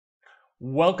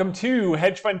Welcome to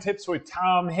Hedge Fund Tips with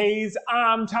Tom Hayes.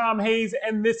 I'm Tom Hayes,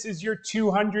 and this is your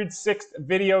 206th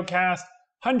VideoCast,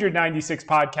 196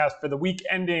 podcast for the week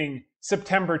ending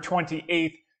September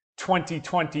 28th,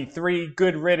 2023.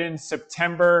 Good riddance,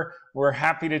 September. We're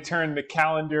happy to turn the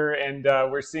calendar, and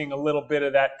we're seeing a little bit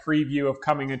of that preview of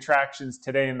coming attractions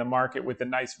today in the market with a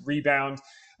nice rebound.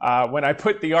 When I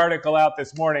put the article out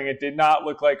this morning, it did not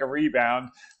look like a rebound,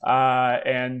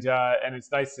 and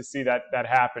it's nice to see that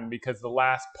happen, because the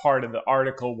last part of the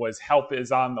article was help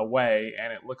is on the way,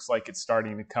 and it looks like it's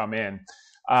starting to come in.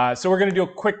 So we're going to do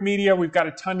a quick media. We've got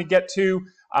a ton to get to.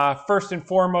 First and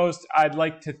foremost, I'd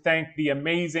like to thank the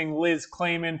amazing Liz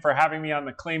Clayman for having me on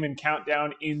the Clayman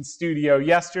Countdown in studio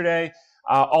yesterday.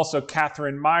 Also,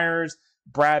 Catherine Myers,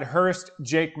 Brad Hurst,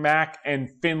 Jake Mack, and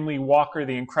Finley Walker,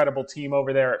 the incredible team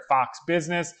over there at Fox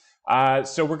Business.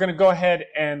 So we're going to go ahead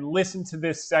and listen to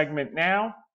this segment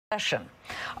now.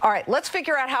 All right, let's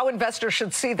figure out how investors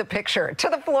should see the picture. To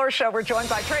the Floor Show, we're joined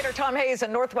by trader Tom Hayes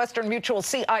and Northwestern Mutual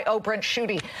CIO Brent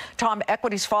Schutte. Tom,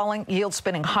 equities falling, yields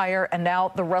spinning higher, and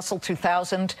now the Russell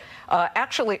 2000.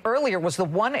 Actually, earlier was the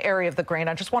one area of the grain.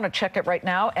 I just want to check it right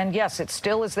now. And yes, it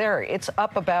still is there. It's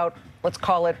up about, let's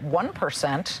call it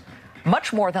 1%.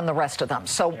 Much more than the rest of them.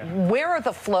 So where are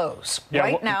the flows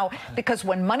right now? Because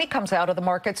when money comes out of the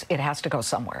markets, it has to go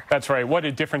somewhere. That's right. What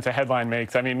a difference a headline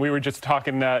makes. I mean, we were just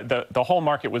talking, the whole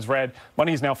market was red.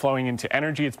 Money is now flowing into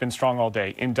energy. It's been strong all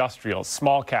day. Industrials,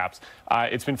 small caps.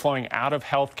 It's been flowing out of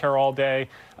healthcare all day.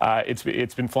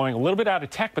 It's been flowing a little bit out of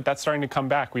tech, but that's starting to come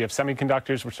back. We have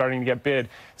semiconductors. We're starting to get bid.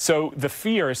 So the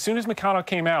fear, as soon as McConnell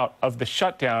came out of the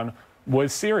shutdown,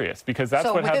 was serious, because that's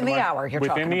what happened. Within the hour, you're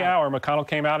talking about. Within the hour, McConnell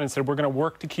came out and said, we're going to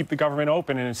work to keep the government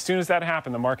open. And as soon as that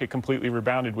happened, the market completely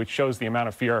rebounded, which shows the amount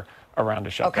of fear around a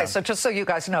shutdown. Okay, so just so you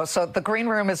guys know, so the green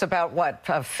room is about, what,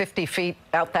 50 feet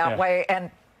out that way?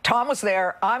 And Tom was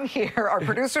there, I'm here, our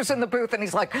producer's in the booth, and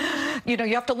he's like, you know,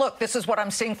 you have to look. This is what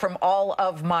I'm seeing from all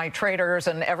of my traders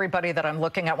and everybody that I'm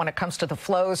looking at when it comes to the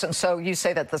flows. And so you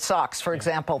say that the stocks, for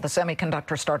example, the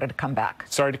semiconductor started to come back.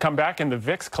 Started to come back, and the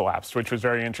VIX collapsed, which was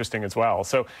very interesting as well.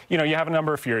 So, you know, you have a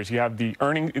number of fears. You have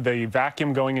the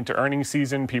vacuum going into earnings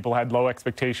season. People had low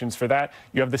expectations for that.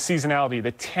 You have the seasonality.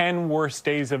 The 10 worst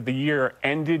days of the year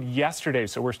ended yesterday.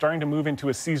 So we're starting to move into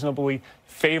a seasonably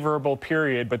favorable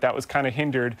period, but that was kind of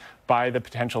hindered by the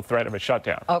potential threat of a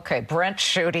shutdown. Okay, Brent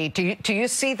Schutte, do you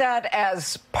see that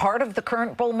as part of the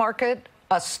current bull market,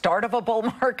 a start of a bull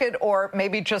market, or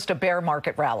maybe just a bear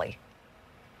market rally?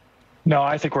 No,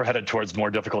 I think we're headed towards more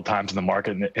difficult times in the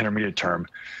market in the intermediate term.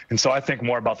 And so I think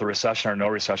more about the recession or no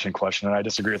recession question, and I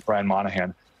disagree with Brian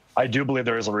Monahan. I do believe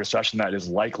there is a recession that is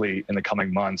likely in the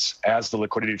coming months as the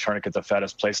liquidity tourniquet the Fed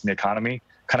has placed in the economy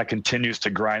kind of continues to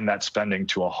grind that spending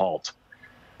to a halt.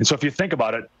 And so if you think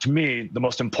about it, to me, the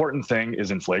most important thing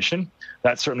is inflation.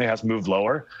 That certainly has moved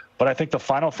lower. But I think the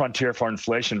final frontier for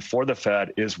inflation for the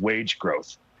Fed is wage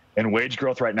growth. And wage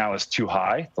growth right now is too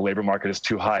high. The labor market is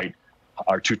too tight.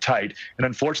 And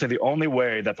unfortunately, the only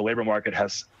way that the labor market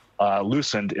has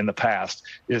loosened in the past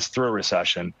is through a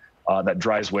recession that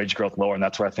drives wage growth lower. And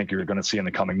that's what I think you're going to see in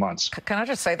the coming months. Can I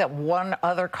just say that one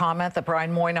other comment that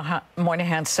Brian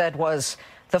Moynihan said was,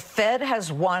 the Fed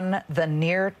has won the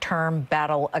near-term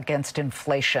battle against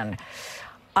inflation.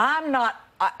 I'm not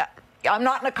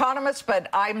an economist, but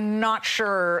I'm not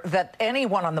sure that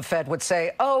anyone on the Fed would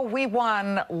say, oh, we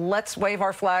won, let's wave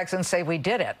our flags and say we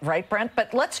did it, right, Brent?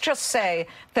 But let's just say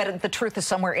that the truth is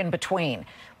somewhere in between.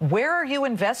 Where are you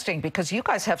investing? Because you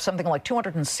guys have something like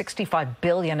 $265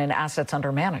 billion in assets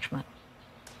under management.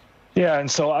 Yeah,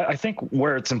 and so I think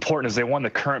where it's important is they won the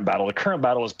current battle. The current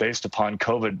battle is based upon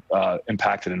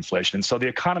COVID-impacted inflation. And so the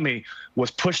economy was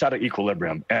pushed out of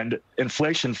equilibrium, and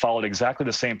inflation followed exactly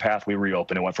the same path we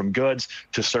reopened. It went from goods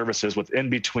to services, with in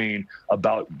between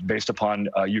based upon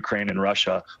Ukraine and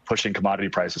Russia pushing commodity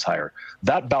prices higher.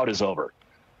 That bout is over.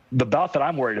 The bout that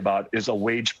I'm worried about is a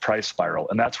wage price spiral,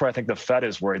 and that's where I think the Fed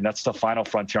is worried. And that's the final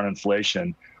frontier on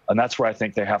inflation. And that's where I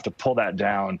think they have to pull that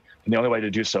down. And the only way to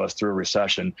do so is through a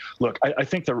recession. Look, I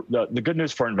think the good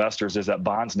news for investors is that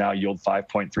bonds now yield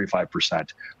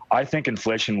 5.35%. I think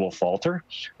inflation will falter.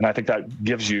 And I think that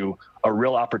gives you a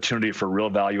real opportunity for real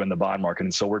value in the bond market.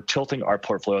 And so we're tilting our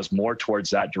portfolios more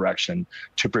towards that direction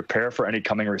to prepare for any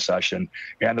coming recession,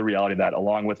 and the reality that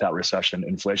along with that recession,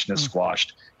 inflation is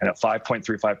squashed. And at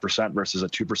 5.35% versus a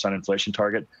 2% inflation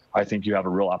target, I think you have a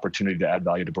real opportunity to add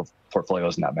value to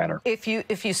portfolios in that manner. If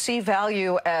you see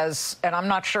value as, and I'm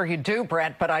not sure you do,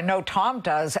 Brent, but I know Tom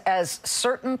does, as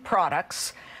certain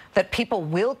products that people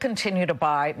will continue to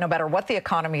buy no matter what the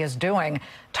economy is doing.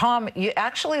 Tom, you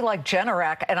actually like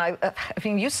Generac, and I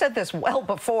mean, you said this well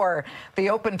before the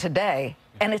open today.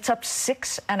 and it's up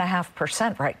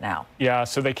 6.5% right now. Yeah,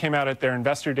 so they came out at their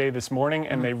investor day this morning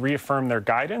and they reaffirmed their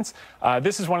guidance.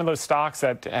 This is one of those stocks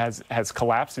that has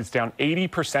collapsed. It's down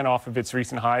 80% off of its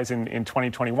recent highs in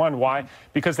 2021. Why?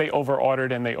 Because they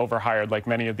over-ordered and they overhired, like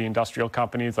many of the industrial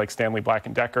companies like Stanley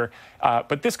Black & Decker.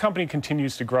 But this company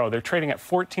continues to grow. They're trading at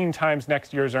 14 times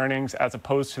next year's earnings as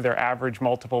opposed to their average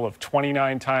multiple of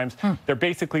 29 times. They're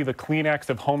basically the Kleenex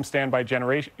of home standby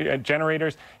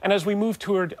generators. And as we move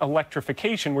toward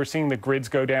electrification, we're seeing the grids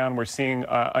go down. We're seeing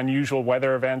unusual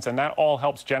weather events, and that all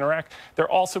helps Generac. They're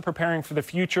also preparing for the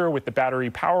future with the battery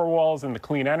power walls and the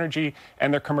clean energy,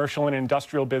 and their commercial and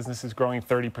industrial business is growing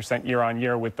 30% year on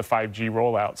year with the 5G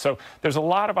rollout. So there's a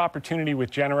lot of opportunity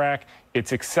with Generac.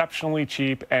 It's exceptionally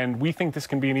cheap, and we think this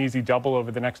can be an easy double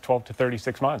over the next 12 to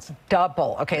 36 months.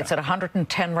 Double. Okay, it's at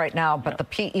 110 right now, but the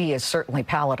PE is certainly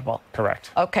palatable.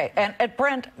 Correct. Okay, and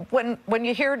Brent, when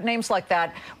you hear names like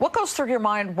that, what goes through your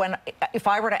mind if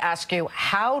I were to ask you,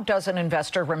 how does an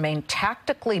investor remain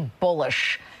tactically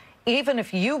bullish, even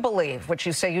if you believe, which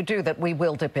you say you do, that we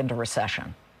will dip into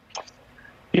recession?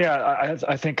 Yeah,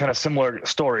 I think kind of similar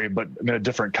story, but in a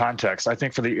different context. I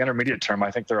think for the intermediate term,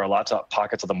 I think there are lots of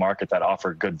pockets of the market that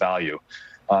offer good value.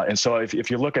 And so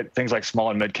if you look at things like small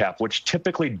and mid cap, which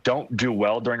typically don't do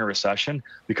well during a recession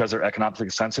because they're economically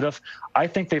sensitive, I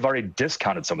think they've already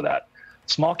discounted some of that.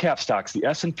 Small cap stocks, the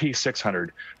S&P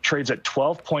 600 trades at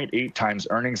 12.8 times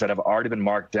earnings that have already been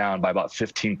marked down by about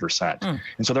 15%.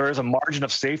 And so there is a margin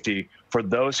of safety for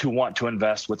those who want to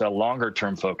invest with a longer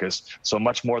term focus. So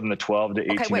much more than the 12 to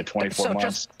 18 to 24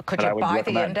 months. Could you buy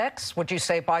the index? Would you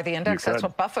say buy the index? That's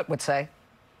what Buffett would say.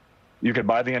 You could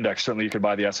buy the index. Certainly, you could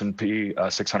buy the S&P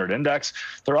 600 index.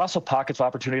 There are also pockets of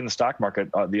opportunity in the stock market.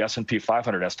 The S&P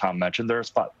 500, as Tom mentioned, there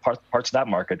are parts of that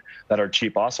market that are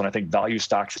cheap also. And I think value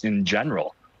stocks in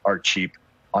general are cheap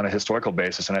on a historical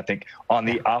basis. And I think on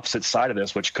the opposite side of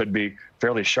this, which could be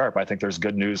fairly sharp, I think there's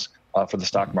good news for the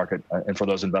stock market and for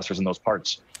those investors in those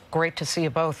parts. Great to see you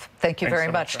both. Thank you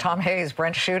very much. Tom Hayes,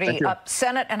 Brent Schutte,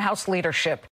 Senate and House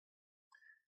leadership.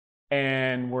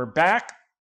 And we're back.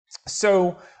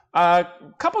 So a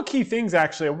couple key things,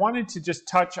 actually, I wanted to just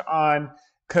touch on,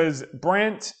 because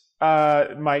Brent,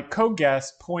 my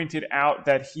co-guest, pointed out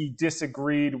that he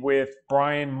disagreed with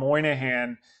Brian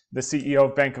Moynihan, the CEO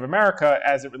of Bank of America,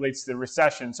 as it relates to the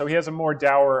recession. So he has a more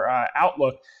dour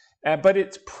outlook, but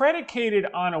it's predicated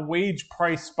on a wage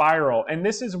price spiral. And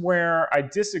this is where I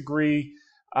disagree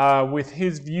with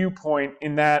his viewpoint,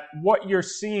 in that what you're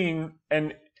seeing,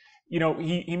 and you know,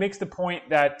 he makes the point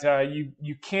that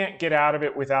you can't get out of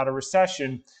it without a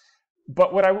recession.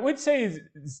 But what I would say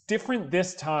is different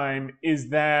this time is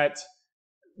that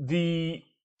the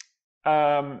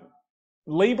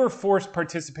labor force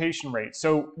participation rate.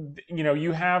 So, you know,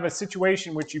 you have a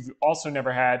situation which you've also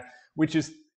never had, which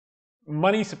is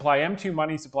money supply, M2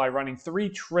 money supply, running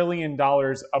 $3 trillion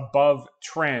above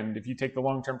trend. If you take the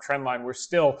long-term trend line, we're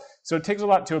still, so it takes a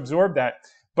lot to absorb that.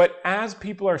 But as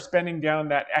people are spending down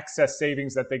that excess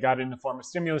savings that they got in the form of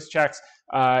stimulus checks,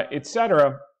 et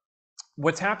cetera,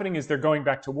 what's happening is they're going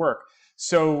back to work.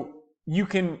 So you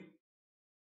can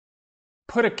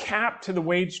put a cap to the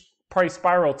wage price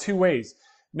spiral two ways.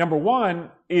 Number one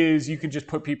is you can just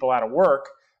put people out of work.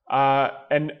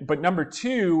 But number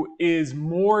two is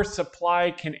more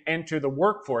supply can enter the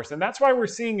workforce. And that's why we're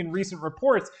seeing in recent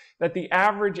reports that the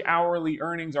average hourly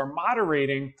earnings are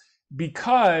moderating,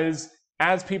 because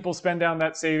as people spend down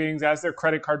that savings, as their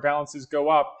credit card balances go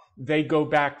up, they go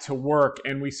back to work.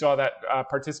 And we saw that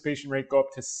participation rate go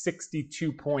up to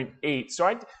 62.8.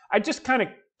 So I just kind of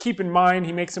keep in mind,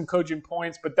 he makes some cogent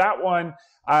points, but that one,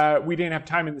 we didn't have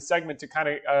time in the segment to kind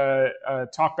of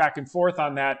talk back and forth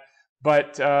on that.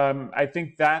 But I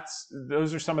think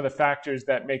those are some of the factors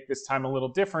that make this time a little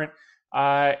different.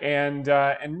 And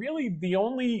really the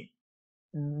only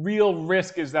real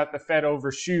risk is that the Fed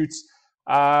overshoots.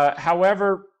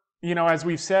 However, you know, as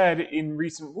we've said in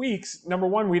recent weeks, number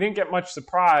one, we didn't get much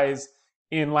surprise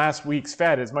in last week's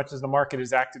Fed, as much as the market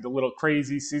has acted a little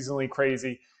crazy, seasonally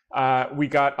crazy. We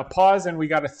got a pause and we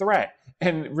got a threat.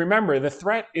 And remember, the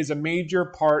threat is a major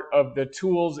part of the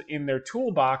tools in their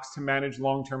toolbox to manage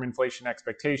long-term inflation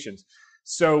expectations.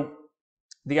 So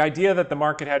the idea that the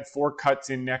market had 4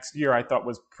 cuts in next year, I thought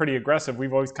was pretty aggressive.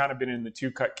 We've always kind of been in the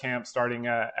 2-cut camp starting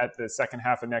at the second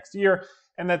half of next year,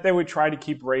 and that they would try to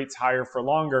keep rates higher for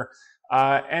longer.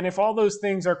 And if all those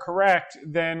things are correct,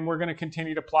 then we're going to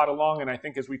continue to plot along. And I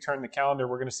think as we turn the calendar,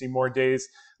 we're going to see more days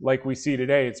like we see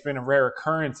today. It's been a rare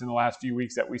occurrence in the last few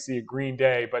weeks that we see a green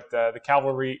day, but the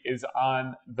cavalry is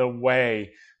on the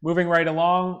way. Moving right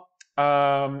along.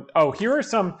 Here are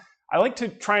some, I like to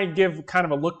try and give kind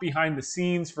of a look behind the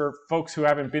scenes for folks who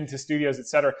haven't been to studios, et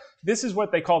cetera. This is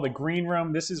what they call the green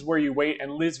room. This is where you wait,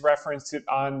 and Liz referenced it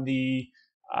on the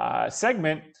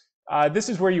segment. This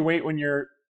is where you wait when you're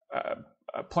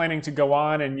planning to go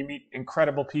on, and you meet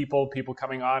incredible people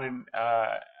coming on and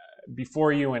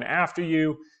before you and after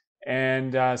you.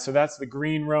 And so that's the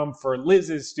green room for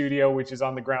Liz's studio, which is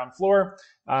on the ground floor.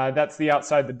 That's the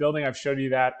outside the building. I've showed you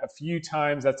that a few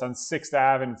times. That's on 6th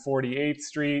Ave and 48th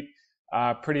Street.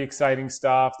 Pretty exciting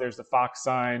stuff. There's the Fox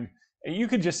sign. And you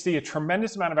could just see a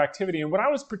tremendous amount of activity. And what I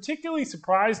was particularly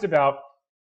surprised about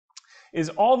is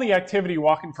all the activity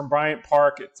walking from Bryant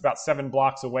Park. It's about 7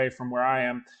 blocks away from where I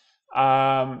am.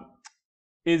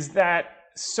 Is that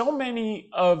so many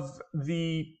of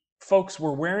the folks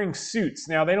were wearing suits.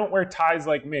 Now, they don't wear ties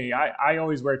like me. I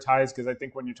always wear ties because I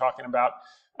think when you're talking about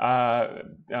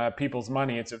people's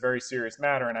money, it's a very serious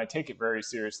matter, and I take it very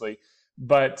seriously.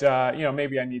 But,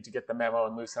 maybe I need to get the memo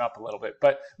and loosen up a little bit.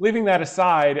 But leaving that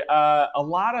aside, a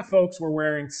lot of folks were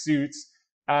wearing suits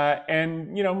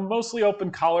and, mostly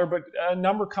open collar, but a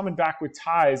number coming back with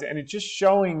ties. And it's just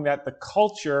showing that the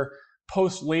culture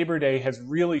post-Labor Day has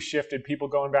really shifted. People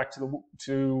going back to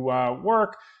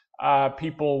work,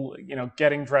 people,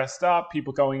 getting dressed up,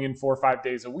 people going in 4 or 5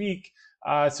 days a week.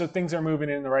 So things are moving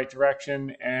in the right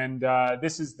direction. And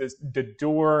this is the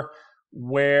door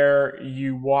where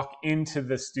you walk into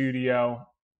the studio,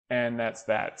 and that's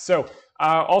that. So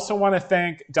I also want to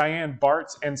thank Diane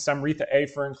Bartz and Samritha A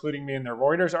for including me in their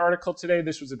Reuters article today.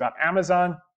 This was about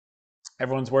Amazon.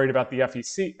 Everyone's worried about the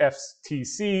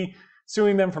FTC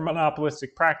suing them for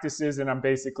monopolistic practices, and I'm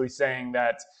basically saying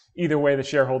that either way the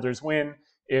shareholders win.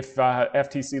 If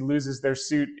FTC loses their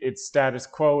suit, it's status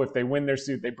quo. If they win their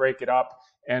suit, they break it up,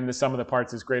 and the sum of the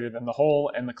parts is greater than the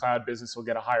whole, and the cloud business will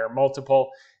get a higher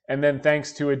multiple. And then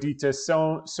thanks to Aditya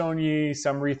Soni,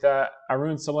 Samritha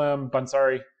Arunsalam,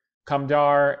 Bansari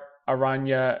Kamdar,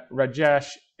 Aranya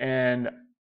Rajesh, and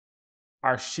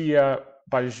Arshia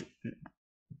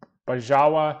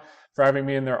Bajawa for having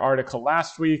me in their article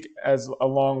last week,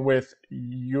 along with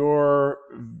Yuvraj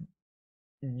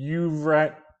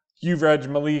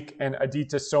Malik and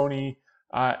Aditya Soni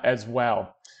as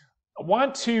well.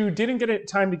 Didn't get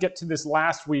time to get to this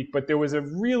last week, but there was a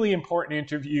really important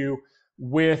interview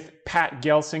with Pat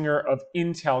Gelsinger of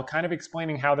Intel, kind of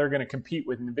explaining how they're going to compete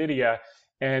with NVIDIA,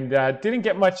 and didn't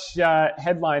get much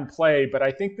headline play, but I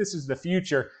think this is the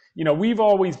future. We've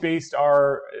always based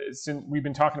we've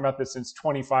been talking about this since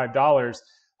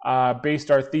 $25,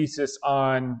 based our thesis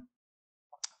on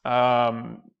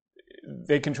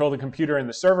they control the computer and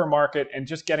the server market, and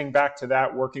just getting back to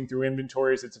that, working through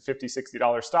inventories, it's a $50,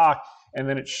 $60 stock, and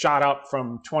then it shot up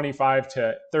from 25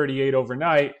 to 38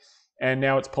 overnight, and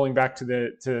now it's pulling back to the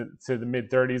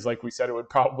mid 30s, like we said it would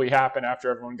probably happen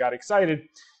after everyone got excited.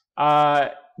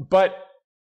 But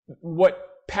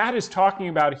what Pat is talking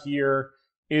about here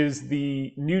is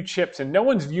the new chips, and no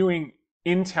one's viewing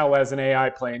Intel as an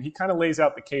AI play, and he kind of lays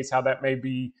out the case how that may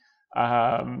be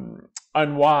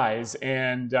unwise,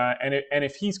 and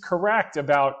if he's correct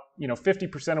about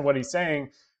 50% of what he's saying,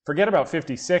 forget about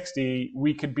 50, 60.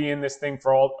 We could be in this thing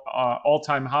for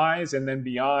all-time highs and then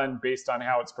beyond, based on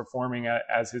how it's performing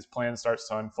as his plan starts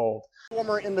to unfold.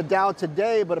 Performer in the Dow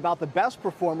today, but about the best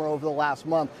performer over the last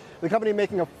month. The company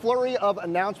making a flurry of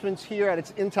announcements here at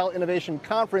its Intel Innovation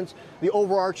Conference. The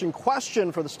overarching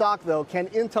question for the stock, though, can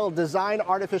Intel design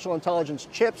artificial intelligence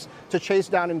chips to chase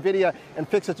down NVIDIA and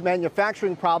fix its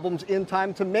manufacturing problems in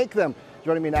time to make them?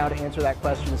 Joining me now to answer that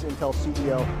question is Intel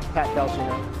CEO Pat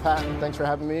Gelsinger. Pat, thanks for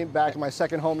having me back in my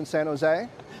second home in San Jose.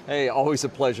 Hey, always a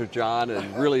pleasure, John,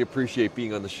 and really appreciate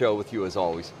being on the show with you as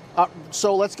always.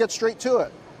 So let's get straight to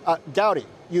it. Gaudi,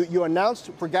 you announced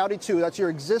for Gaudi 2, that's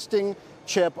your existing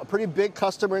chip, a pretty big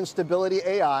customer in Stability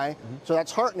AI, so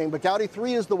that's heartening, but Gaudi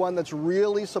 3 is the one that's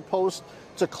really supposed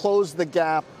to close the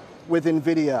gap with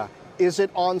NVIDIA. Is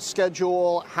it on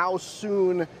schedule? How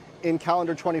soon in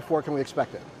calendar 24 can we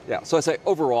expect it? Yeah, so I say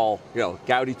overall,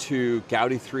 Gaudi 2,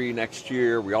 Gaudi 3 next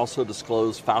year. We also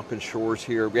disclosed Falcon Shores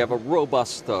here. We have a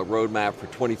robust roadmap for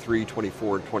 23,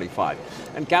 24, and 25.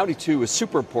 And Gaudi 2 is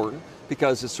super important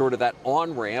because it's sort of that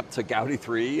on-ramp to Gaudi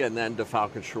 3 and then to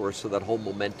Falcon Shores, so that whole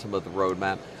momentum of the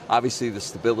roadmap. Obviously, the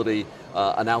Stability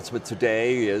announcement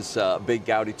today is a big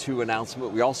Gaudi 2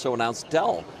 announcement. We also announced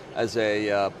Dell as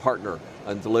a partner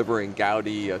and delivering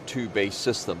Gaudi 2-based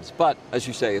systems. But as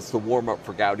you say, it's the warm-up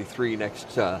for Gaudi 3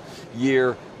 next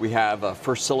year. We have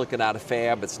first silicon out of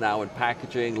fab. It's now in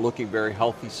packaging, looking very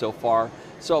healthy so far.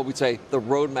 So we'd say the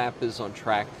roadmap is on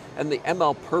track. And the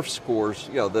ML Perf scores,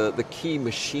 the key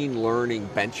machine learning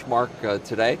benchmark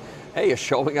today, hey, is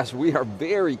showing us we are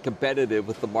very competitive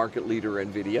with the market leader,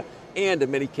 NVIDIA, and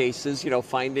in many cases,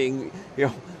 finding,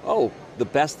 oh, the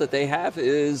best that they have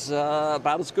is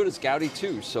about as good as Gaudi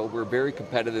 2. So we're very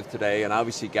competitive today, and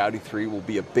obviously Gaudi 3 will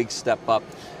be a big step up,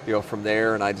 from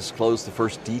there. And I disclosed the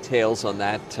first details on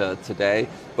that today.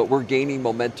 But we're gaining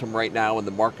momentum right now, and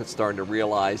the market's starting to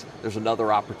realize there's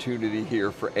another opportunity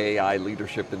here for AI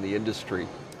leadership in the industry.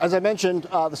 As I mentioned,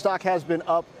 the stock has been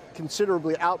up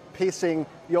considerably, outpacing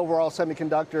the overall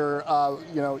semiconductor,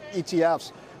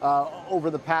 ETFs over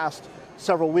the past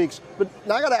several weeks. But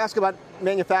now I got to ask about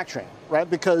manufacturing, right?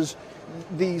 Because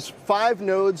these 5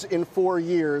 nodes in 4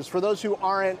 years, for those who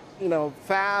aren't,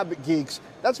 fab geeks,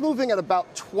 that's moving at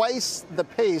about twice the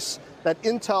pace that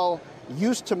Intel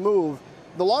used to move.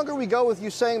 The longer we go with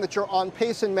you saying that you're on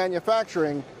pace in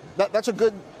manufacturing, that's a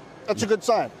good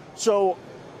sign. So,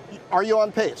 are you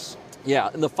on pace? Yeah,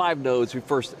 in the 5 nodes, we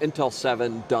first Intel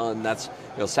 7 done. That's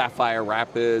Sapphire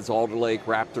Rapids, Alder Lake,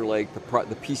 Raptor Lake, the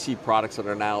PC products that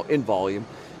are now in volume.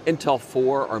 Intel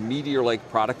 4, our Meteor Lake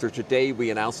product. Or today we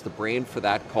announced the brand for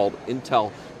that called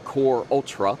Intel Core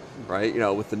Ultra, right?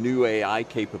 With the new AI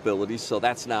capabilities. So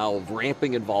that's now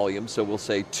ramping in volume. So we'll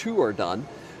say 2 are done.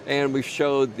 And we've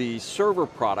showed the server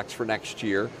products for next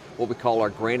year, what we call our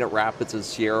Granite Rapids and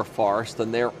Sierra Forest,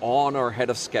 and they're on or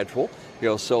ahead of schedule.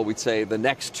 So we'd say the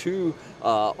next 2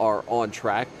 are on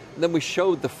track. And then we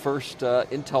showed the first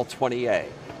Intel 20A.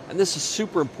 And this is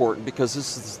super important because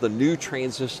this is the new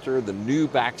transistor, the new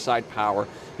backside power.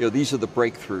 These are the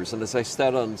breakthroughs. And as I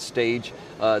said on stage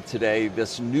today,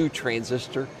 this new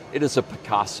transistor, it is a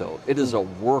Picasso. It is a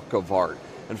work of art.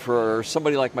 And for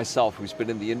somebody like myself who's been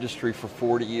in the industry for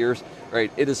 40 years, right,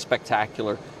 it is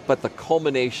spectacular. But the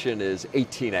culmination is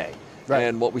 18A. Right.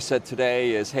 And what we said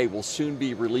today is, hey, we'll soon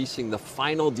be releasing the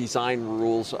final design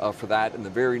rules for that in the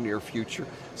very near future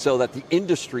so that the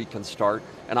industry can start.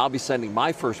 And I'll be sending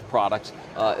my first products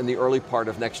in the early part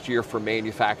of next year for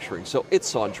manufacturing. So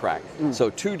it's on track. So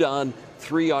 2 done,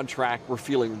 3 on track. We're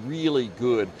feeling really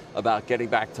good about getting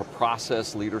back to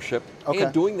process leadership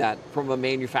and doing that from a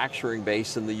manufacturing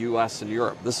base in the US and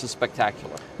Europe. This is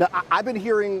spectacular. Now, I've been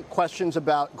hearing questions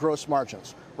about gross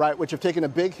margins, right, which have taken a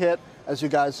big hit as you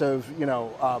guys have,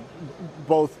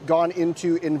 both gone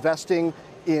into investing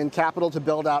in capital to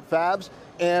build out fabs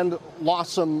and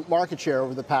lost some market share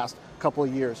over the past couple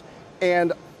of years.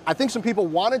 And I think some people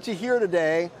wanted to hear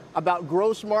today about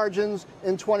gross margins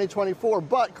in 2024,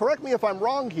 but correct me if I'm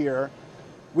wrong here,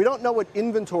 we don't know what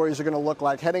inventories are going to look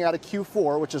like heading out of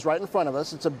Q4, which is right in front of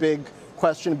us. It's a big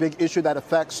question, a big issue that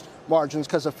affects margins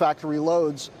because of factory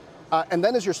loads. And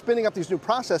then as you're spinning up these new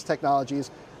process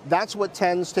technologies, that's what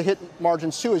tends to hit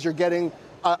margins too, as you're getting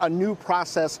a new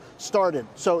process started.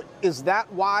 So is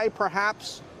that why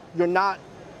perhaps you're not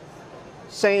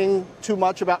saying too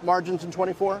much about margins in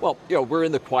 24? Well, we're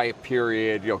in the quiet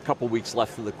period, a couple weeks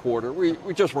left in the quarter. We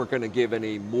just weren't going to give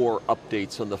any more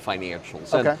updates on the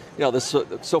financials. Okay.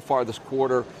 And, so far this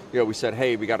quarter, we said,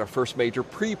 hey, we got our first major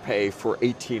prepay for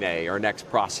 18A, our next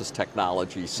process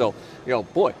technology. So,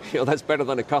 boy, that's better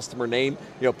than a customer name.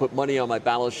 Put money on my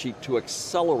balance sheet to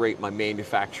accelerate my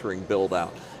manufacturing build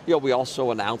out. We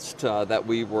also announced that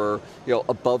we were,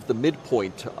 above the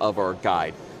midpoint of our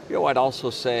guide. I'd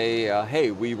also say,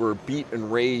 hey, we were beat and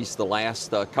raised the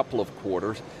last couple of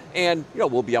quarters, and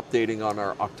we'll be updating on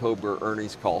our October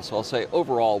earnings call. So I'll say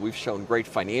overall, we've shown great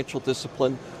financial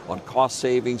discipline on cost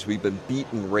savings. We've been beat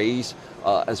and raised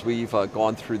as we've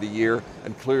gone through the year,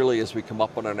 and clearly as we come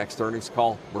up on our next earnings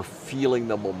call, we're feeling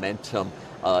the momentum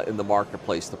in the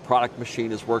marketplace. The product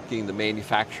machine is working, the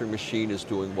manufacturing machine is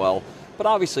doing well. But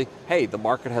obviously, hey, the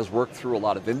market has worked through a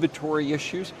lot of inventory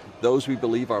issues. Those we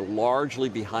believe are largely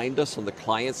behind us on the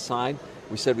client side.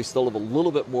 We said we still have a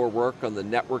little bit more work on the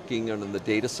networking and on the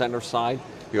data center side,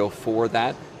 for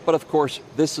that. But of course,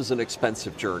 this is an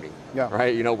expensive journey,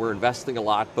 right? We're investing a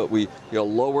lot, but we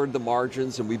lowered the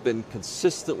margins and we've been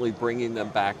consistently bringing them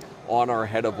back on or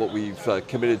ahead of what we've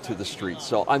committed to the street.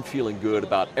 So I'm feeling good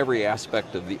about every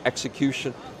aspect of the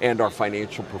execution and our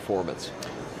financial performance.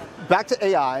 Back to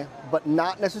AI, but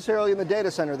not necessarily in the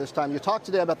data center this time. You talked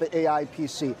today about the AI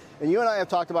PC, and you and I have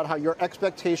talked about how your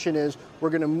expectation is we're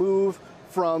going to move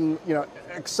from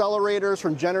accelerators,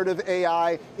 from generative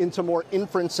AI into more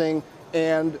inferencing,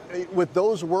 and with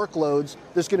those workloads,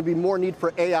 there's going to be more need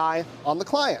for AI on the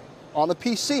client, on the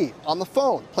PC, on the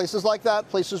phone, places like that,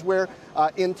 places where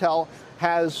Intel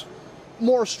has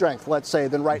more strength, let's say,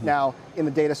 than right now in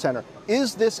the data center.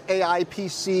 Is this AI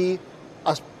PC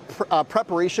a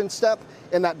preparation step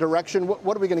in that direction?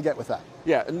 What are we going to get with that?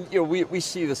 Yeah, and we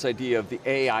see this idea of the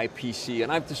AI PC, and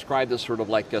I've described this sort of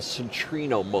like a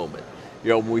Centrino moment.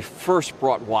 When we first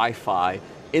brought Wi-Fi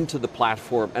into the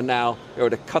platform, and now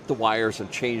to cut the wires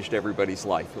and changed everybody's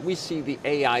life. And we see the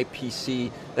AI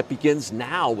PC that begins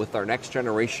now with our next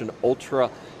generation Ultra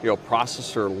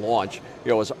processor launch,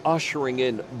 is ushering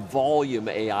in volume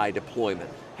AI deployment.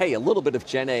 Hey, a little bit of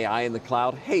Gen AI in the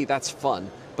cloud, hey, that's fun,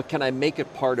 but can I make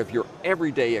it part of your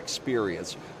everyday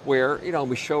experience? Where,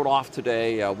 we showed off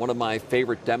today, one of my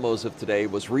favorite demos of today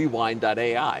was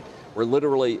Rewind.ai. We're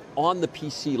literally on the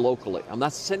PC locally. I'm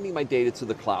not sending my data to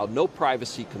the cloud, no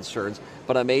privacy concerns,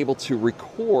 but I'm able to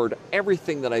record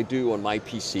everything that I do on my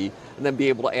PC and then be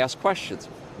able to ask questions.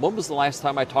 When was the last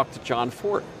time I talked to John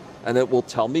Ford? And it will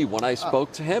tell me when I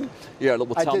spoke to him. It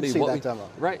will tell me what demo.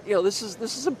 Right. this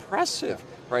is impressive,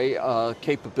 right?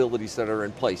 Capabilities that are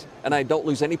in place, and I don't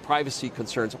lose any privacy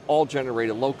concerns. All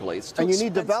generated locally. It's too and you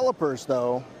expensive. need developers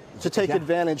though to take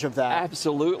advantage of that.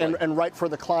 Absolutely. And write for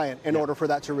the client in order for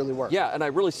that to really work. Yeah, and I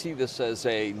really see this as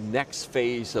a next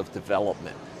phase of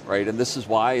development, right? And this is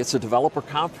why it's a developer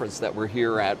conference that we're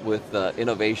here at with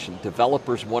innovation.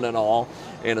 Developers one and all.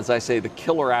 And as I say, the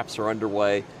killer apps are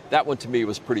underway. That one to me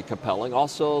was pretty compelling.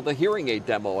 Also, the hearing aid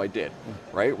demo I did,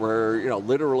 right? Where,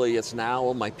 literally it's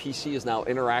now, my PC is now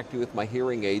interacting with my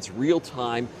hearing aids,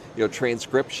 real-time,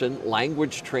 transcription,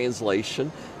 language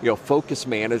translation, focus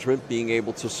management, being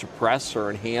able to suppress or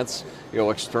enhance,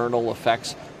 external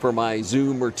effects for my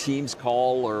Zoom or Teams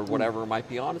call or whatever it might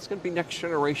be on. It's going to be next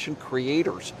generation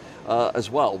creators as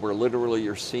well, where literally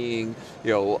you're seeing,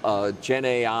 Gen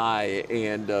AI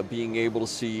and being able to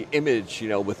see image,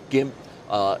 with GIMP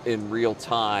in real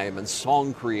time, and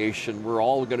song creation. We're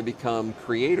all going to become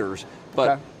creators,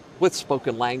 but with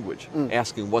spoken language,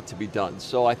 asking what to be done.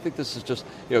 So I think this is just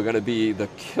going to be the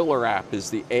killer app is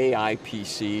the AI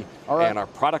PC, and our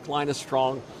product line is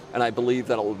strong, and I believe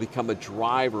that it will become a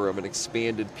driver of an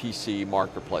expanded PC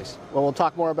marketplace. Well, we'll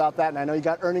talk more about that, and I know you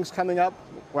got earnings coming up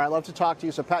where I love to talk to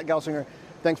you. So Pat Gelsinger,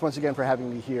 thanks once again for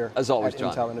having me here as always, at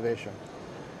John. Intel Innovation.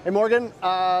 Hey, Morgan,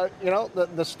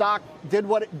 the stock did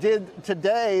what it did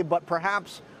today, but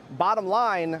perhaps bottom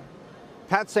line,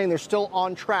 Pat's saying they're still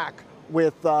on track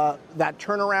with that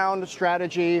turnaround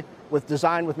strategy with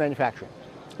design, with manufacturing.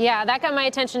 Yeah, that got my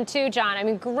attention too, John. I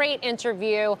mean, great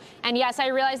interview. And yes, I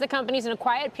realize the company's in a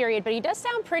quiet period, but he does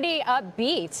sound pretty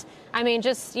upbeat. I mean,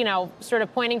 just, sort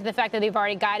of pointing to the fact that they've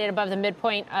already guided above the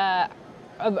midpoint of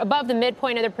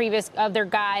their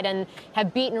guide and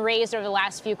have beat and raised over the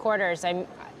last few quarters. I'm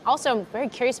also very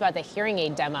curious about the hearing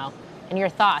aid demo and your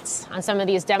thoughts on some of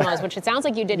these demos, which it sounds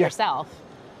like you did yourself.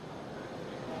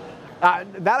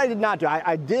 That I did not do.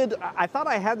 I thought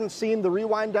I hadn't seen the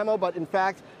Rewind demo, but in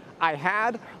fact, I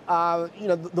had.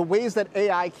 The ways that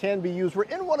AI can be used. We're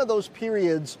in one of those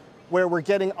periods where we're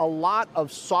getting a lot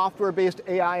of software-based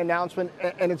AI announcement,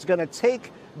 and it's going to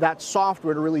take that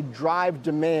software to really drive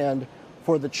demand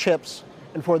for the chips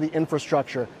and for the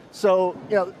infrastructure. So,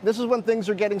 this is when things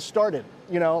are getting started,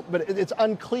 but it's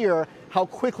unclear how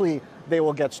quickly they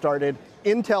will get started.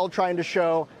 Intel trying to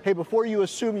show, hey, before you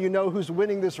assume you know who's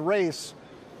winning this race,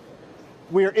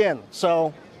 we're in.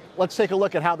 So let's take a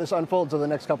look at how this unfolds over the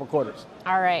next couple quarters.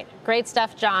 All right. Great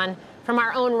stuff, John, from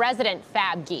our own resident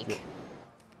Fab Geek.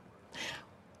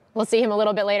 We'll see him a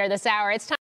little bit later this hour. It's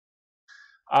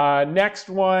time. Next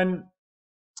one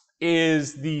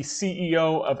is the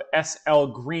CEO of SL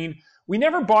Green. We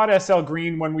never bought SL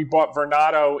Green when we bought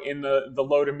Vornado in the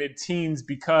low to mid-teens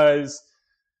because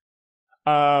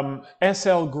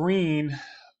SL Green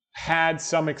had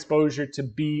some exposure to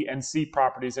B and C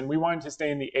properties, and we wanted to stay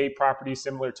in the A properties,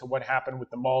 similar to what happened with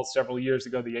the malls several years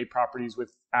ago. The A properties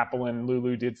with Apple and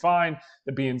Lulu did fine.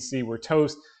 The B and C were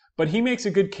toast. But he makes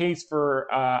a good case for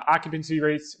occupancy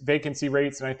rates, vacancy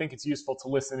rates, and I think it's useful to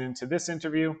listen into this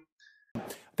interview.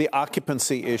 The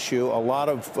occupancy issue. A lot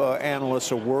of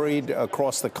analysts are worried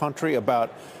across the country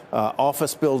about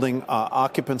office building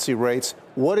occupancy rates.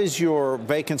 What is your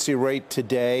vacancy rate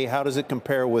today? How does it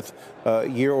compare with a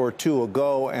year or two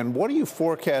ago? And what are you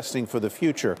forecasting for the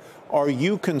future? Are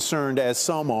you concerned, as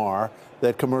some are,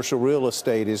 that commercial real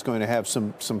estate is going to have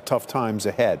some tough times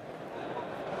ahead?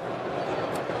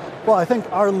 Well, I think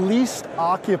our leased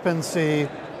occupancy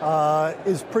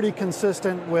is pretty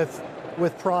consistent with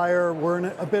prior. We're in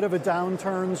a bit of a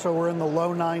downturn, so we're in the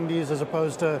low 90s as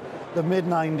opposed to the mid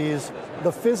 90s.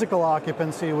 The physical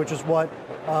occupancy, which is what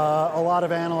a lot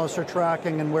of analysts are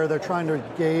tracking and where they're trying to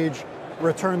gauge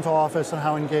return to office and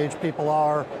how engaged people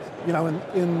are.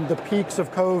 In the peaks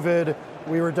of COVID,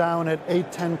 we were down at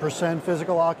 8-10%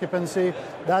 physical occupancy.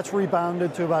 That's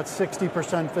rebounded to about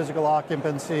 60% physical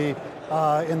occupancy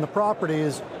in the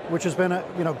properties, which has been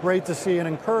great to see and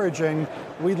encouraging.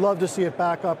 We'd love to see it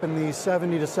back up in the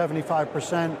 70 to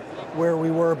 75% where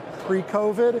we were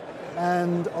pre-COVID.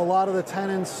 and a lot of the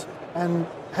tenants and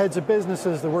heads of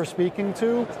businesses that we're speaking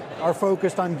to are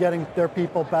focused on getting their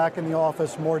people back in the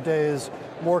office more days,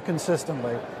 more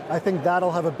consistently. I think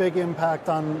that'll have a big impact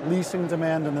on leasing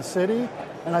demand in the city,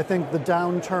 and I think the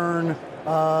downturn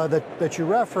that you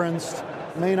referenced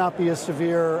may not be as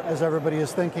severe as everybody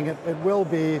is thinking it will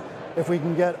be if we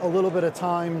can get a little bit of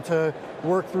time to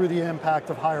work through the impact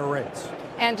of higher rates.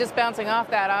 And just bouncing off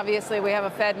that, obviously we have a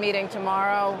Fed meeting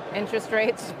tomorrow, interest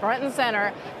rates front and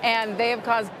center, and they have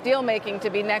caused deal making to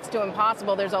be next to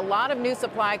impossible. There's a lot of new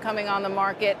supply coming on the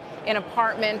market in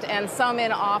apartment and some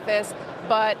in office,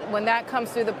 but when that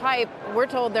comes through the pipe, we're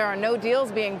told there are no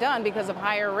deals being done because of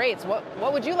higher rates.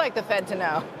 What would you like the Fed to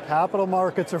know? Capital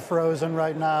markets are frozen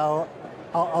right now.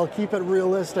 I'll keep it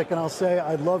realistic and I'll say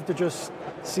I'd love to just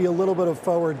see a little bit of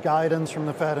forward guidance from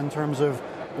the Fed in terms of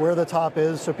where the top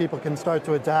is so people can start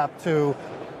to adapt to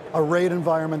a rate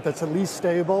environment that's at least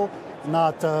stable,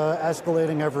 not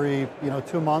escalating every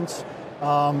 2 months.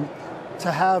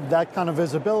 To have that kind of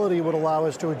visibility would allow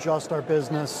us to adjust our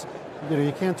business.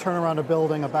 You can't turn around a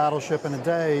building, a battleship in a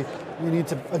day. You need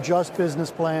to adjust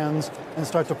business plans and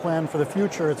start to plan for the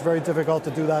future. It's very difficult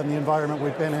to do that in the environment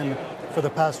we've been in for the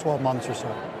past 12 months or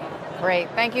so. Great.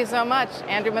 Thank you so much.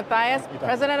 Andrew Mathias,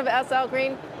 president of SL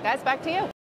Green. Guys, back to you.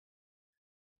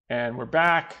 And we're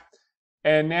back.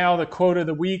 And now the quote of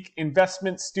the week: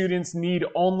 investment students need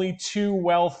only 2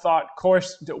 well-taught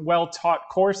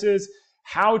courses: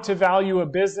 how to value a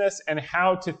business and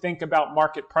how to think about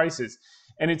market prices.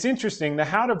 And it's interesting, the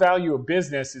how to value a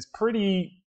business is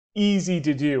pretty easy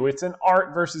to do. It's an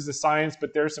art versus a science,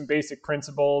 but there are some basic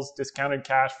principles: discounted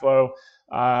cash flow,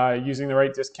 using the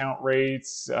right discount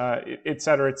rates, et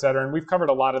cetera, et cetera. And we've covered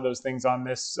a lot of those things on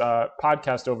this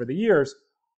podcast over the years.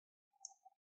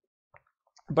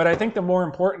 But I think the more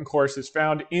important course is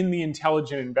found in The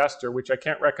Intelligent Investor, which I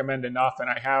can't recommend enough, and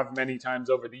I have many times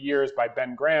over the years, by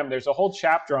Ben Graham. There's a whole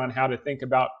chapter on how to think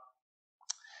about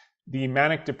the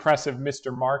manic depressive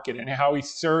Mr. Market and how he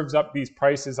serves up these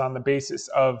prices on the basis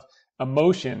of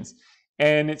emotions.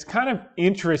 And it's kind of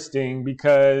interesting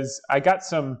because I got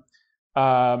some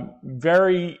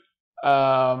very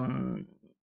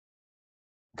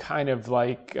kind of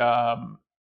like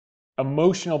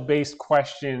emotional-based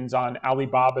questions on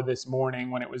Alibaba this morning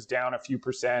when it was down a few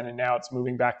percent, and now it's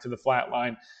moving back to the flat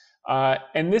line.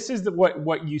 And this is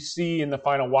what you see in the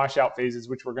final washout phases,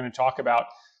 which we're going to talk about.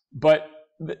 But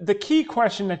the key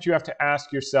question that you have to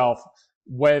ask yourself,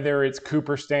 whether it's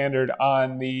Cooper Standard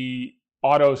on the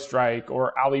auto strike,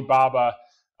 or Alibaba,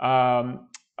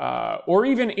 or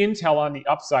even Intel on the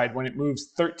upside when it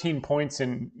moves 13 points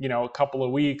in a couple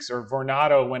of weeks, or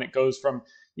Vornado when it goes from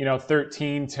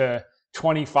 13 to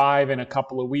 25 in a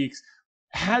couple of weeks.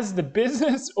 Has the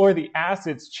business or the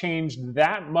assets changed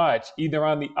that much, either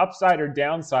on the upside or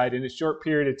downside, in a short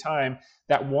period of time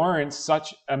that warrants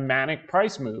such a manic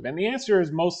price move? And the answer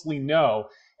is mostly no.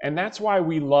 And that's why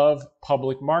we love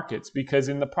public markets, because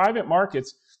in the private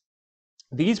markets,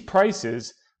 these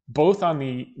prices, both on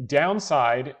the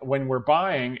downside when we're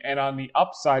buying and on the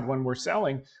upside when we're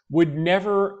selling, would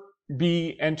never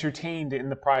be entertained in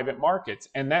the private markets.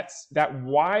 And that's that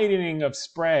widening of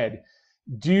spread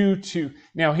due to,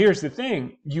 now here's the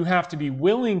thing, you have to be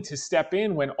willing to step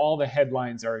in when all the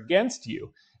headlines are against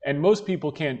you. And most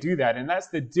people can't do that. And that's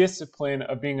the discipline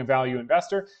of being a value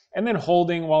investor, and then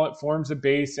holding while it forms a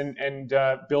base and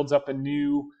builds up a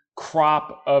new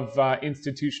crop of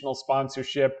institutional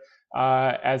sponsorship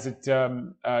as it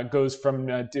goes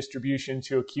from distribution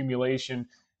to accumulation.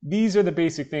 These are the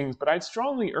basic things, but I'd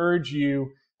strongly urge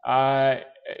you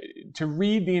to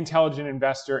read The Intelligent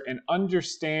Investor and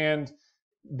understand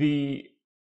the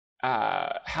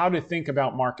how to think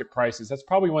about market prices. That's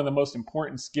probably one of the most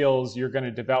important skills you're going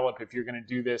to develop if you're going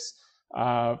to do this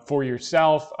for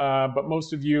yourself. But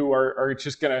most of you are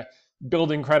just going to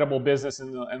build incredible business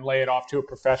and lay it off to a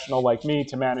professional like me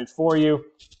to manage for you,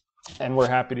 and we're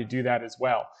happy to do that as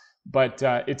well. But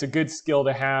it's a good skill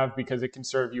to have because it can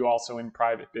serve you also in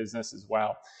private business as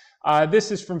well.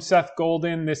 This is from Seth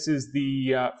Golden. This is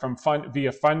from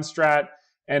via Fundstrat,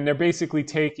 and they're basically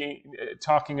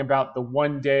talking about the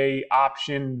one-day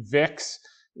option VIX.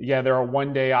 Yeah, there are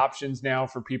one-day options now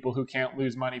for people who can't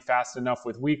lose money fast enough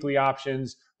with weekly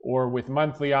options or with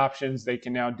monthly options. They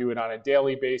can now do it on a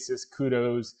daily basis.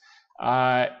 Kudos.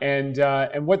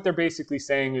 And what they're basically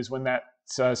saying is when that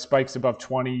spikes above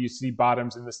 20, you see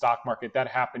bottoms in the stock market. That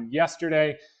happened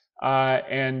yesterday,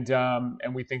 and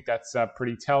we think that's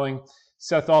pretty telling.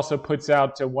 Seth also puts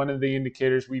out one of the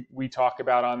indicators we talk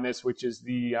about on this, which is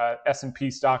the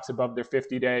S&P stocks above their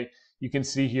 50-day. You can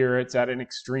see here it's at an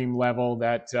extreme level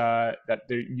that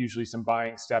there usually some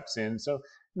buying steps in. So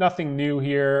Nothing new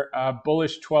here.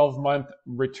 Bullish 12-month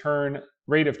return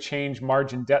rate of change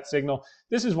margin debt signal.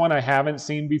 This is one I haven't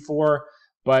seen before,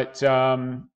 but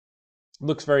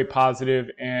looks very positive.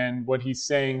 And what he's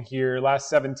saying here, last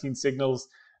 17 signals,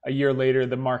 a year later,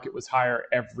 the market was higher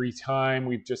every time.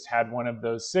 We've just had one of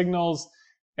those signals.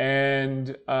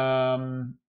 And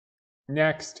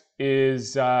next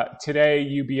is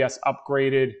today, UBS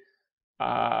upgraded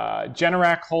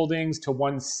Generac Holdings to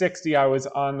 160. I was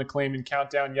on the claim and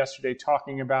countdown yesterday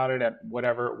talking about it at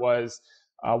whatever it was,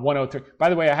 103. By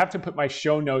the way, I have to put my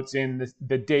show notes in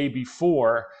the day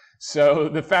before. So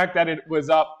the fact that it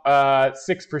was up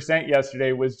 6%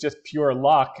 yesterday was just pure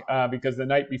luck because the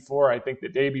night before, I think the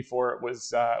day before, it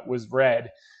was red.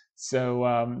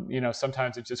 So,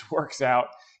 sometimes it just works out.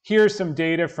 Here's some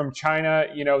data from China.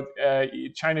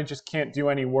 China just can't do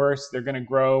any worse. They're going to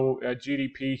grow.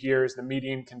 GDP here is the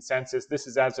median consensus. This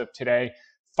is as of today,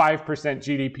 5%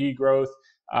 GDP growth.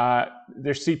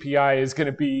 Their CPI is going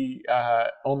to be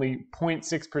only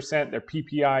 0.6%. Their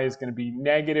PPI is going to be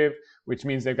negative, which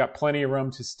means they've got plenty of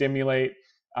room to stimulate.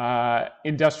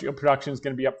 Industrial production is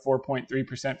going to be up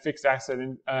 4.3%, fixed asset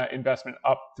investment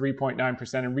up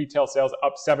 3.9%, and retail sales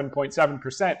up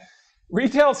 7.7%.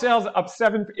 Retail sales up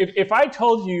 7%. If I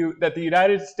told you that the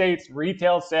United States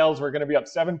retail sales were going to be up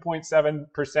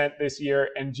 7.7% this year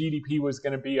and GDP was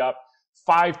going to be up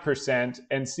 5%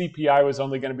 and CPI was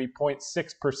only going to be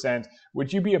 0.6%,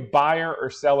 would you be a buyer or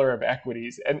seller of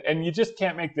equities? And you just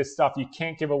can't make this stuff. You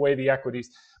can't give away the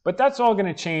equities. But that's all going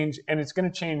to change, and it's going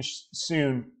to change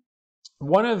soon.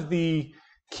 One of the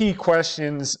key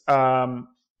questions,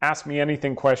 Ask Me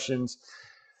Anything questions,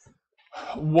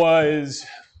 was,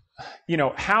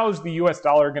 how's the US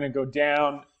dollar going to go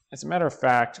down? As a matter of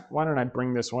fact, why don't I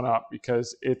bring this one up,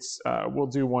 because it's we'll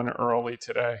do one early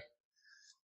today.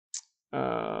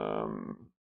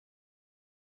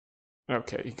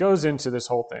 Okay, he goes into this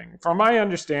whole thing. From my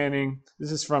understanding,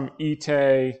 this is from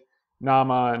Ite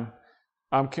Naman.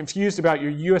 I'm confused about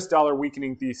your US dollar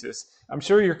weakening thesis. I'm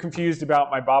sure you're confused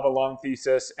about my Baba long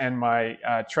thesis and my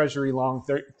Treasury long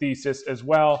thesis as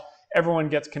well. Everyone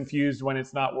gets confused when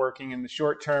it's not working in the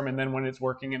short term, and then when it's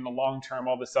working in the long term,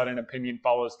 all of a sudden opinion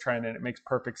follows trend, and it makes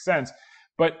perfect sense.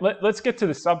 But let's get to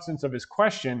the substance of his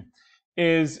question.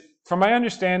 From my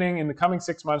understanding, in the coming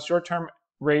 6 months, short-term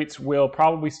rates will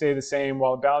probably stay the same,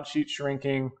 while the balance sheet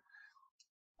shrinking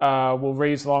will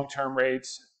raise long-term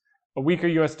rates. A weaker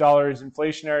US dollar is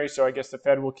inflationary, so I guess the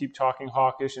Fed will keep talking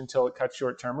hawkish until it cuts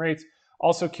short-term rates.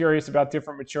 Also curious about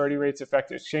different maturity rates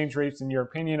affect exchange rates in your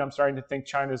opinion. I'm starting to think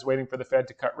China is waiting for the Fed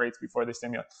to cut rates before they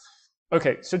stimulate.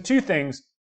 Okay, so two things.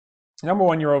 Number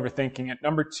one, you're overthinking it.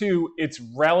 Number two, it's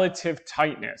relative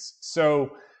tightness.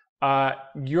 So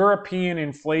European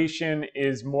inflation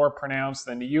is more pronounced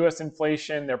than the US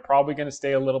inflation. They're probably going to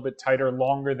stay a little bit tighter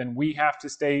longer than we have to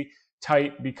stay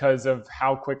tight because of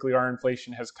how quickly our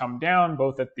inflation has come down,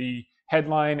 both at the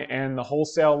headline and the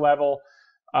wholesale level.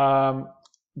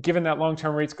 Given that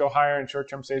long-term rates go higher and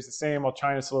short-term stays the same while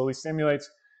China slowly stimulates,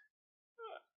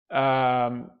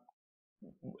 why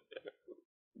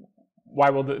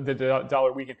will the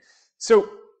dollar weaken? So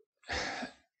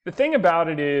the thing about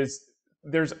it is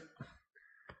there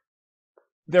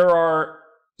are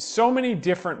so many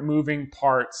different moving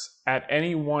parts at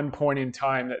any one point in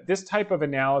time that this type of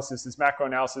analysis, this macro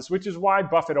analysis, which is why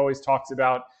Buffett always talks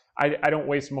about, I don't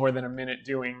waste more than a minute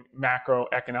doing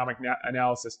macroeconomic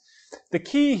analysis. The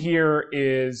key here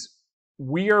is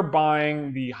we are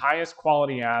buying the highest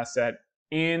quality asset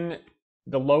in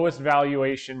the lowest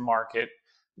valuation market,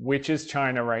 which is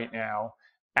China right now,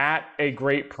 at a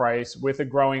great price with a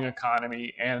growing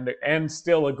economy and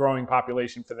still a growing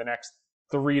population for the next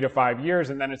 3 to 5 years,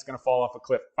 and then it's going to fall off a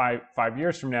cliff five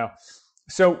years from now.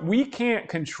 So we can't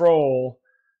control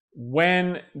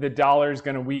when the dollar is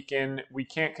going to weaken. We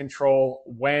can't control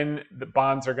when the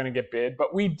bonds are going to get bid,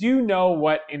 but we do know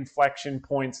what inflection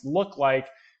points look like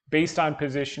based on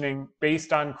positioning,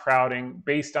 based on crowding,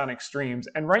 based on extremes.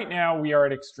 And right now we are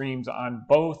at extremes on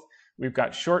both. We've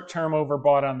got short-term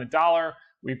overbought on the dollar.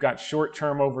 We've got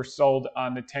short-term oversold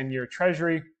on the 10-year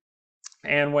Treasury.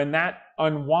 And when that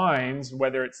unwinds,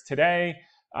 whether it's today,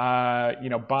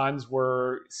 bonds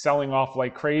were selling off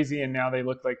like crazy, and now they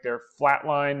look like they're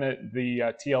flatline.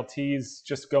 The TLT is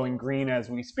just going green as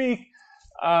we speak.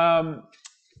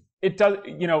 It does,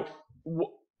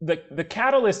 the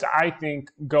catalyst, I think,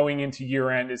 going into year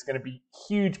end is going to be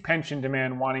huge pension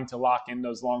demand wanting to lock in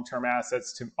those long-term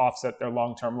assets to offset their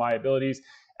long-term liabilities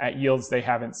at yields they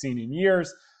haven't seen in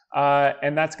years.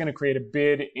 And that's going to create a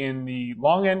bid in the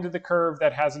long end of the curve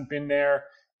that hasn't been there.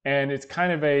 And it's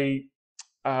kind of a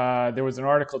there was an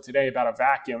article today about a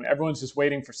vacuum. Everyone's just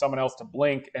waiting for someone else to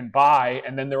blink and buy,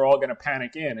 and then they're all going to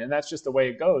panic in. And that's just the way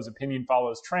it goes. Opinion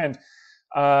follows trend.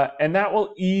 And that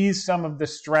will ease some of the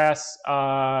stress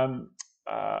on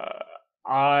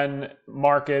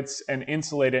markets and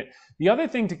insulate it. The other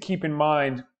thing to keep in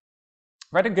mind, I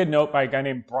read a good note by a guy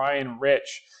named Brian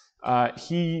Rich.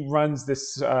 He runs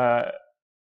this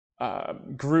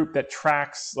group that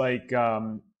tracks like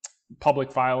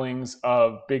public filings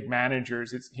of big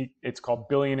managers. It's called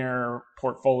Billionaire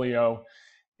Portfolio,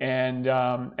 and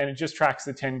it just tracks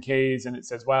the 10Ks, and it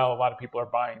says, well, a lot of people are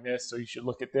buying this, so you should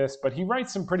look at this. But he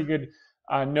writes some pretty good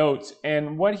notes,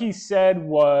 and what he said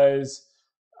was,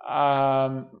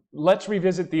 let's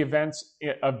revisit the events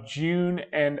of June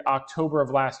and October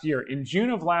of last year. In June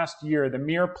of last year, the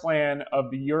mere plan of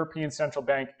the European Central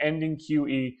Bank ending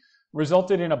QE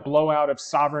resulted in a blowout of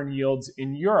sovereign yields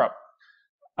in Europe.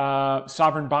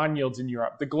 Sovereign bond yields in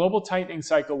Europe. The global tightening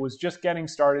cycle was just getting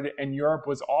started, and Europe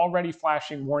was already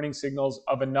flashing warning signals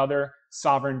of another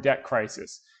sovereign debt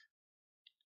crisis.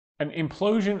 An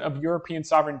implosion of European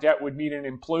sovereign debt would mean an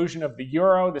implosion of the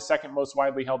euro, the second most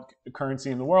widely held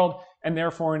currency in the world, and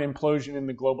therefore an implosion in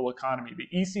the global economy. The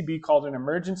ECB called an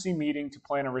emergency meeting to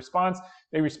plan a response.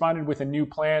 They responded with a new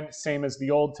plan, same as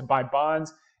the old, to buy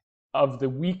bonds of the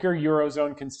weaker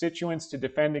Eurozone constituents to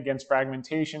defend against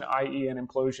fragmentation, i.e. an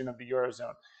implosion of the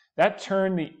Eurozone. That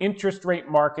turned the interest rate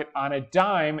market on a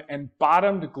dime and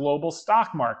bottomed global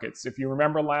stock markets. If you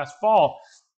remember last fall,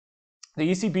 the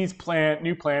ECB's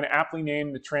new plan, aptly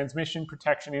named the Transmission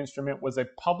Protection Instrument, was a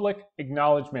public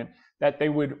acknowledgement that they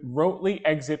would rotely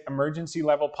exit emergency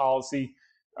level policy,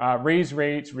 raise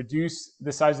rates, reduce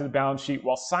the size of the balance sheet,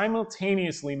 while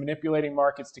simultaneously manipulating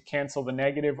markets to cancel the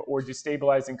negative or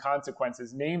destabilizing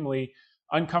consequences, namely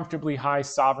uncomfortably high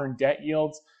sovereign debt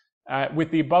yields.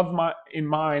 With the above in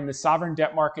mind, the sovereign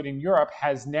debt market in Europe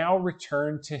has now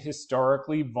returned to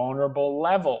historically vulnerable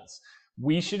levels.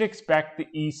 We should expect the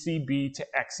ECB to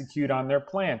execute on their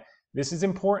plan. This is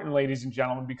important, ladies and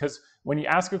gentlemen, because when you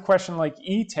ask a question like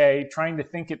Ite, trying to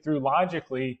think it through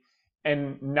logically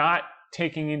and not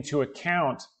taking into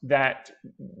account that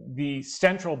the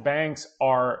central banks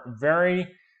are very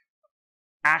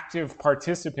active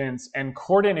participants and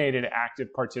coordinated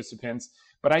active participants,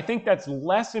 but I think that's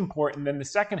less important than the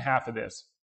second half of this.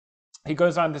 He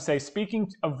goes on to say, speaking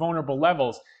of vulnerable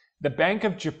levels, the Bank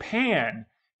of Japan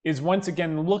is once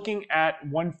again looking at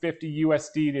 150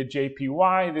 USD to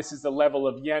JPY. This is the level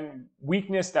of yen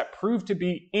weakness that proved to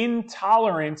be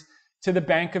intolerant to the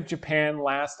Bank of Japan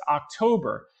last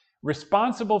October.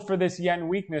 Responsible for this yen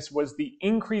weakness was the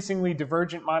increasingly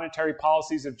divergent monetary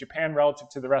policies of Japan relative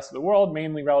to the rest of the world,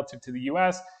 mainly relative to the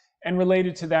US. And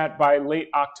related to that, by late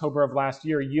October of last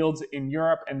year, yields in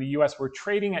Europe and the US were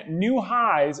trading at new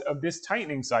highs of this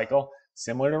tightening cycle,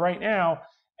 similar to right now,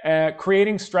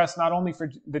 creating stress not only for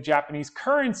the Japanese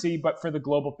currency, but for the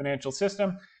global financial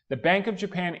system. The Bank of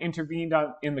Japan intervened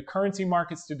in the currency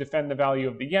markets to defend the value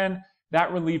of the yen.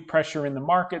 That relieved pressure in the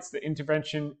markets. The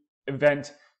intervention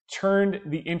event turned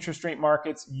the interest rate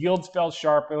markets, yields fell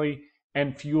sharply,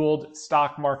 and fueled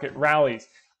stock market rallies.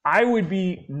 I would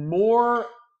bet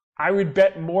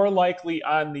more likely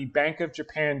on the Bank of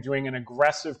Japan doing an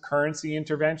aggressive currency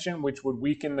intervention, which would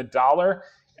weaken the dollar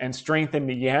and strengthen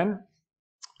the yen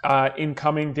in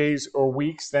coming days or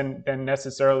weeks than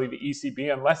necessarily the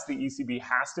ECB, unless the ECB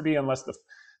has to be, unless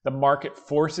the market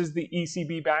forces the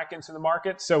ECB back into the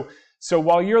market. So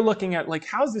while you're looking at like,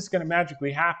 how's this going to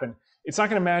magically happen? It's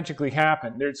not going to magically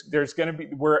happen. There's going to be,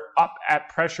 we're up at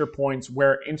pressure points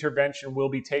where intervention will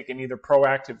be taken either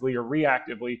proactively or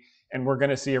reactively, and we're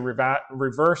going to see a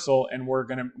reversal, and we're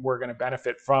going to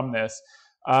benefit from this.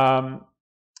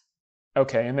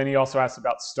 Okay, and then he also asked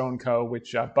about StoneCo,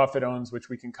 which Buffett owns, which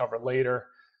we can cover later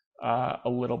a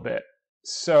little bit.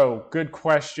 So good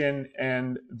question,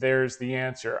 and there's the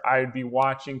answer. I'd be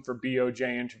watching for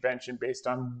BOJ intervention based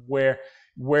on where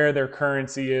their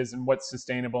currency is and what's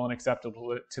sustainable and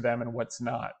acceptable to them and what's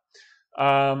not.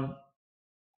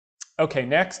 Okay,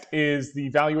 next is the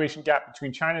valuation gap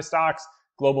between China stocks.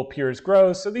 Global peers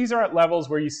grows. So these are at levels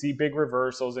where you see big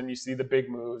reversals and you see the big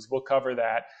moves. We'll cover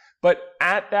that. But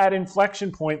at that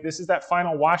inflection point, this is that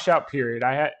final washout period.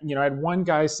 I had one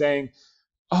guy saying,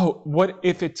 "Oh, what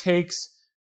if it takes?"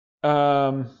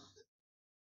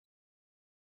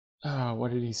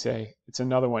 What did he say? It's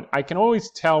another one. I can always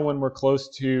tell when we're close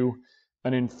to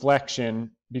an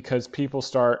inflection because people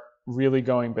start really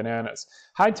going bananas.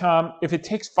 Hi, Tom. If it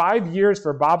takes 5 years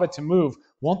for BABA to move,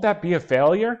 won't that be a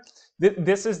failure?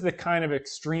 This is the kind of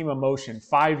extreme emotion.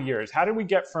 5 years. How did we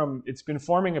get from, it's been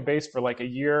forming a base for like a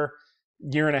year,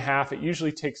 year and a half. It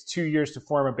usually takes 2 years to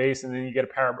form a base, and then you get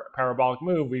a parabolic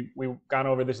move. We've gone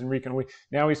over this in Recon.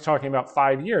 Now he's talking about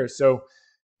 5 years. So,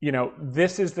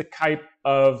 this is the type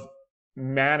of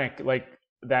manic like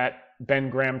that Ben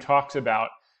Graham talks about.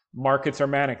 Markets are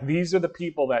manic. These are the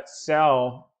people that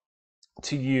sell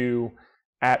to you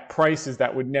at prices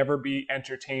that would never be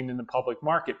entertained in the public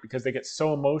market because they get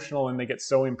so emotional and they get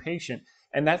so impatient.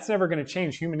 And that's never going to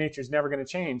change. Human nature is never going to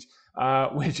change,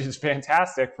 which is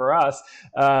fantastic for us.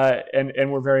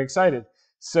 And we're very excited.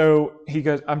 So he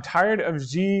goes, I'm tired of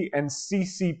G and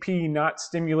CCP not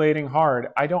stimulating hard.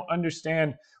 I don't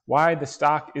understand why the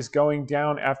stock is going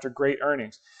down after great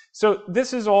earnings. So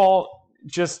this is all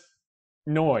just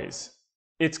noise.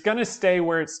 It's going to stay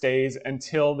where it stays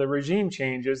until the regime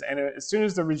changes. And as soon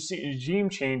as the regime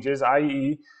changes,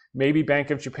 i.e. maybe Bank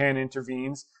of Japan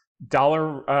intervenes,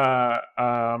 dollar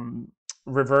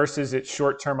reverses its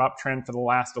short-term uptrend for the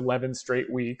last 11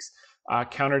 straight weeks,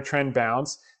 counter trend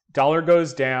bounce, dollar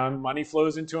goes down, money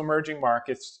flows into emerging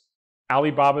markets.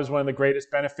 Alibaba is one of the greatest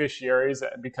beneficiaries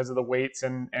because of the weights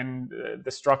and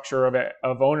the structure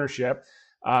of ownership.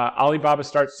 Alibaba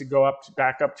starts to go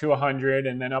back up to 100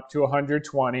 and then up to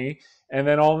 120. And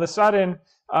then all of a sudden,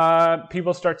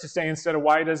 people start to say, instead of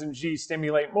why doesn't Xi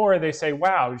stimulate more, they say,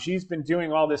 wow, Xi's been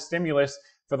doing all this stimulus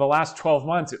for the last 12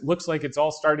 months. It looks like it's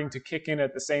all starting to kick in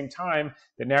at the same time.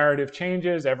 The narrative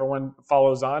changes, everyone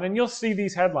follows on, and you'll see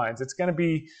these headlines. It's going to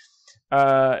be,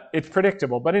 it's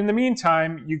predictable. But in the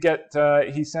meantime, you get,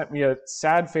 he sent me a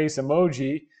sad face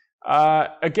emoji.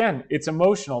 Again, it's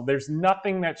emotional. There's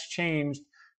nothing that's changed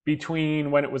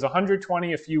between when it was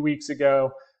 120 a few weeks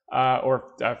ago,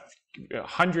 or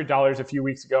 $100 a few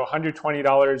weeks ago,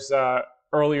 $120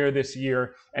 earlier this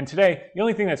year, and today. The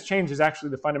only thing that's changed is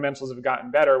actually the fundamentals have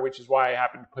gotten better, which is why I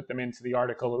happened to put them into the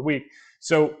article of the week.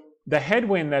 So the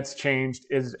headwind that's changed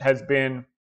has been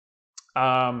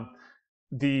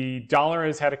the dollar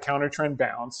has had a counter trend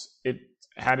bounce. It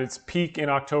had its peak in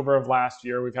October of last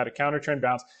year. We've had a counter trend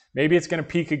bounce. Maybe it's going to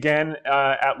peak again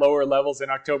at lower levels in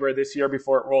October of this year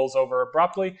before it rolls over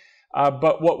abruptly.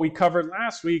 But what we covered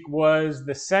last week was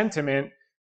the sentiment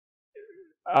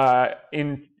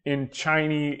in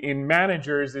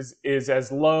managers is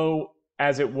as low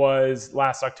as it was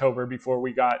last October before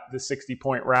we got the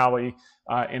 60-point rally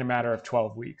in a matter of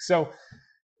 12 weeks. So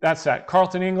that's that.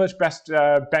 Carlton English, best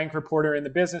bank reporter in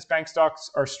the business. Bank stocks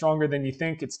are stronger than you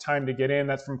think. It's time to get in.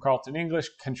 That's from Carlton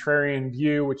English. Contrarian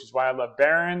view, which is why I love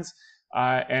Barron's.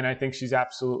 And I think she's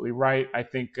absolutely right. I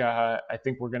think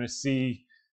we're going to see.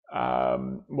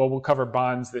 We'll cover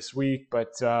bonds this week,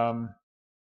 but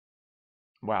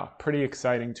wow, pretty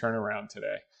exciting turnaround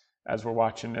today as we're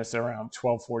watching this around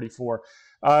 12:44.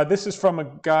 This is from a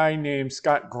guy named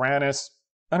Scott Granis.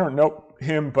 I don't know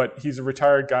him, but he's a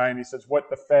retired guy, and he says what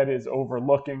the Fed is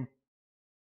overlooking.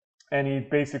 And he's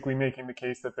basically making the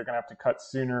case that they're going to have to cut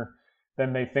sooner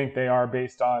than they think they are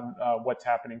based on what's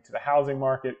happening to the housing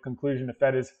market. Conclusion, the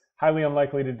Fed is highly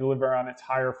unlikely to deliver on its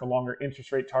higher for longer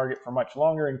interest rate target for much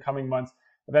longer. In coming months,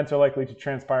 events are likely to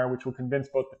transpire which will convince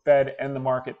both the Fed and the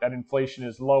market that inflation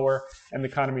is lower and the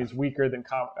economy is weaker than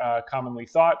commonly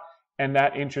thought, and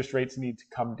that interest rates need to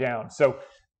come down. So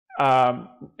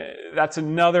that's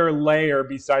another layer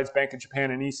besides Bank of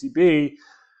Japan and ECB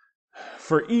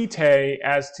for Ite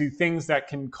as to things that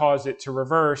can cause it to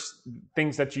reverse,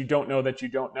 things that you don't know,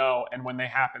 and when they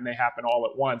happen all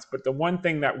at once. But the one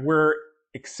thing that we're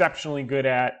exceptionally good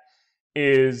at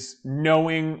is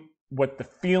knowing what the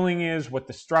feeling is, what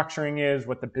the structuring is,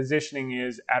 what the positioning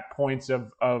is at points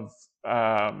of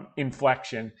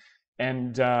inflection.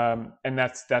 And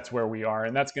that's where we are.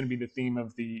 And that's going to be the theme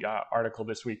of the article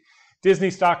this week.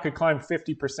 Disney stock could climb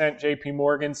 50%, JP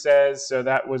Morgan says. So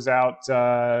that was out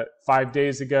 5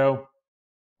 days ago.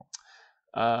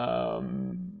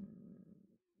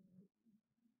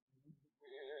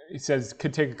 He says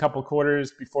could take a couple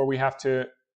quarters before we have to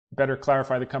better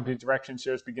clarify the company's direction.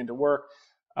 Shares begin to work.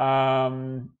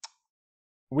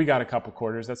 We got a couple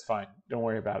quarters. That's fine. Don't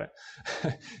worry about it.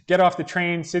 Get off the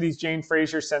train. Citi's Jane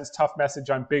Fraser sends tough message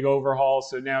on big overhaul.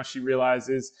 So now she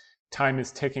realizes time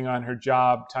is ticking on her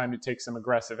job, time to take some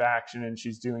aggressive action, and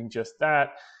she's doing just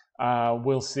that.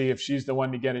 We'll see if she's the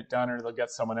one to get it done or they'll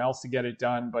get someone else to get it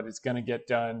done, but it's going to get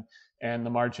done. And the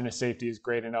margin of safety is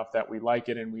great enough that we like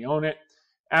it and we own it.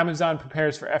 Amazon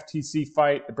prepares for FTC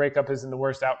fight. The breakup isn't the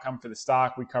worst outcome for the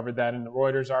stock. We covered that in the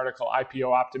Reuters article. IPO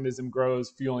optimism grows,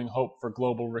 fueling hope for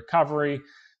global recovery.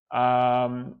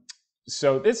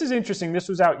 So this is interesting. This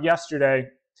was out yesterday.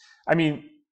 I mean,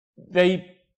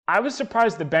 I was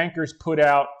surprised the bankers put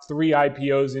out 3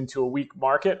 IPOs into a weak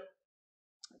market,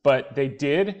 but they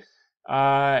did.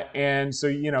 And so,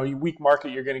 weak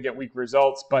market, you're going to get weak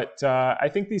results. But I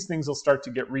think these things will start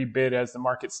to get rebid as the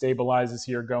market stabilizes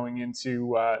here going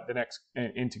into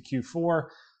into Q4.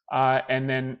 And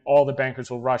then all the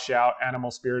bankers will rush out.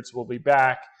 Animal spirits will be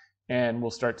back. And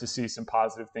we'll start to see some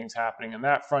positive things happening on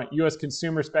that front. U.S.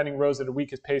 consumer spending rose at the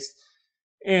weakest pace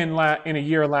in a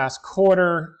year last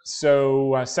quarter.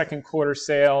 So second quarter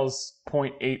sales,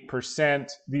 0.8%.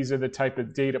 These are the type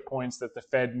of data points that the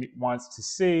Fed wants to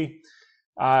see.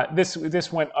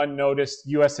 This went unnoticed.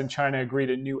 U.S. and China agreed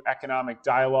a new economic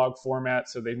dialogue format,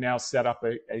 so they've now set up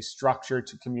a structure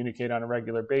to communicate on a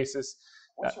regular basis.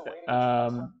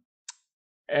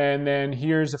 And then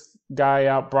here's a guy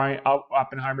out,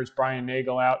 Oppenheimer's Brian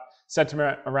Nagel out.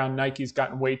 Sentiment around Nike's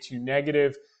gotten way too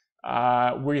negative.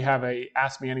 We have a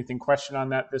Ask Me Anything question on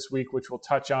that this week, which we'll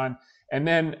touch on. And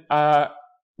then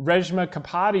Reshma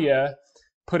Kapadia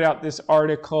put out this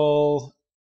article.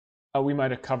 We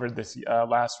might have covered this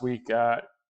last week.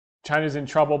 China's in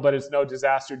trouble, but it's no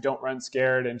disaster. Don't run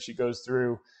scared. And she goes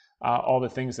through all the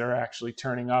things that are actually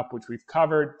turning up, which we've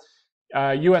covered.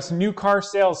 U.S. new car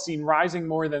sales seen rising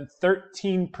more than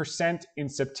 13% in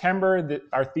September.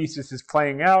 Our thesis is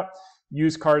playing out.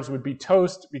 Used cars would be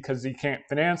toast because you can't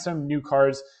finance them. New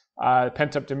cars,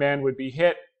 pent-up demand would be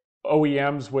hit.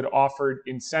 OEMs would offer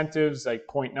incentives like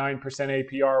 0.9%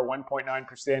 APR,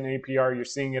 1.9% APR. You're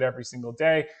seeing it every single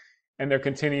day, and they're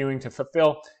continuing to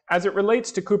fulfill. As it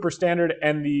relates to Cooper Standard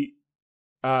and the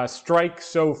strike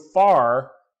so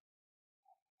far,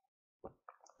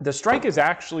 the strike has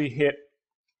actually hit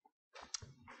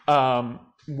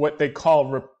what they call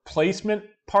replacement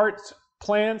parts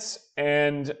plants,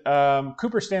 and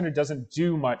Cooper Standard doesn't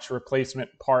do much replacement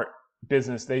part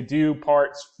business. They do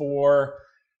parts for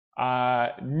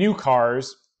new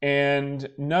cars, and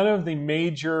none of the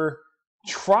major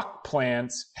truck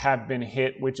plants have been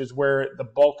hit, which is where the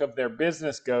bulk of their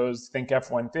business goes. Think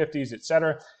F-150s,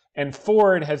 etc. And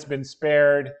Ford has been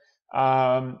spared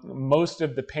most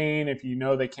of the pain. If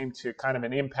they came to kind of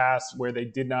an impasse where they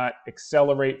did not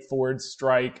accelerate Ford's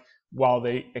strike while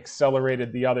they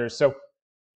accelerated the others. So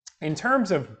in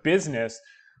terms of business,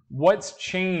 what's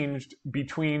changed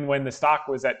between when the stock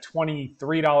was at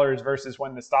 $23 versus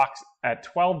when the stock's at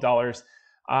 $12?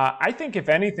 I think if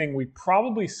anything, we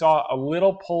probably saw a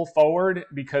little pull forward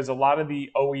because a lot of the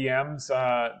OEMs,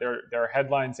 there are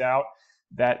headlines out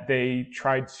that they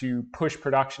tried to push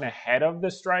production ahead of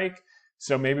the strike.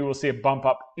 So maybe we'll see a bump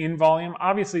up in volume.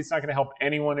 Obviously, it's not going to help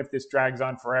anyone if this drags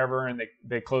on forever and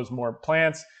they close more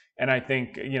plants. And I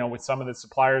think, with some of the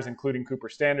suppliers, including Cooper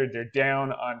Standard, they're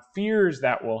down on fears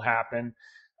that will happen.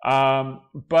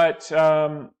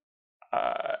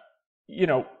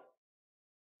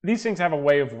 These things have a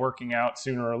way of working out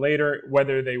sooner or later,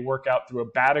 whether they work out through a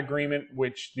bad agreement,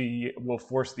 which will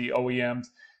force the OEMs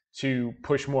to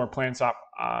push more plants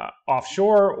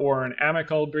offshore, or an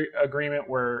amicable agreement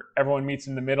where everyone meets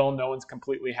in the middle, no one's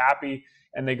completely happy,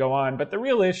 and they go on. But the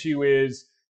real issue is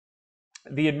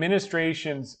the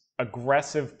administration's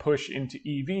aggressive push into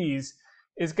EVs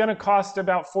is going to cost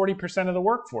about 40% of the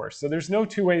workforce. So there's no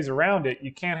two ways around it.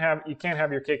 You can't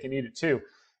have your cake and eat it too.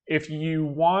 If you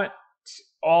want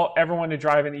everyone to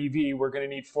drive an EV, we're going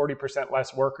to need 40%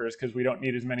 less workers because we don't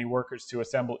need as many workers to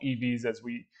assemble EVs as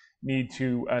we need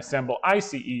to assemble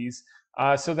ICEs.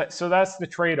 So that's the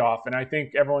trade-off, and I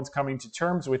think everyone's coming to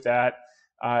terms with that,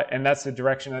 and that's the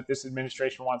direction that this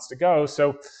administration wants to go.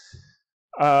 So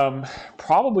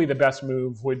probably the best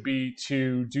move would be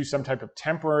to do some type of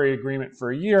temporary agreement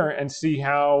for a year and see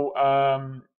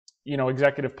how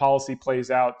executive policy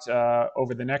plays out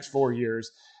over the next 4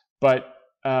 years. But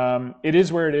it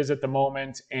is where it is at the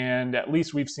moment, and at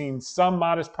least we've seen some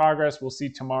modest progress. We'll see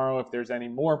tomorrow if there's any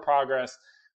more progress,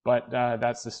 but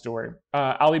that's the story.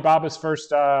 Alibaba's first,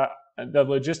 the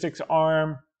logistics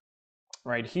arm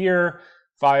right here,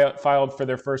 filed for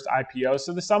their first IPO.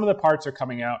 So the sum of the parts are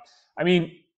coming out. I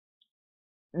mean,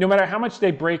 no matter how much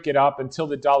they break it up, until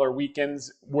the dollar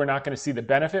weakens, we're not going to see the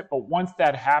benefit. But once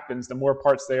that happens, the more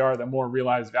parts they are, the more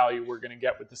realized value we're going to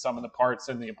get with the sum of the parts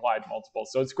and the applied multiple.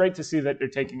 So it's great to see that they're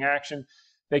taking action.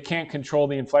 They can't control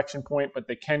the inflection point, but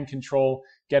they can control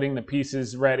getting the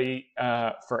pieces ready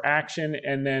for action.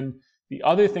 And then the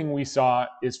other thing we saw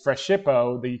is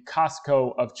Freshippo, the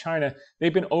Costco of China.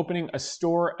 They've been opening a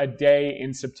store a day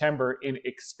in September in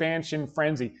expansion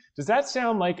frenzy. Does that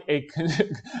sound like an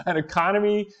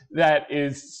economy that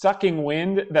is sucking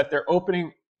wind, that they're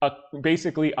opening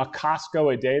basically a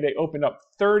Costco a day? They opened up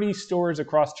 30 stores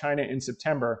across China in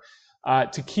September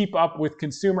to keep up with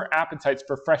consumer appetites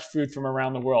for fresh food from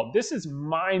around the world. This is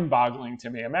mind-boggling to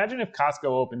me. Imagine if Costco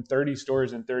opened 30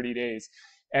 stores in 30 days.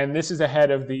 And this is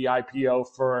ahead of the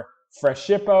IPO for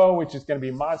Freshippo, which is going to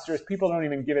be monstrous. People don't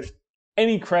even give it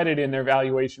any credit in their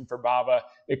valuation for Baba.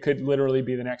 It could literally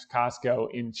be the next Costco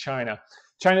in China.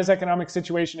 China's economic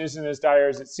situation isn't as dire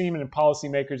as it seemed, and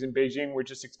policymakers in Beijing were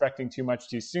just expecting too much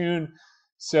too soon.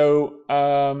 So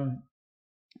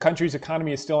country's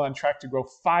economy is still on track to grow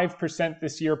 5%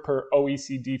 this year per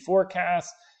OECD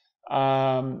forecast.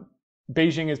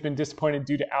 Beijing has been disappointed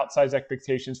due to outsized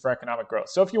expectations for economic growth.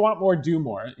 So if you want more, do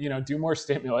more. Do more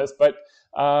stimulus, but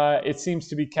it seems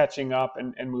to be catching up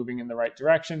and moving in the right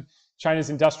direction. China's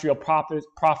industrial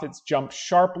profits jumped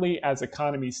sharply as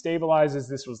economy stabilizes.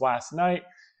 This was last night.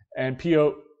 And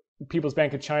People's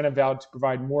Bank of China vowed to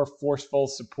provide more forceful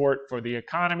support for the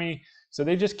economy. So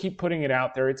they just keep putting it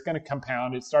out there. It's going to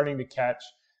compound. It's starting to catch.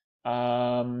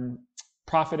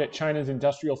 Profit at China's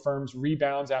industrial firms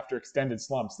rebounds after extended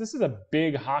slumps. This is a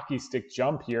big hockey stick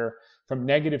jump here from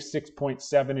negative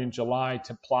 6.7 in July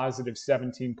to positive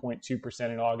 17.2%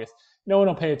 in August. No one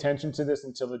will pay attention to this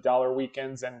until the dollar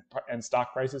weakens and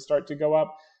stock prices start to go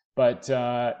up. But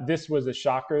this was a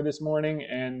shocker this morning,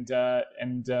 and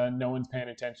no one's paying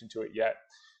attention to it yet.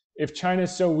 If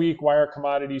China's so weak, why are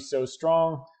commodities so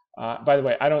strong? By the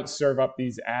way, I don't serve up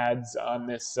these ads on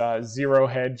this Zero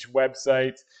Hedge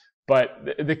website,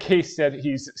 but the case said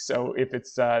so if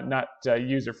it's not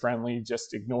user-friendly,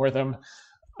 just ignore them.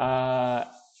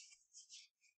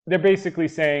 They're basically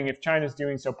saying if China's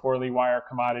doing so poorly, why are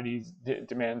commodities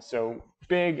demand so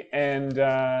big? And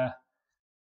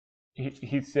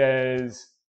he says,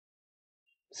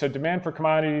 so demand for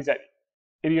commodities at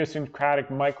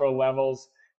idiosyncratic micro levels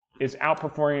is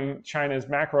outperforming China's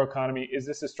macroeconomy. Is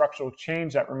this a structural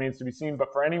change? That remains to be seen.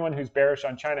 But for anyone who's bearish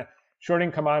on China,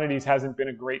 shorting commodities hasn't been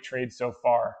a great trade so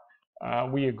far.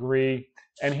 We agree.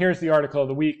 And here's the article of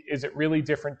the week. Is it really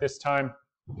different this time?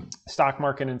 Stock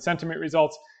market and sentiment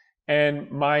results. And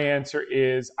my answer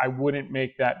is I wouldn't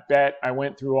make that bet. I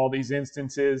went through all these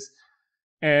instances,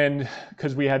 and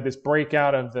because we had this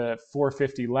breakout of the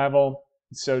 450 level.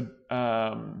 So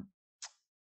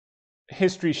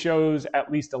history shows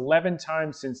at least 11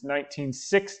 times since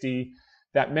 1960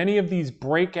 that many of these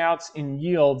breakouts in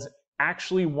yields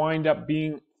actually wind up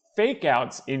being fake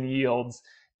outs in yields.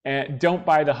 And don't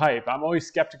buy the hype. I'm always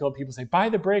skeptical of people say, buy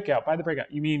the breakout, buy the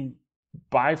breakout. You mean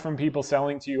buy from people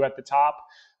selling to you at the top,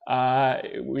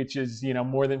 which is,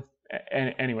 more than,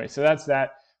 anyway, so that's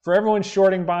that. For everyone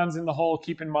shorting bonds in the hole,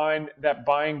 keep in mind that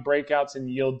buying breakouts in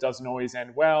yield doesn't always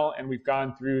end well, and we've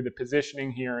gone through the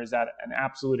positioning here is at an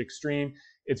absolute extreme.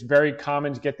 It's very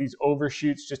common to get these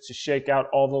overshoots just to shake out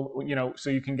all the, so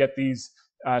you can get these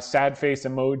sad face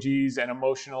emojis and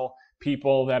emotional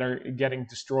people that are getting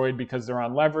destroyed because they're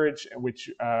on leverage, which,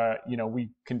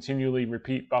 we continually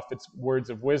repeat Buffett's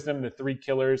words of wisdom. The three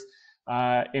killers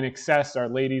in excess are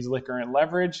ladies, liquor, and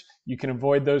leverage. You can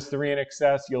avoid those three in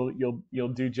excess.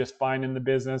 You'll do just fine in the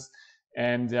business.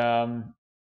 And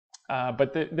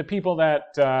but the people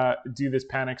that do this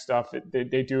panic stuff,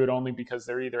 they do it only because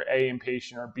they're either A,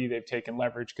 impatient, or B, they've taken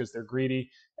leverage because they're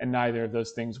greedy, and neither of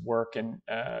those things work. And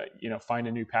find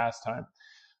a new pastime.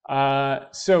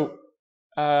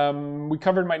 We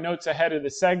covered my notes ahead of the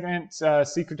segment.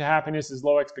 Secret to happiness is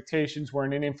low expectations. We're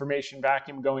in an information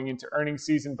vacuum going into earnings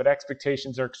season, but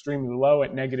expectations are extremely low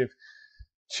at negative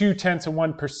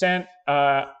 0.2%.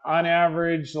 On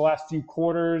average, the last few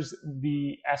quarters,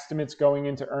 the estimates going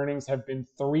into earnings have been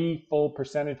 3 full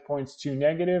percentage points too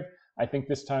negative. I think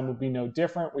this time will be no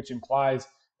different, which implies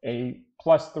a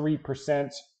plus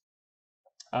 3%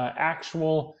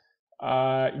 actual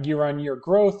year-on-year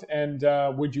growth. And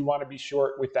would you want to be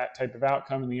short with that type of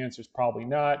outcome? And the answer is probably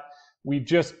not. We've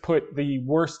just put the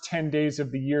worst 10 days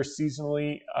of the year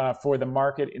seasonally for the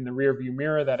market in the rearview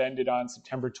mirror. That ended on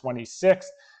September 26th.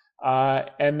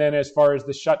 And then as far as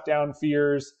the shutdown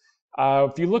fears,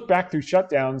 if you look back through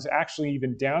shutdowns, actually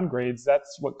even downgrades,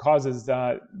 that's what causes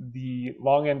the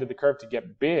long end of the curve to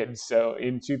get bid. So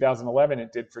in 2011,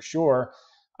 it did for sure.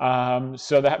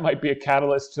 So that might be a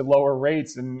catalyst to lower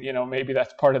rates, and maybe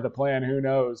that's part of the plan. Who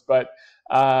knows? But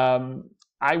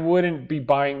I wouldn't be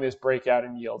buying this breakout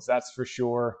in yields, that's for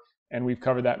sure. And we've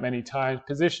covered that many times.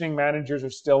 Positioning managers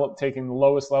are still taking the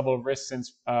lowest level of risk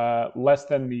since less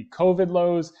than the COVID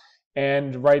lows,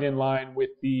 and right in line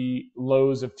with the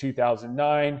lows of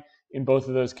 2009. In both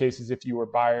of those cases, if you were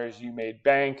buyers, you made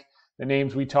bank. The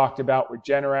names we talked about were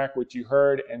Generac, which you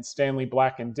heard, and Stanley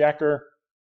Black & Decker.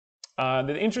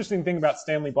 The interesting thing about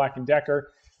Stanley Black &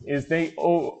 Decker is they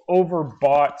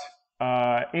overbought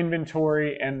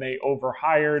inventory, and they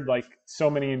overhired like so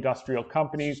many industrial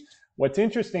companies. What's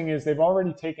interesting is they've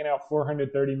already taken out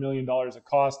 $430 million of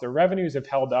cost. Their revenues have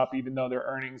held up even though their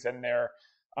earnings and their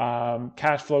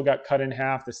Cash flow got cut in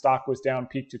half. The stock was down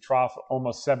peak to trough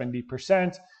almost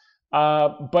 70%.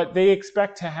 But they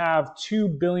expect to have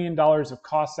 $2 billion of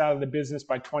costs out of the business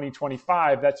by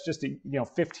 2025. That's just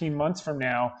 15 months from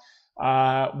now,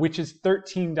 which is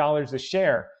 $13 a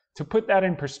share. To put that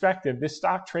in perspective, this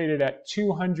stock traded at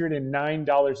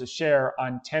 $209 a share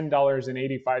on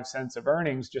 $10.85 of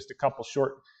earnings just a couple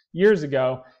short years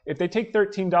ago. If they take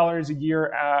 $13 a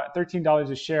year,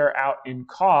 $13 a share out in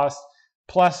cost,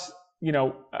 plus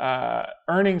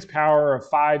earnings power of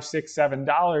 $5, $6,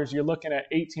 $7, you're looking at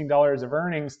 $18 of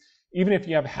earnings. Even if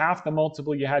you have half the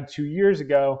multiple you had 2 years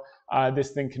ago,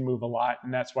 this thing can move a lot,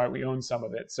 and that's why we own some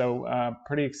of it. So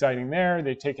pretty exciting there.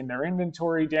 They've taken their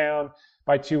inventory down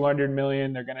by 200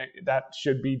 million. That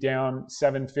should be down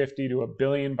 750 to $1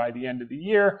 billion by the end of the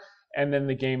year, and then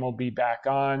the game will be back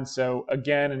on. So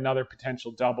again, another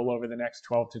potential double over the next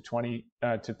 12 to 20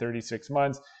 to 36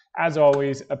 months. As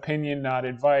always, opinion, not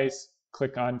advice.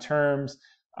 Click on terms.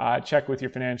 Check with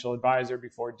your financial advisor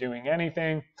before doing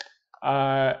anything.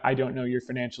 I don't know your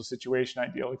financial situation. I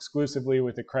deal exclusively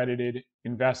with accredited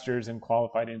investors and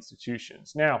qualified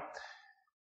institutions. Now,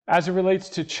 as it relates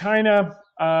to China,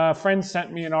 a friend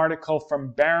sent me an article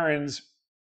from Barron's,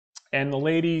 and the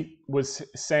lady was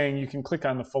saying, you can click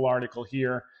on the full article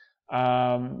here,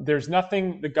 there's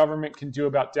nothing the government can do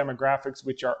about demographics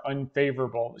which are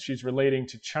unfavorable. She's relating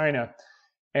to China.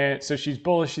 And so she's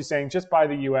bullish. She's saying just buy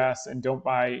the US and don't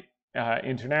buy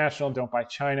international, don't buy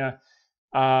China.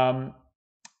 And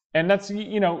that's,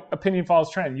 opinion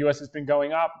follows trend. US has been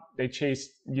going up. They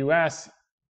chase US.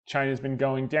 China's been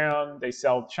going down. They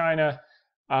sell China.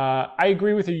 I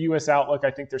agree with the US outlook.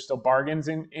 I think there's still bargains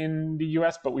in the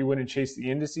US, but we wouldn't chase the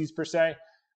indices per se.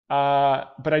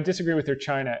 But I disagree with their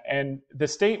China. And the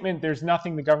statement, there's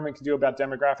nothing the government can do about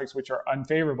demographics which are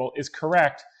unfavorable, is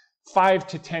correct 5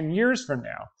 to 10 years from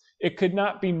now. It could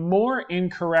not be more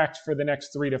incorrect for the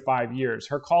next 3 to 5 years.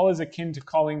 Her call is akin to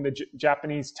calling the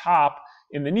Japanese top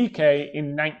in the Nikkei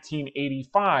in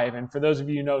 1985. And for those of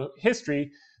you who know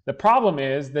history, the problem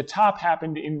is the top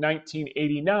happened in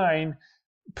 1989,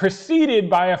 preceded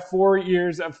by 4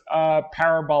 years of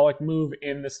parabolic move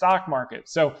in the stock market.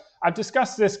 So I've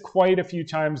discussed this quite a few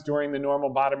times during the normal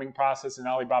bottoming process in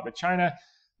Alibaba China.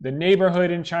 The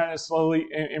neighborhood in China is slowly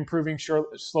improving,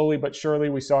 slowly but surely.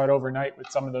 We saw it overnight with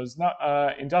some of those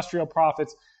industrial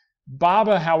profits.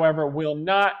 BABA, however, will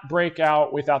not break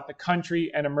out without the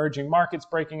country and emerging markets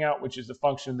breaking out, which is a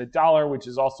function of the dollar, which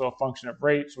is also a function of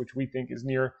rates, which we think is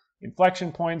near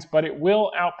inflection points. But it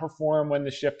will outperform when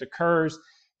the shift occurs.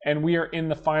 And we are in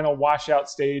the final washout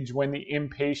stage when the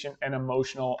impatient and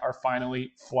emotional are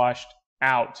finally flushed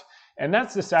out. And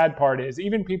that's the sad part, is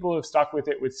even people who have stuck with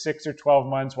it with 6 or 12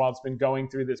 months while it's been going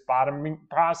through this bottoming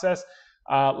process,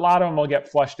 a lot of them will get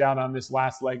flushed out on this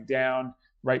last leg down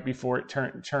right before it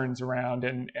turns around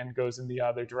and goes in the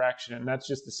other direction. And that's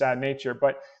just the sad nature.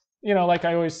 But, like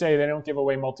I always say, they don't give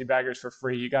away multi-baggers for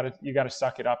free. You gotta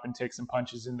suck it up and take some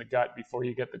punches in the gut before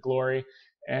you get the glory.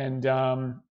 And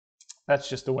that's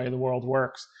just the way the world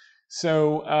works.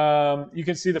 So you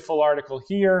can see the full article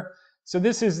here. So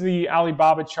this is the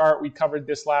Alibaba chart. We covered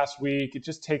this last week. It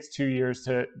just takes 2 years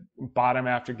to bottom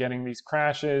after getting these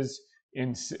crashes.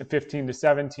 In 15 to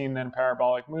 17, then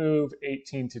parabolic move,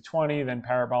 18 to 20, then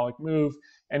parabolic move.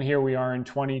 And here we are in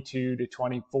 22 to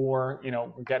 24.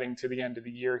 We're getting to the end of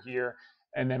the year here,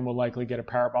 and then we'll likely get a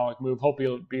parabolic move. Hopefully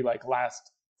it'll be like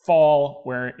last fall,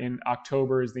 where in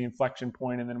October is the inflection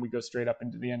point, and then we go straight up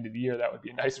into the end of the year. That would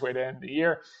be a nice way to end the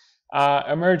year.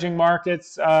 Emerging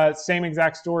markets, same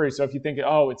exact story. So if you think,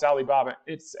 oh, it's Alibaba,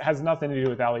 it has nothing to do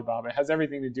with Alibaba. It has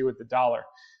everything to do with the dollar.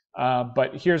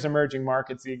 But here's emerging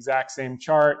markets, the exact same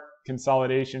chart,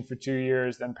 consolidation for 2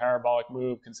 years, then parabolic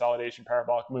move, consolidation,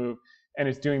 parabolic move, and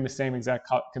it's doing the same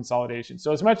exact consolidation.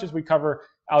 So as much as we cover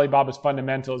Alibaba's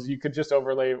fundamentals, you could just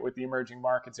overlay it with the emerging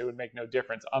markets. It would make no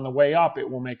difference. On the way up, it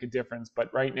will make a difference,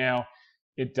 but right now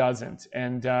it doesn't.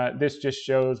 And this just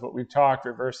shows what we've talked,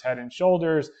 reverse head and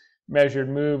shoulders. Measured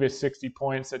move is 60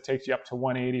 points. That takes you up to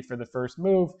 180 for the first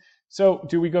move. So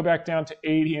do we go back down to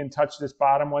 80 and touch this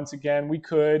bottom once again? We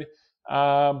could,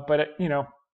 but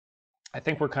I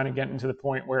think we're kind of getting to the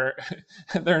point where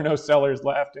there are no sellers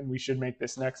left and we should make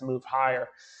this next move higher.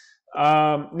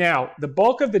 Now, the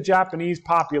bulk of the Japanese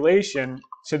population,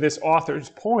 to this author's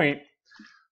point,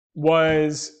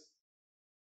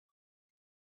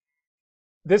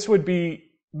 this would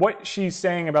be what she's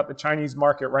saying about the Chinese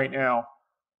market right now.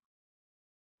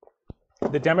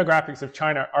 The demographics of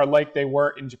China are like they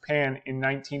were in Japan in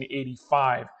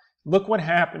 1985. Look what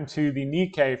happened to the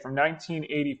Nikkei from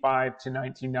 1985 to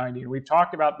 1990. And we've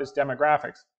talked about this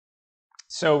demographics.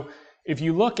 So if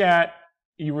you look at,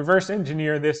 you reverse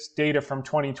engineer this data from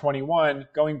 2021,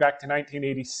 going back to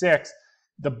 1986,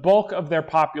 the bulk of their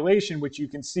population, which you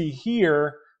can see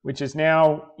here, which is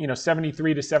now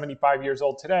 73 to 75 years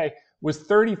old today, was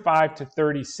 35 to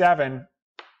 37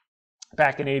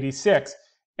 back in 86.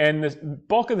 And the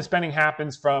bulk of the spending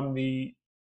happens from the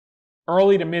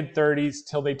early to mid 30s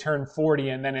till they turn 40,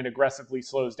 and then it aggressively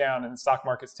slows down, and the stock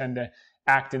markets tend to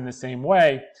act in the same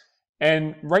way.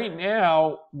 And right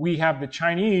now we have the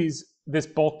Chinese, this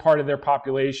bulk part of their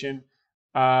population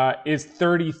is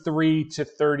 33 to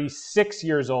 36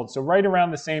 years old. So right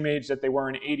around the same age that they were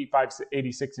in 85 to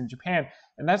 86 in Japan.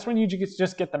 And that's when you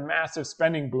just get the massive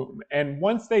spending boom. And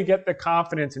once they get the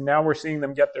confidence, and now we're seeing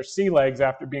them get their sea legs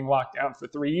after being locked down for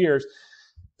 3 years,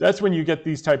 that's when you get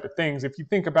these type of things. If you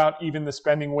think about even the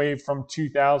spending wave from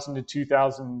 2000 to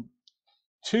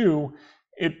 2002,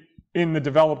 in the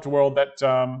developed world that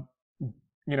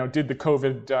did the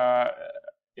COVID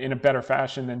in a better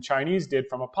fashion than Chinese did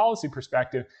from a policy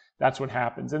perspective, that's what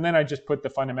happens. And then I just put the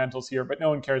fundamentals here, but no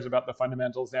one cares about the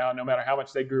fundamentals now, no matter how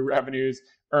much they grew revenues,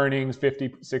 earnings,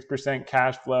 56%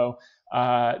 cash flow,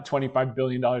 $25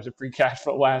 billion of free cash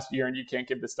flow last year, and you can't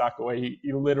give the stock away.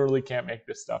 You literally can't make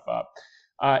this stuff up.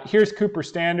 Here's Cooper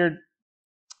Standard.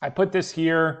 I put this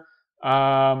here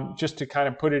just to kind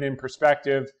of put it in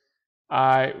perspective.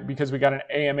 Because we got an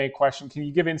AMA question. Can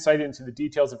you give insight into the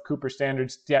details of Cooper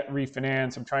Standard's debt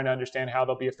refinance? I'm trying to understand how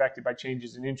they'll be affected by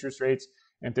changes in interest rates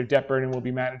and if their debt burden will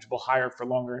be manageable higher for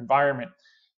longer environment.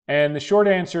 And the short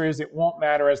answer is it won't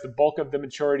matter, as the bulk of the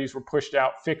maturities were pushed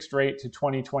out fixed rate to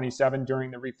 2027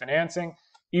 during the refinancing.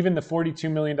 Even the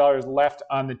 $42 million left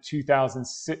on the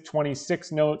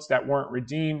 2026 notes that weren't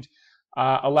redeemed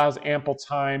allows ample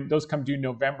time. Those come due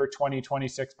November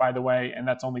 2026, by the way, and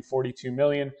that's only $42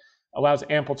 million. Allows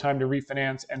ample time to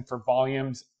refinance and for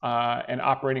volumes and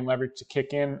operating leverage to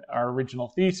kick in, our original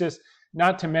thesis.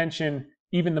 Not to mention,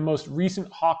 even the most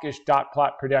recent hawkish dot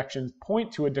plot projections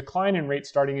point to a decline in rates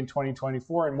starting in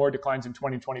 2024 and more declines in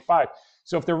 2025.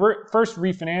 So if the first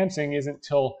refinancing isn't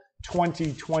till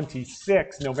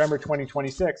 2026, November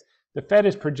 2026, the Fed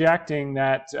is projecting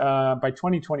that by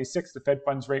 2026, the Fed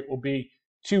funds rate will be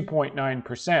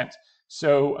 2.9%.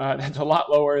 So that's a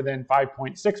lot lower than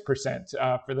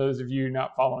 5.6% for those of you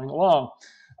not following along.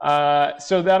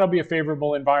 So that'll be a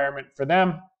favorable environment for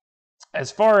them.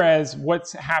 As far as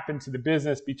what's happened to the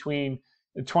business between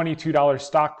the $22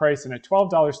 stock price and a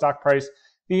 $12 stock price,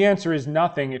 the answer is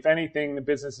nothing. If anything, the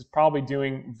business is probably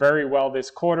doing very well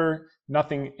this quarter.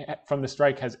 Nothing from the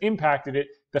strike has impacted it.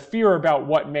 The fear about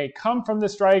what may come from the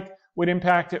strike would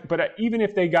impact it. But even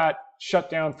if they got shut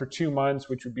down for 2 months,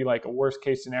 which would be like a worst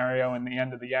case scenario in the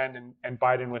end of the end, and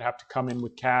Biden would have to come in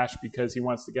with cash because he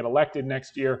wants to get elected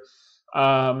next year.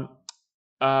 I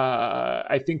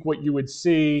think what you would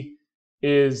see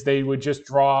is they would just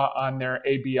draw on their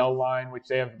ABL line, which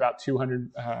they have about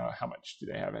 200, how much do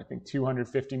they have? I think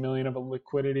 250 million of a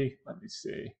liquidity. Let me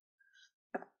see.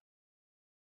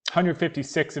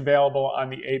 156 available on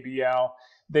the ABL.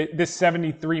 This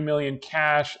 73 million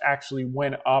cash actually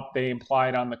went up. They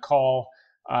implied on the call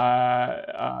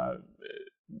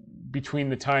between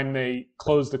the time they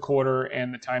closed the quarter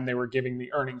and the time they were giving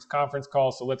the earnings conference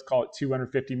call. So let's call it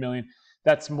 250 million.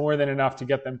 That's more than enough to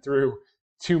get them through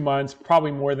 2 months,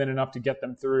 probably more than enough to get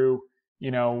them through,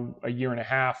 a year and a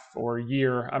half or a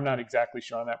year. I'm not exactly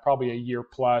sure on that, probably a year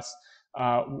plus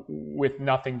with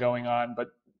nothing going on, but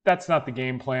that's not the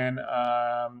game plan.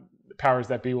 The powers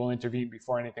that be will intervene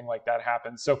before anything like that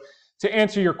happens. So to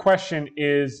answer your question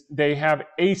is they have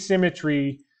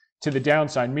asymmetry to the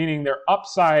downside, meaning their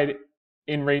upside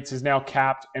in rates is now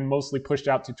capped and mostly pushed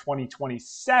out to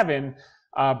 2027,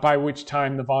 by which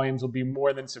time the volumes will be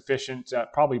more than sufficient,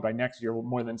 probably by next year,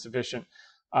 more than sufficient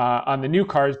on the new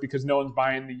cars, because no one's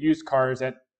buying the used cars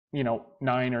at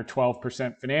 9 or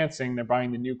 12% financing. They're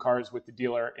buying the new cars with the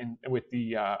dealer and with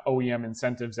the OEM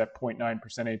incentives at 0.9%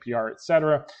 APR, et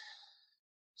cetera.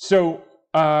 So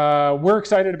we're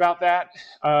excited about that.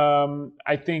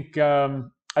 I think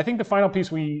the final piece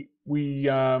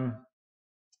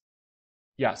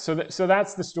so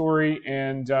that's the story,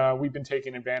 and we've been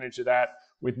taking advantage of that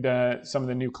with some of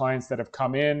the new clients that have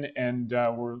come in, and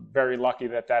we're very lucky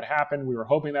that happened. We were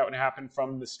hoping that would happen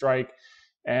from the strike,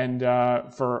 and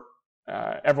for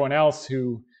everyone else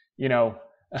who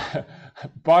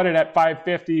bought it at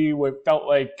 $5.50, felt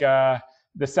like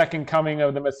the second coming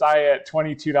of the Messiah at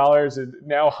 $22 is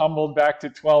now humbled back to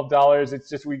 $12. It's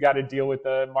just we got to deal with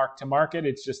the mark to market.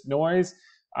 It's just noise.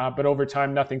 But over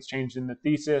time, nothing's changed in the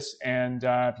thesis. And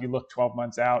if you look 12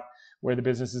 months out, where the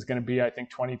business is going to be. I think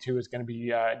 22 is going to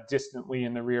be distantly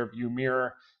in the rear view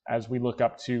mirror as we look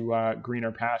up to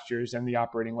greener pastures and the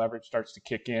operating leverage starts to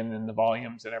kick in and the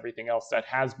volumes and everything else that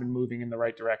has been moving in the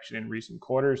right direction in recent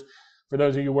quarters. For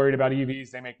those of you worried about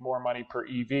EVs, they make more money per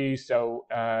EV. So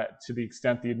to the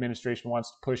extent the administration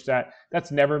wants to push that,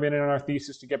 that's never been in our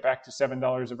thesis to get back to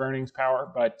 $7 of earnings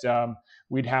power, but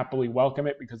we'd happily welcome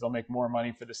it because they'll make more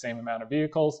money for the same amount of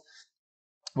vehicles,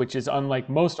 which is unlike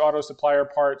most auto supplier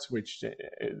parts, which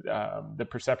the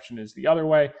perception is the other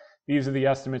way. These are the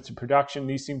estimates of production.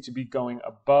 These seem to be going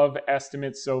above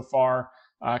estimates so far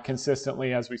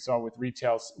consistently, as we saw with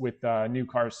new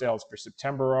car sales for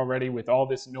September already, with all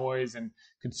this noise and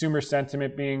consumer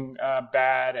sentiment being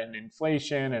bad and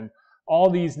inflation and all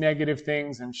these negative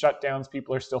things and shutdowns.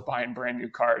 People are still buying brand new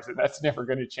cars, and that's never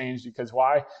going to change because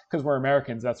why? Because we're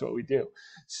Americans. That's what we do.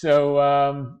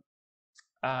 So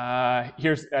I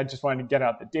just wanted to get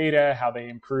out the data, how they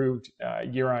improved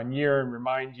year on year, and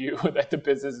remind you that the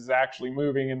business is actually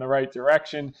moving in the right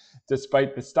direction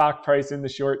despite the stock price in the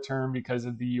short term because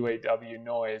of the UAW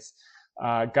noise.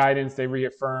 Guidance they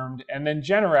reaffirmed. And then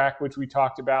Generac, which we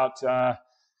talked about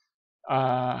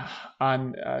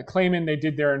on Clayman, they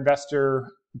did their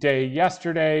investor day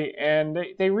yesterday, and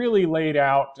they really laid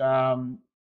out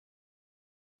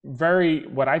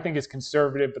what I think is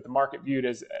conservative, but the market viewed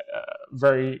as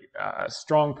very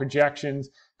strong projections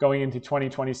going into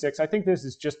 2026. I think this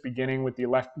is just beginning with the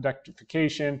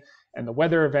electrification and the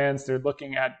weather events. They're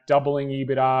looking at doubling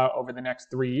EBITDA over the next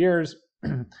 3 years.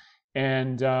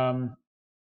 And I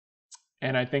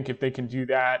think if they can do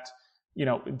that,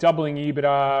 doubling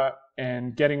EBITDA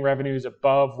and getting revenues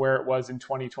above where it was in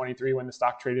 2023 when the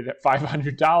stock traded at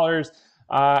 $500,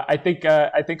 I think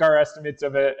our estimates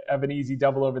of an easy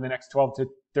double over the next 12 to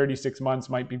 36 months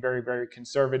might be very, very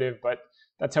conservative, but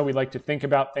that's how we like to think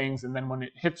about things. And then when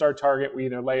it hits our target, we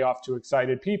either lay off to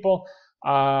excited people,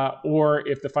 or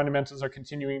if the fundamentals are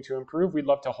continuing to improve, we'd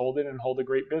love to hold it and hold a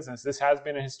great business. This has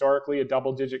been historically a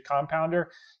double-digit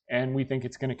compounder, and we think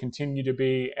it's going to continue to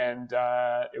be. And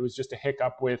it was just a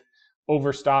hiccup with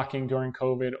overstocking during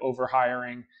COVID,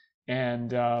 overhiring,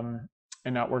 and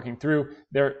not working through.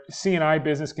 Their C&I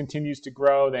business continues to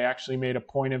grow. They actually made a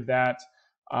point of that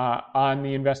on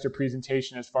the investor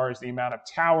presentation as far as the amount of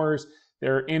towers.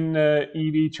 They're in the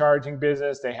EV charging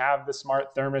business. They have the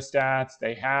smart thermostats.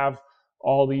 They have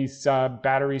all these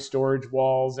battery storage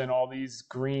walls and all these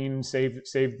green save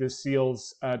the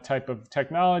seals type of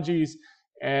technologies.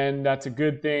 And that's a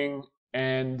good thing.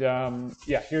 And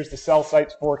here's the sell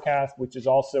sites forecast, which is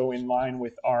also in line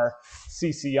with our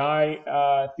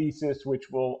CCI thesis,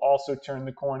 which will also turn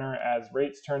the corner as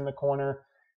rates turn the corner.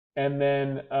 And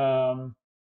then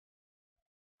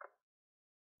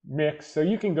mix. So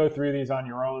you can go through these on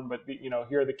your own, but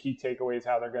here are the key takeaways,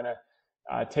 how they're going to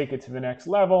take it to the next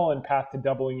level and path to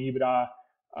doubling EBITDA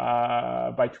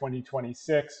by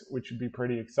 2026, which would be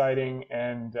pretty exciting,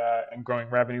 and growing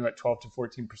revenue at 12 to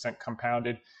 14%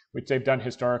 compounded, which they've done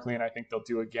historically, and I think they'll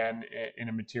do again in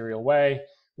a material way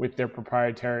with their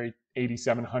proprietary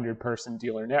 8,700 person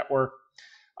dealer network.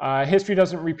 History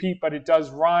doesn't repeat, but it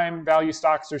does rhyme. Value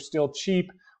stocks are still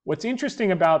cheap. What's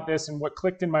interesting about this, and what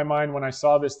clicked in my mind when I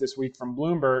saw this week from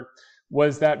Bloomberg,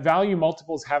 was that value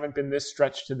multiples haven't been this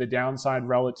stretched to the downside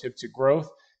relative to growth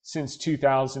since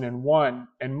 2001.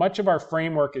 And much of our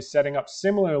framework is setting up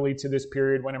similarly to this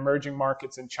period when emerging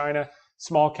markets in China,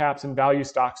 small caps and value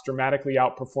stocks dramatically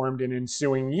outperformed in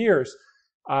ensuing years.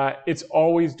 It's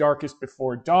always darkest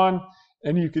before dawn.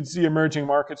 And you can see emerging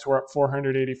markets were up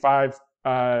 485%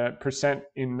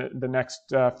 in the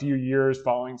next few years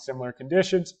following similar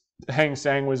conditions. Hang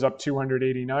Seng was up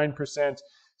 289%.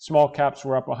 Small caps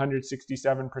were up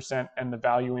 167%, and the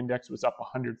value index was up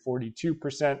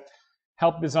 142%.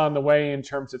 Help is on the way in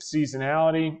terms of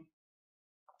seasonality.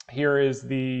 Here is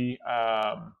the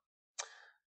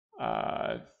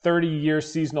 30-year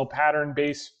seasonal pattern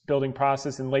base building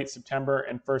process in late September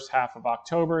and first half of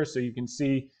October. So you can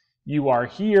see "You are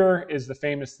here" is the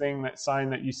famous sign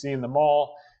that you see in the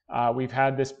mall. We've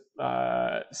had this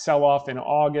sell-off in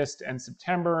August and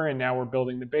September, and now we're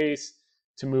building the base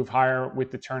to move higher with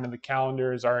the turn of the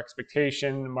calendar is our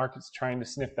expectation. The market's trying to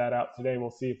sniff that out today. We'll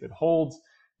see if it holds.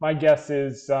 My guess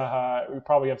is we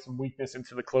probably have some weakness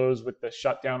into the close with the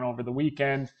shutdown over the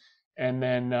weekend. And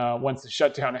then once the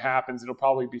shutdown happens, it'll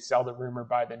probably be sell the rumor,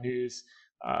 buy the news,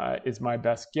 is my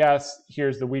best guess.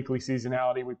 Here's the weekly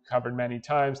seasonality we've covered many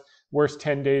times. Worst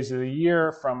 10 days of the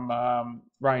year from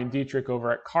Ryan Dietrich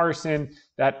over at Carson.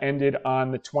 That ended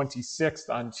on the 26th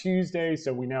on Tuesday.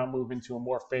 So we now move into a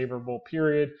more favorable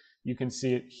period. You can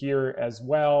see it here as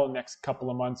well. Next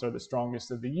couple of months are the strongest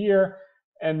of the year.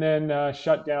 And then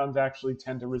shutdowns actually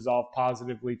tend to resolve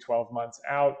positively 12 months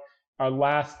out. The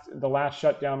last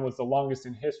shutdown was the longest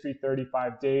in history,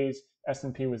 35 days.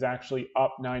 S&P was actually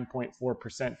up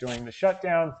 9.4% during the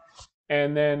shutdown.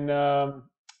 And then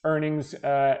earnings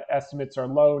estimates are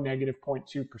low, negative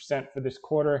 0.2% for this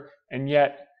quarter. And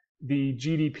yet the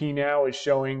GDP now is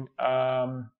showing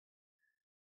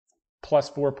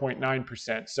plus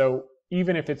 4.9%. So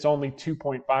even if it's only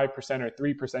 2.5% or 3%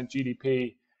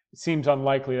 GDP, it seems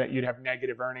unlikely that you'd have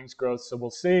negative earnings growth. So we'll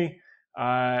see.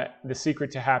 The secret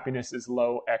to happiness is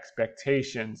low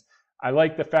expectations. I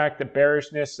like the fact that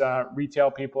bearishness,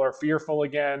 retail people are fearful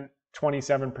again,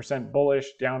 27% bullish,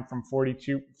 down from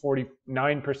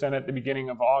 49% at the beginning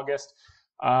of August.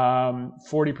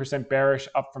 40% bearish,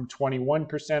 up from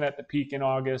 21% at the peak in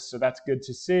August. So that's good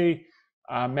to see.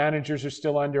 Managers are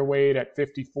still underweight at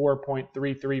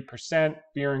 54.33%.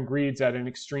 Fear and greed's at an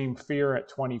extreme fear at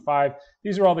 25.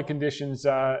 These are all the conditions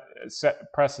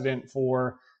set precedent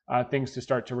for things to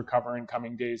start to recover in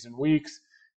coming days and weeks.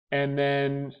 And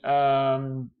then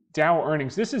Dow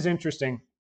earnings. This is interesting.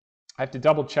 I have to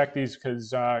double check these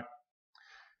because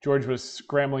George was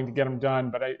scrambling to get them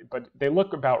done, but they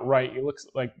look about right. It looks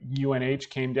like UNH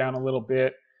came down a little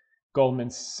bit.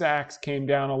 Goldman Sachs came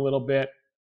down a little bit.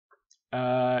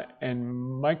 And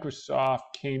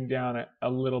Microsoft came down a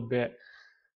little bit.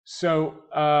 So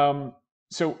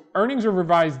earnings are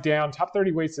revised down. Top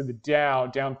 30 weights of the Dow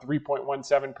down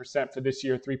 3.17% for this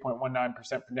year,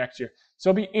 3.19% for next year. So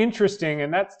it'll be interesting,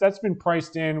 and that's been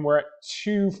priced in. We're at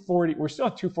 240. We're still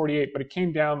at 248, but it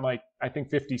came down like I think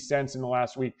 50 cents in the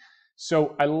last week.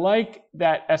 So I like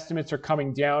that estimates are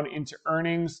coming down into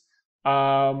earnings.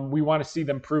 We want to see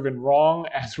them proven wrong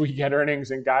as we get earnings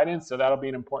and guidance. So that'll be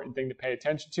an important thing to pay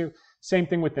attention to. Same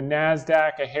thing with the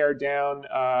NASDAQ, a hair down,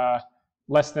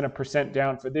 less than 1%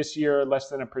 down for this year, less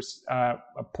than a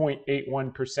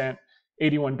 0.81%,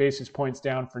 81 basis points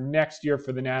down for next year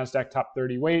for the NASDAQ top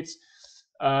 30 weights.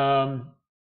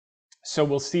 So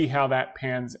we'll see how that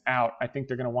pans out. I think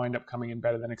they're going to wind up coming in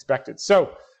better than expected.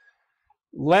 So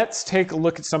let's take a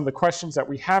look at some of the questions that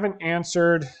we haven't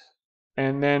answered,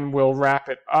 and then we'll wrap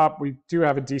it up. We do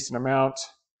have a decent amount.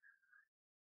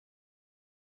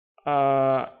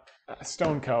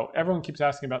 StoneCo. Everyone keeps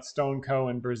asking about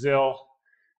StoneCo in Brazil,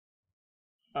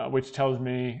 which tells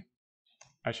me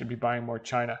I should be buying more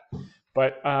China.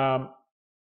 But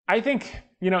I think,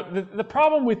 the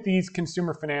problem with these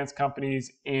consumer finance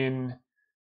companies in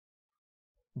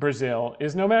Brazil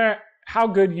is no matter how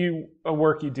good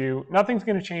work you do, nothing's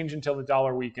going to change until the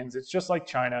dollar weakens. It's just like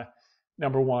China.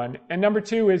 Number one. And number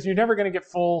two is you're never going to get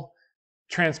full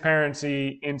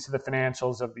transparency into the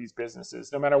financials of these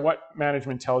businesses. No matter what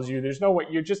management tells you, there's no way.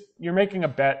 You're making a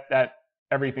bet that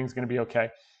everything's going to be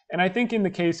okay. And I think in the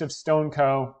case of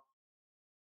StoneCo,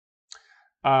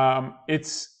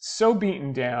 it's so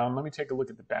beaten down. Let me take a look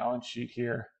at the balance sheet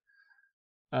here.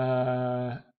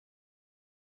 It's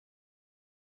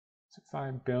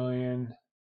 $5 billion,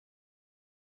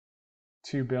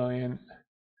 $2 billion.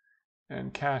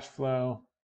 And cash flow,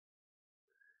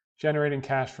 generating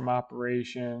cash from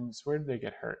operations. Where did they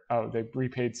get hurt? Oh, they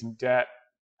repaid some debt.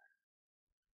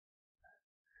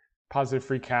 Positive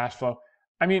free cash flow.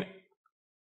 I mean,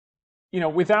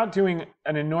 without doing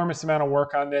an enormous amount of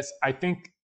work on this, I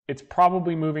think it's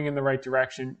probably moving in the right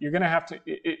direction. You're going to have to,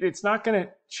 it's not going to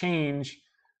change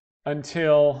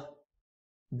until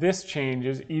this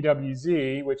changes,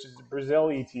 EWZ, which is the Brazil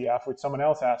ETF, which someone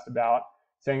else asked about,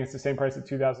 saying it's the same price at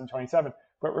 2027.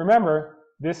 But remember,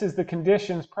 this is the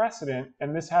conditions precedent,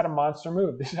 and this had a monster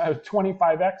move. This had a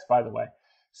 25x, by the way.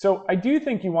 So I do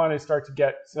think you want to start to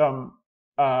get some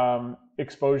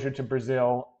exposure to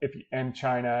Brazil and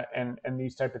China and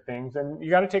these type of things. And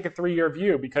you got to take a 3-year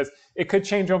view because it could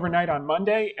change overnight on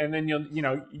Monday, and then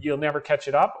you'll never catch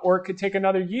it up, or it could take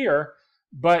another year.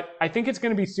 But I think it's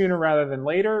going to be sooner rather than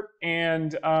later.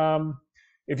 And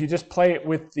if you just play it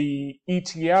with the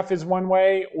ETF is one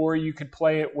way, or you could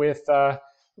play it with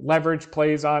leverage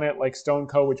plays on it like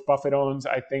StoneCo, which Buffett owns.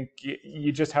 I think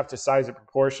you just have to size it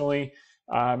proportionally.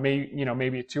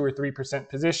 Maybe a 2 or 3%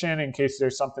 position in case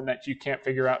there's something that you can't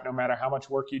figure out no matter how much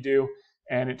work you do,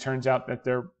 and it turns out that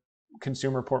their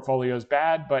consumer portfolio is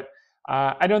bad. But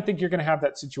I don't think you're going to have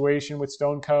that situation with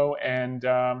StoneCo, and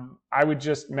I would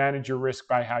just manage your risk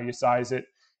by how you size it.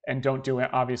 And don't do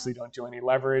any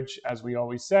leverage, as we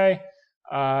always say.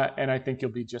 And I think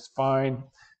you'll be just fine.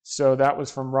 So that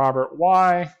was from Robert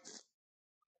Y.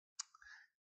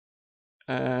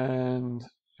 And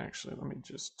actually, let me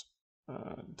just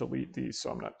delete these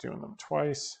so I'm not doing them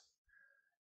twice.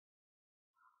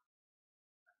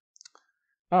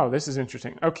 Oh, this is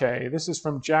interesting. Okay, this is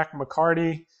from Jack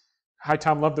McCarty. Hi,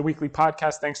 Tom. Love the weekly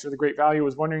podcast. Thanks for the great value. I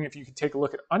was wondering if you could take a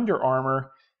look at Under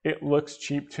Armour. It looks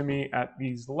cheap to me at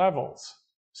these levels.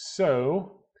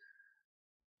 So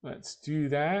let's do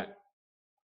that.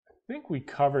 I think we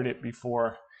covered it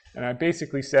before. And I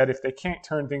basically said if they can't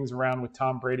turn things around with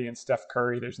Tom Brady and Steph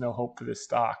Curry, there's no hope for this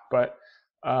stock. But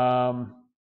I'm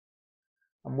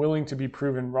willing to be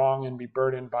proven wrong and be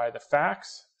burdened by the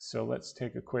facts. So let's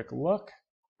take a quick look.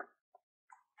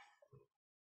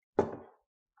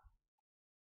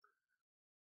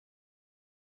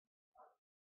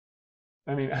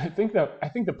 I mean, I think the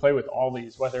play with all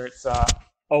these, whether it's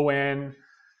ON,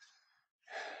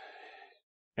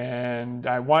 and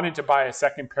I wanted to buy a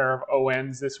second pair of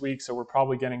ONs this week, so we're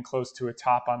probably getting close to a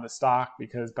top on the stock,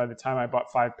 because by the time I bought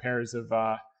 5 pairs of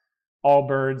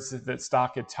Allbirds, that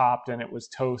stock had topped and it was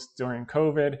toast during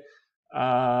COVID.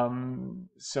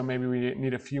 So maybe we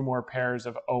need a few more pairs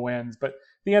of ONs. But at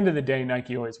the end of the day,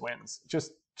 Nike always wins.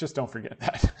 Just don't forget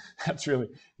that. That's really,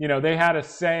 they had a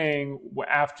saying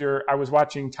after I was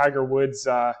watching Tiger Woods'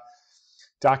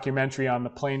 documentary on the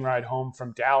plane ride home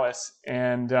from Dallas,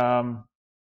 and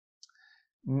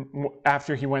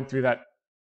after he went through that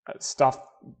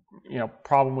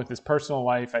problem with his personal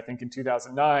life, I think in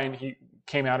 2009, he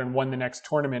came out and won the next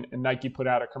tournament, and Nike put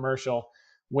out a commercial,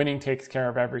 winning takes care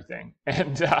of everything.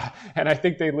 And I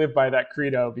think they live by that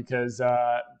credo, because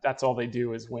that's all they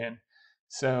do is win.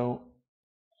 So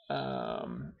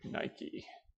Nike.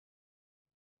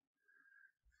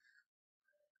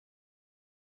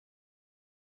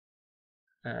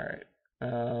 All right.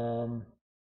 Oh,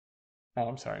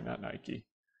 I'm sorry, not Nike.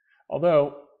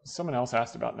 Although someone else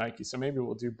asked about Nike, so maybe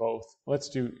we'll do both. Let's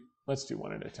do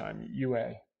one at a time.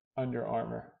 UA, Under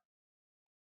Armour.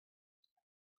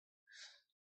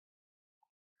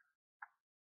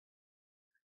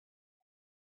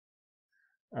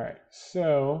 All right,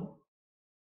 so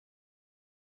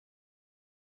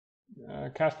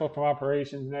cash flow from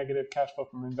operations negative, cash flow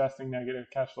from investing negative,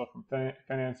 cash flow from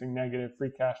financing negative, free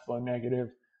cash flow negative.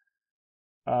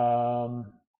 Balance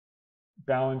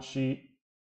sheet,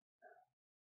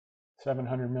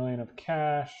 $700 million of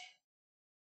cash.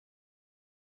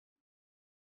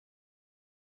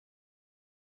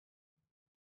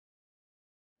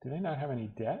 Do they not have any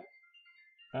debt?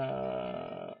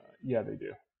 Yeah, they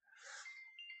do.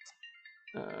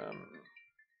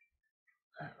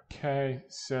 Okay,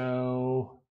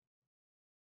 so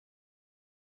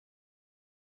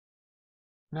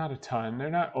not a ton. They're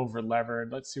not over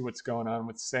levered. Let's see what's going on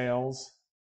with sales.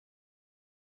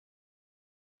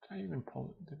 Did I even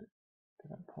pull it? Did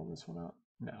I pull this one out?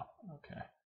 No. Okay.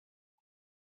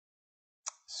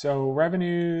 So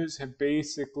revenues have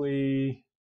basically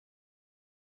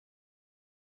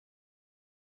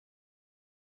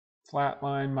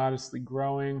flatline, modestly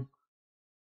growing.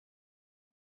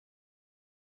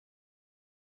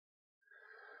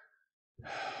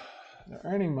 They're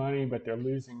earning money, but they're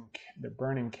burning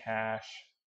cash.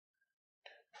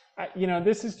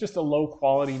 This is just a low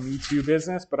quality Me Too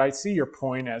business, but I see your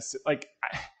point as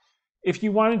if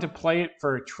you wanted to play it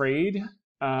for a trade,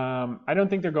 I don't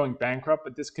think they're going bankrupt,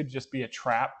 but this could just be a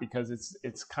trap, because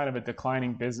it's kind of a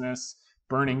declining business,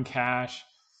 burning cash.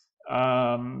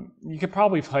 You could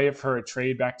probably play it for a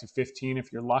trade back to 15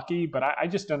 if you're lucky, but I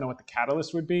just don't know what the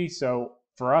catalyst would be. So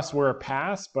for us, we're a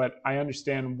pass, but I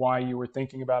understand why you were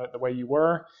thinking about it the way you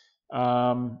were.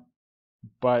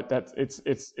 But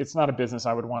it's not a business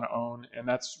I would want to own, and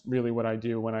that's really what I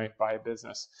do when I buy a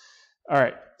business. All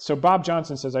right, so Bob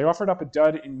Johnson says, I offered up a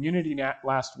dud in Unity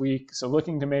last week, so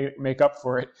looking to make up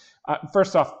for it.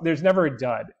 First off, there's never a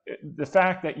dud. The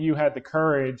fact that you had the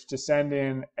courage to send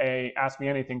in a Ask Me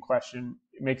Anything question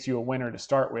makes you a winner to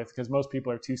start with, because most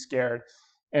people are too scared.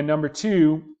 And number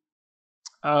two,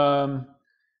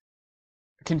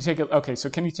 can you take it? Okay, so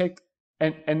can you take,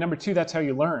 and number two, that's how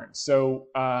you learn. So,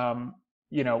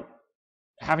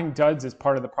 having duds is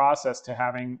part of the process to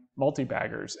having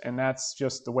multi-baggers, and that's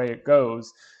just the way it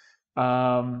goes.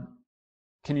 Can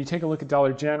you take a look at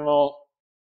Dollar General?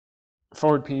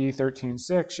 Forward PE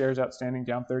 13.6, shares outstanding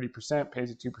down 30%, pays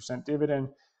a 2% dividend.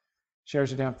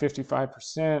 Shares are down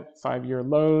 55%, 5-year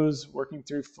lows, working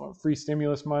through free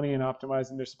stimulus money and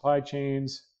optimizing their supply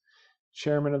chains.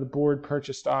 Chairman of the board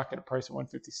purchased stock at a price of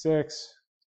 156.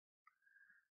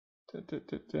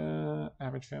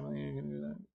 Average family, you can do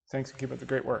that. Thanks and keep up the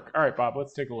great work. All right, Bob,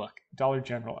 let's take a look. Dollar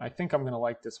General. I think I'm going to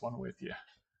like this one with you.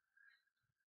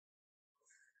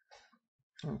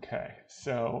 Okay,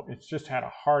 so it's just had a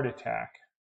heart attack.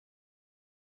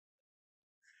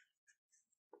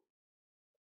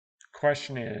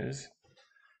 Question is,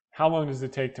 how long does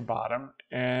it take to bottom,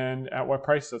 and at what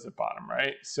price does it bottom,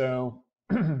 right? So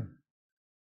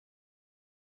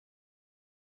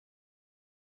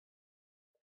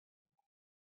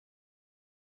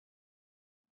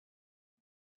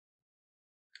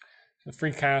The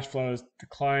free cash flow is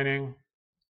declining.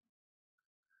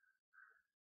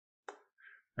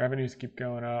 Revenues keep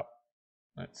going up.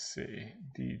 Let's see,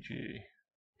 DG.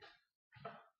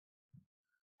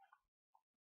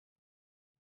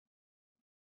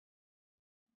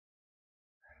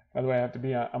 By the way, I'm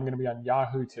going to be on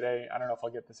Yahoo today. I don't know if I'll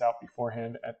get this out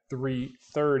beforehand at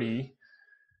 3:30.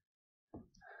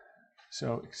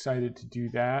 So excited to do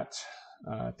that.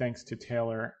 Thanks to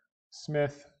Taylor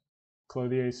Smith,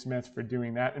 Clothier Smith, for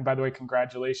doing that. And by the way,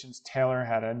 congratulations. Taylor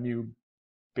had a new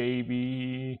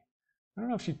baby. I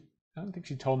don't think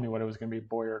she told me what it was going to be, a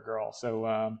boy or a girl.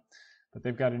 So, but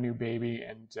they've got a new baby,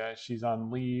 and she's on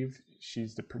leave.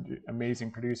 She's the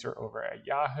amazing producer over at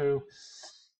Yahoo.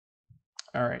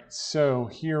 All right, so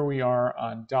here we are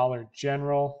on Dollar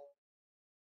General.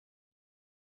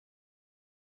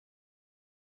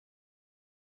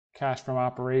 Cash from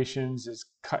operations is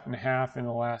cut in half in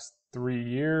the last 3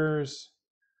 years.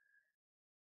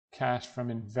 Cash from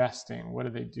investing, what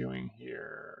are they doing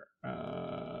here?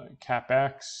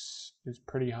 CapEx is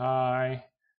pretty high.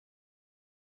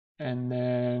 And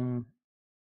then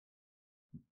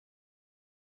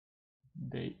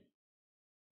it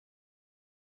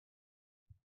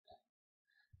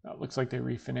looks like they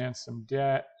refinanced some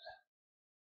debt.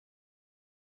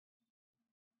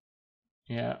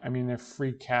 Yeah, I mean, their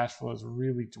free cash flow is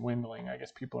really dwindling. I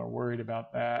guess people are worried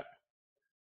about that.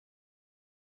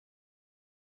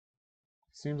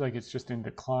 Seems like it's just in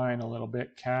decline a little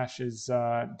bit. Cash is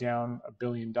down $1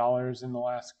 billion in the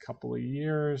last couple of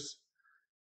years,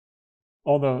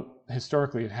 although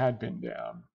historically it had been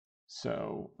down.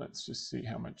 So let's just see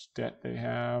how much debt they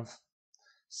have.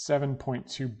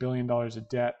 $7.2 billion of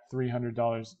debt,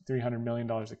 $300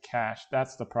 million of cash.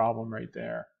 That's the problem right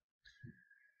there.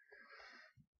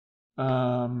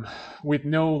 With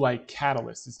no like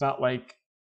catalyst. It's not like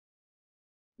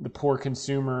the poor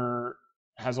consumer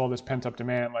has all this pent up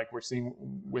demand like we're seeing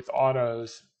with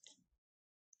autos.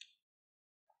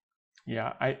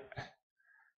 Yeah, I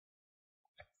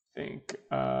think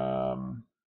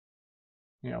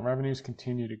revenues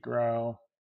continue to grow.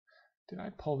 Did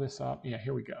I pull this up? Yeah,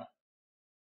 here we go.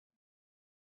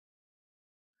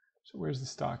 So where's the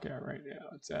stock at right now?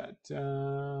 It's at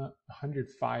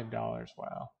 $105.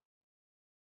 Wow.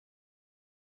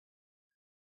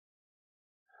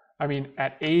 I mean,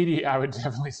 at 80, I would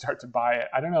definitely start to buy it.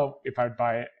 I don't know if I'd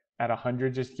buy it at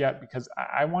 100 just yet because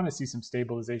I want to see some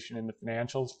stabilization in the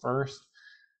financials first.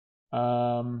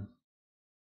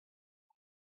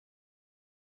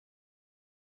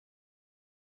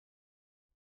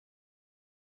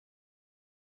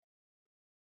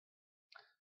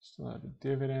 Still have a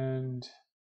dividend.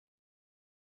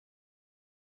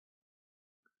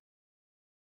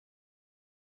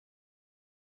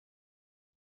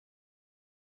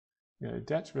 Yeah, the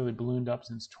debt's really ballooned up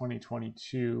since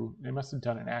 2022. They must have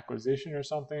done an acquisition or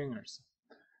something,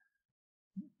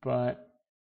 but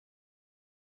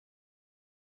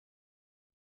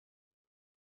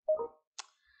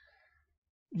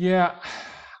yeah,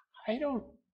 I'm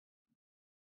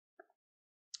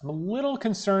a little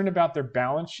concerned about their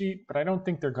balance sheet, but I don't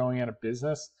think they're going out of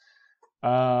business.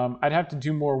 I'd have to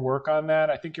do more work on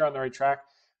that. I think you're on the right track.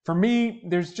 For me,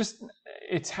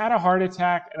 it's had a heart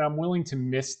attack, and I'm willing to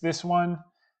miss this one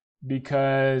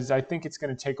because I think it's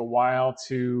going to take a while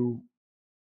to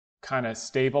kind of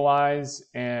stabilize,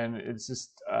 and it's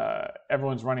just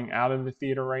everyone's running out of the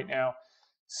theater right now.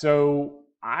 So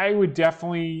I'd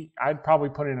probably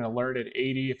put in an alert at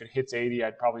 80. If it hits 80,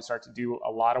 I'd probably start to do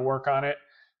a lot of work on it.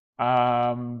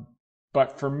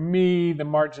 But for me, the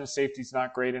margin of safety is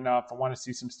not great enough. I want to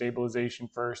see some stabilization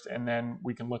first, and then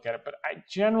we can look at it. But I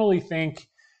generally think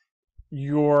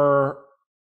your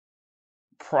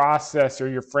process or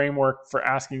your framework for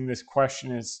asking this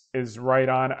question is right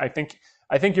on. I think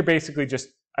you're basically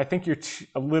you're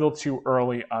a little too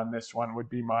early on this one would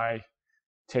be my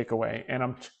takeaway. And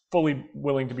I'm fully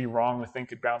willing to be wrong to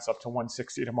think it bounced up to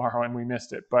 160 tomorrow and we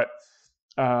missed it. But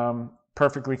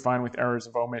perfectly fine with errors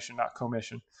of omission, not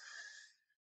commission.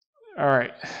 All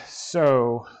right,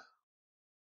 so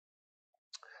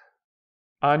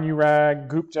Anurag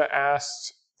Gupta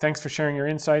asked, thanks for sharing your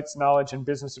insights, knowledge, and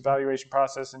business evaluation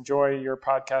process. Enjoy your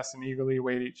podcast and eagerly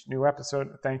await each new episode.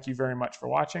 Thank you very much for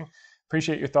watching.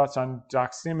 Appreciate your thoughts on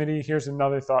Doximity. Here's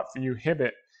another thought for you.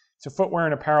 Hibbett. It's a footwear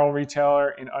and apparel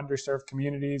retailer in underserved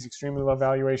communities, extremely low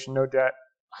valuation, no debt,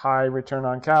 high return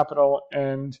on capital,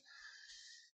 and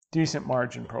decent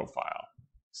margin profile.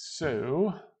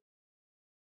 So,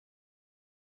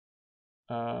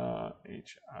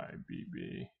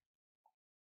 HIBB.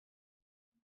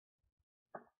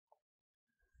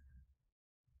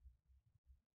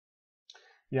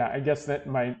 yeah, I guess that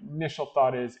my initial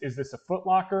thought is this a Foot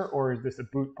Locker or is this a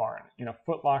Boot Barn? You know,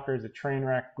 Foot Locker is a train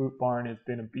wreck. Boot Barn has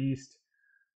been a beast.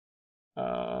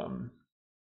 I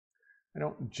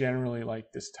don't generally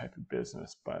like this type of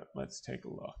business, but let's take a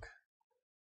look.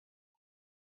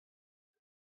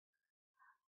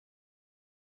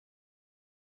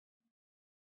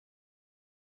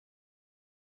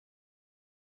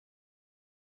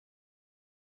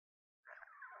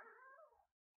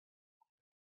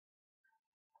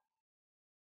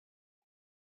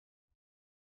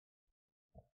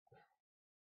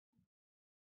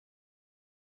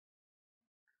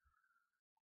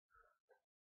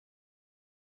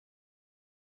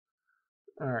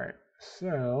 All right,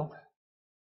 so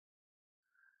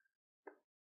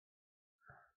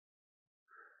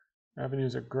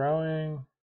revenues are growing.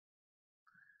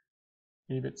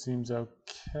 EBIT seems okay.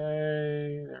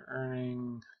 They're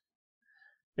earning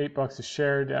 $8 a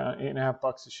share, down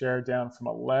 $8.50 a share, down from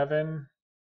 11.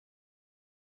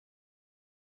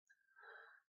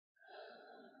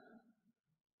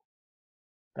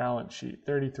 Balance sheet,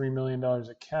 $33 million of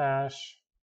cash.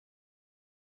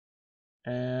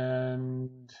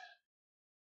 And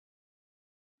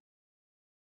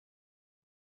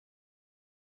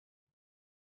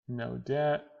no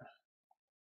debt.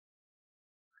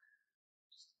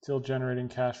 Still generating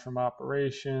cash from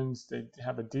operations. They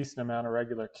have a decent amount of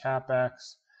regular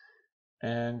CapEx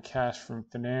and cash from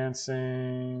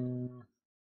financing.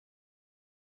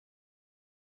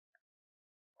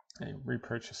 They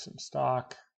repurchased some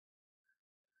stock.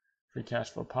 Free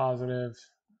cash flow positive.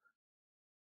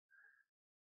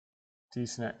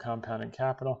 Decent at compounding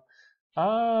capital.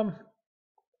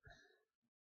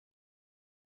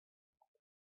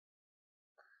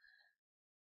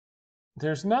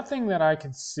 There's nothing that I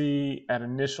can see at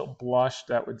initial blush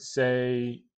that would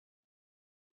say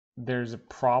there's a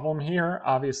problem here.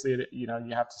 Obviously, you know,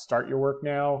 you have to start your work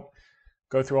now,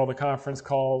 go through all the conference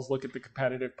calls, look at the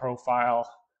competitive profile,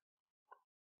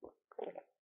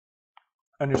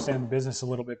 understand the business a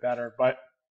little bit better. But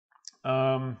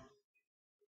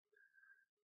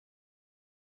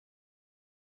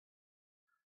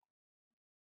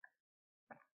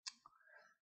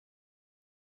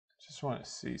just want to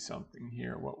see something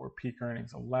here. What were peak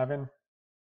earnings? 11.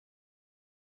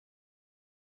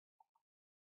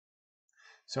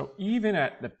 So even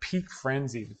at the peak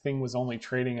frenzy, the thing was only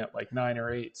trading at like 9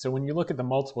 or 8. So when you look at the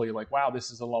multiple, you're like, wow,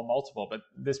 this is a low multiple. But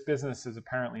this business has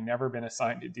apparently never been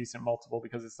assigned a decent multiple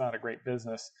because it's not a great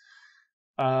business.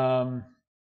 There's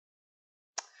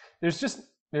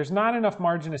not enough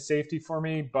margin of safety for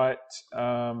me, but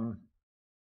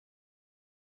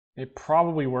it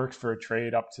probably works for a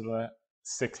trade up to the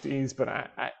 60s.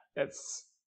 But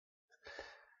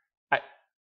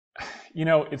you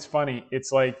know, it's funny.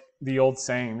 It's like the old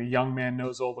saying, the young man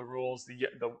knows all the rules,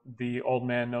 the old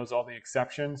man knows all the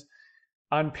exceptions.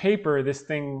 On paper, this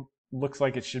thing looks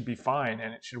like it should be fine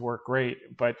and it should work great,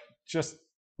 but just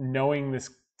knowing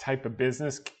this type of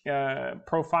business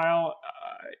profile,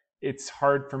 it's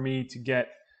hard for me to get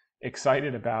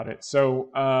excited about it. So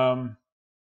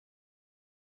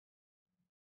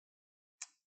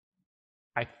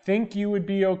I think you would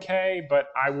be okay, but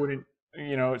I wouldn't.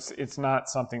 You know, it's not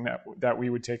something that we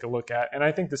would take a look at. And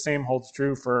I think the same holds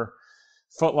true for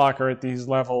Foot Locker at these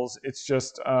levels. It's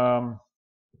just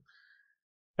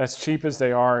as cheap as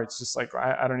they are, it's just like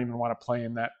I don't even want to play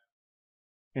in that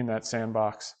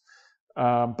sandbox.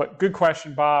 But good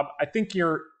question, Bob. I think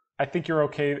you're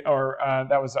okay, or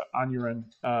that was on your end,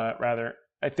 rather.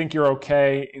 I think you're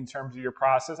okay in terms of your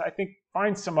process. I think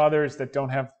find some others that don't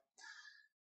have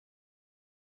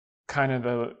kind of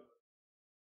the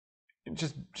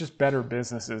just better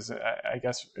businesses, I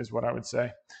guess is what I would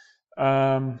say.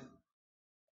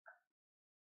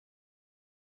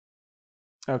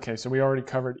 Okay, so we already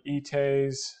covered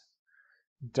ETAs,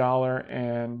 Dollar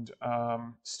and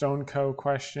Stoneco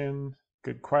question.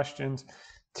 Good questions.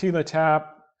 Tila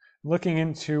Tap, looking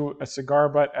into a cigar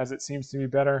butt as it seems to be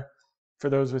better for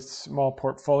those with small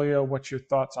portfolio. What's your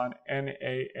thoughts on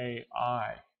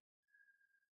NAAI?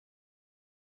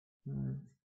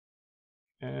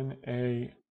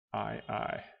 NAII,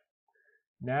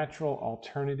 Natural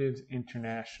Alternatives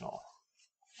International.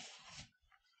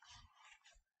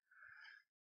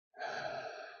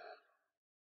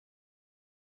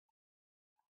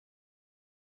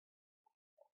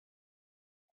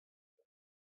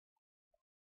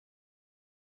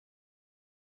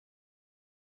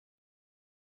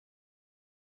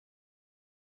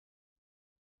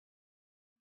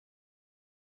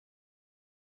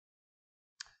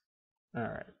 All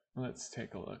right, let's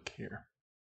take a look here.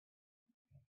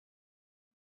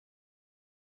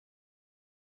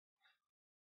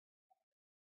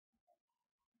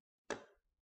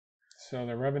 So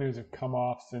their revenues have come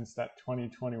off since that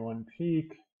 2021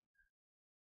 peak.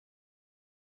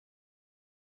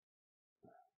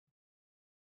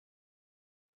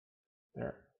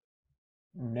 Their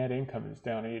net income is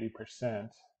down 80%.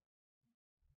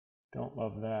 Don't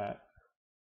love that.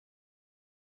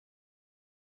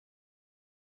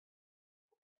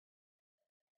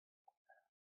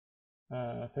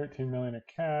 $13 million of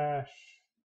cash,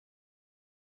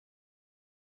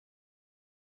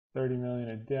 $30 million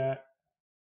of debt.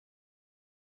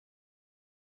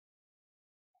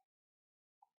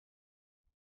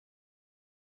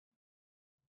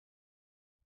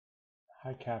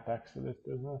 High capex for this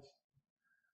business.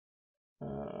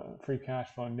 Free cash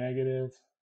flow negative.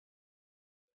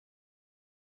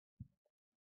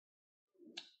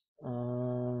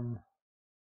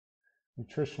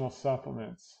 Nutritional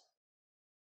supplements.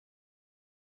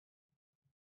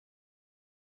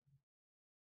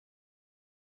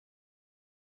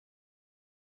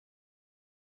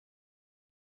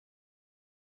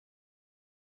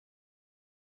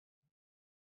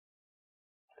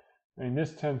 I mean,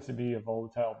 this tends to be a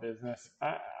volatile business.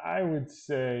 I would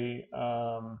say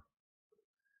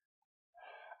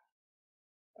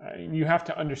you have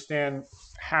to understand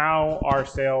how our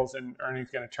sales and earnings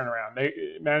going to turn around.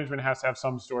 Management has to have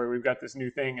some story. We've got this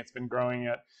new thing. It's been growing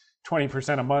at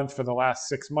 20% a month for the last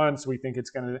 6 months. We think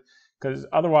it's going to, because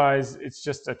otherwise it's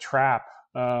just a trap.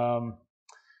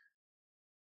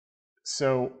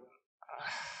 So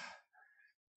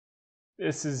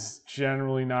this is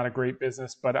generally not a great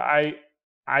business, but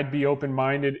I'd be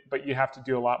open-minded, but you have to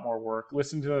do a lot more work.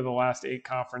 Listen to the last 8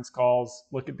 conference calls,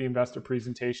 look at the investor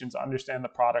presentations, understand the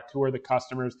product, who are the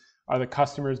customers, are the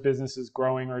customers' businesses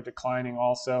growing or declining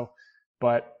also?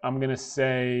 But I'm going to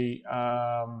say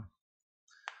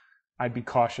I'd be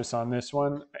cautious on this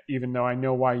one, even though I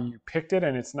know why you picked it,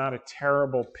 and it's not a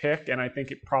terrible pick, and I think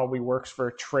it probably works for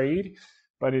a trade,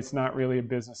 but it's not really a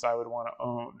business I would want to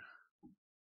own.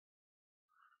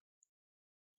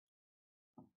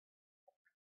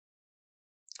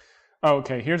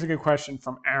 Okay, here's a good question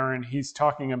from Aaron. He's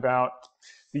talking about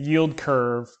the yield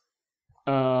curve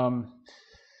that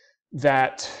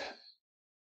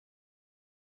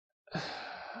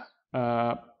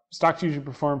stocks usually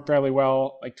perform fairly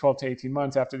well, like 12 to 18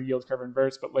 months after the yield curve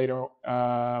inverts, but later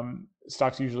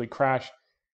stocks usually crash.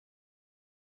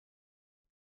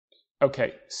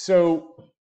 Okay, so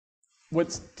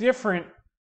what's different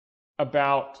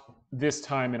about this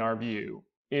time in our view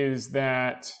is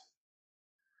that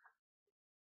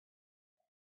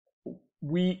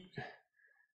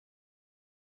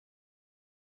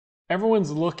everyone's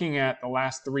looking at the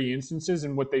last 3 instances,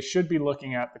 and what they should be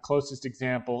looking at, the closest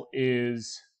example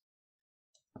is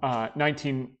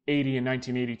 1980 and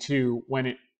 1982, when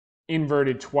it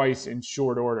inverted twice in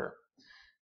short order.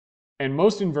 And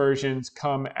most inversions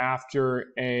come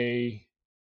after a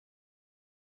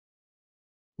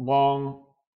long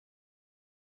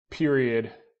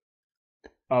period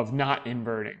of not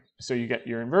inverting. So you get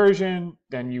your inversion,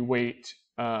 then you wait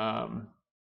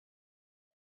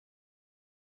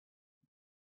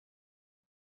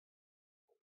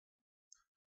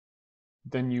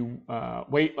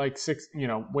wait like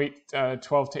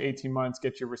 12 to 18 months,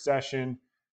 get your recession,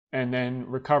 and then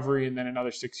recovery, and then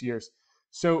another 6 years.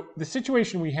 So the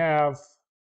situation we have,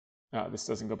 this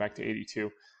doesn't go back to 82.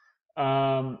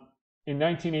 In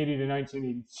 1980 to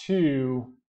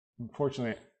 1982,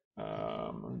 unfortunately,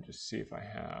 let me just see if I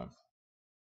have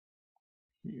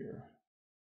here.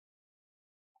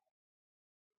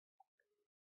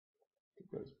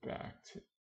 It goes back to,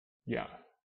 yeah.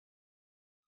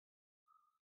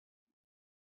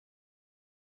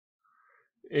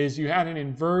 Is you had an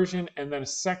inversion and then a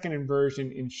second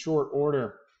inversion in short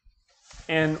order.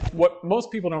 And what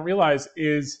most people don't realize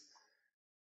is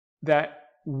that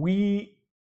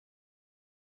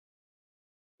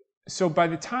so by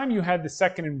the time you had the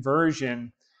second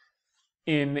inversion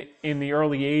in the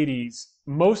early 80s,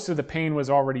 most of the pain was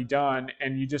already done,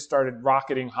 and you just started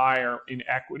rocketing higher in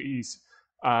equities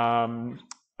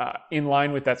in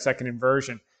line with that second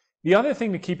inversion. The other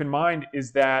thing to keep in mind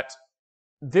is that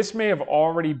this may have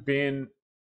already been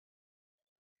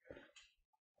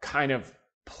kind of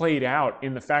played out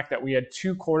in the fact that we had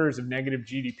 2 quarters of negative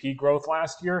GDP growth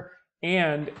last year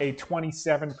and a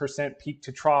 27% peak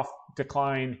to trough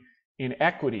decline in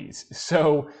equities.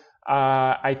 So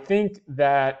I think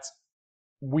that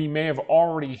we may have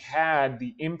already had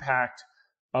the impact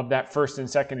of that first and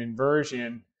second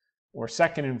inversion or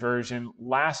second inversion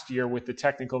last year with the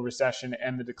technical recession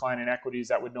and the decline in equities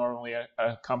that would normally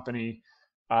accompany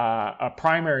a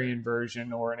primary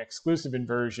inversion or an exclusive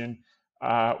inversion.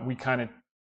 We kind of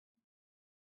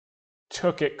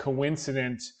took it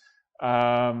coincident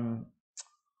in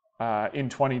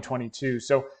 2022.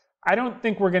 So I don't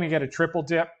think we're going to get a triple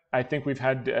dip. I think we've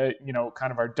had,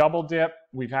 kind of our double dip.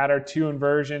 We've had our two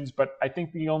inversions, but I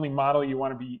think the only model you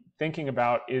want to be thinking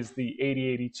about is the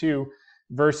 8082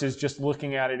 versus just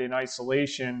looking at it in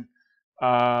isolation,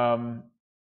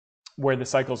 where the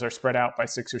cycles are spread out by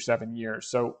 6 or 7 years.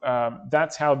 So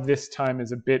that's how this time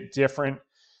is a bit different.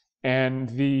 And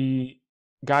the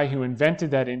guy who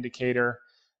invented that indicator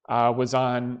was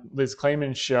on Liz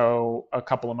Clayman's show a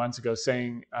couple of months ago,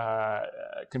 saying,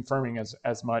 confirming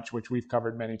as much, which we've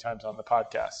covered many times on the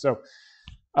podcast. So,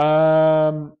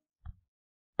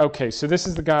 okay, so this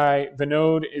is the guy.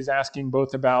 Vinod is asking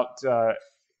both about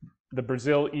the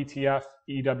Brazil ETF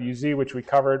EWZ, which we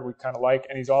covered, we kind of like,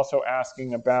 and he's also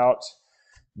asking about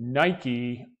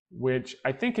Nike, which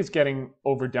I think is getting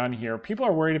overdone here. People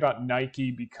are worried about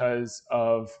Nike because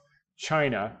of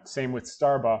China, same with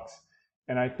Starbucks.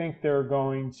 And I think they're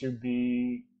going to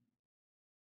be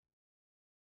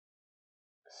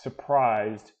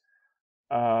surprised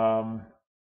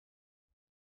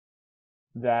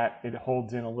that it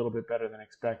holds in a little bit better than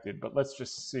expected. But let's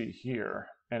just see here,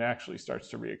 and actually starts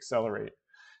to reaccelerate.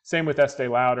 Same with Estee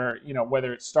Lauder,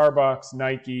 whether it's Starbucks,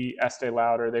 Nike, Estee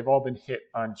Lauder, they've all been hit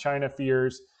on China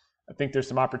fears. I think there's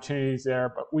some opportunities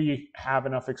there, but we have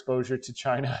enough exposure to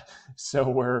China, so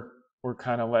we're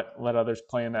kind of let others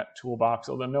play in that toolbox.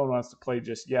 Although no one wants to play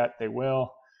just yet, they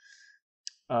will.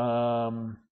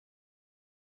 All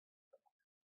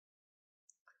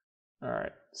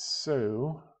right,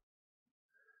 so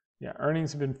yeah,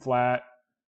 earnings have been flat.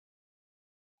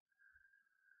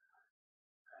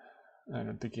 I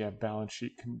don't think you have balance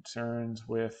sheet concerns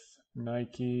with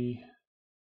Nike.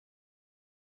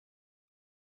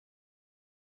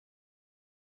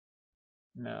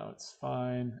 No, it's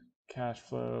fine. Cash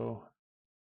flow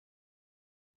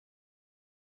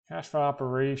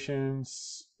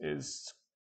operations is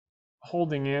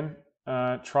holding in,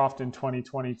 troughed in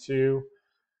 2022.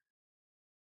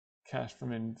 Cash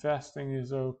from investing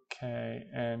is okay,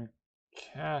 and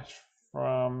cash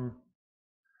from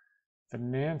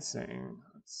financing,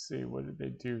 let's see, what did they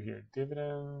do here?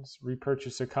 Dividends,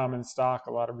 repurchase of common stock,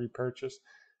 a lot of repurchase.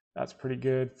 That's pretty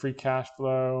good. Free cash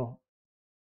flow,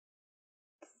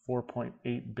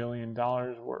 $4.8 billion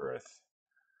worth.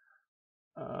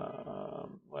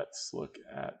 Let's look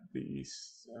at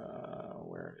these.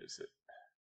 Where is it?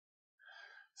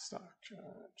 Stock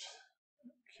charge.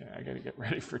 Okay, I got to get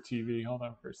ready for TV. Hold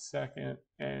on for a second.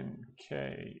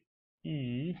 NKE.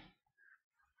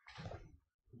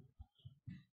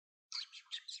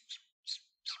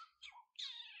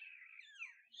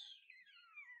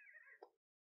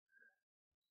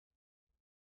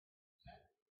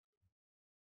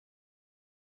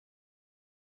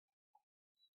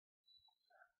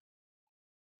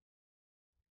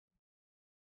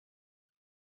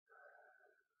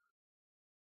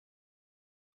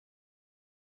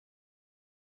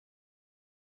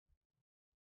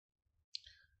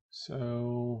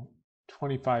 So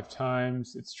 25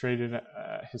 times, it's traded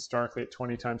historically at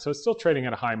 20 times. So it's still trading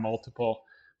at a high multiple.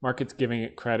 Market's giving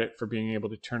it credit for being able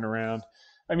to turn around.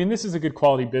 I mean, this is a good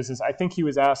quality business. I think he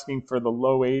was asking for the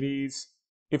low 80s.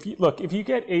 If you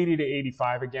get 80 to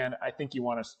 85 again, I think you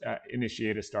want to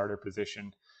initiate a starter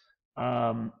position.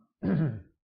 I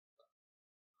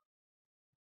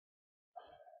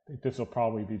think this will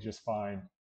probably be just fine.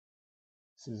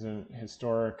 This is a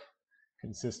historic,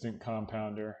 consistent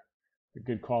compounder, a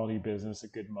good quality business, a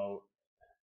good moat,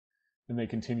 and they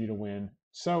continue to win.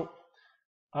 So,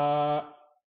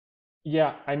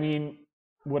 yeah, I mean,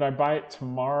 would I buy it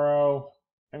tomorrow?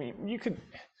 I mean, you could.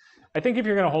 I think if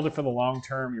you're going to hold it for the long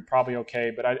term, you're probably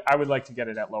okay, but I would like to get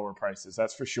it at lower prices,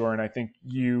 that's for sure. And I think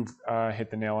you've hit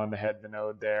the nail on the head,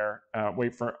 Vinod, there.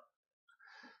 Wait for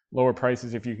lower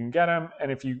prices if you can get them,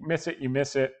 and if you miss it, you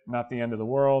miss it. Not the end of the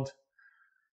world.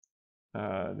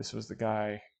 This was the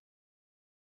guy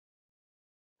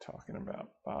talking about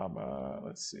Bob.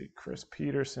 Let's see, Chris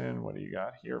Peterson. What do you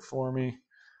got here for me?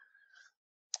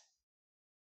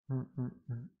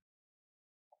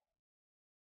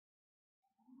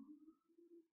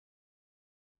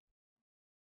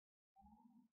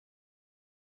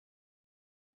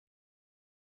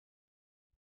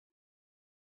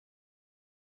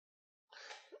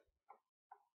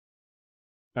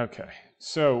 Okay,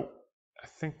 so I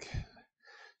think,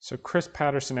 so Chris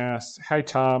Patterson asks, hi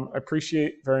Tom, I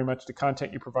appreciate very much the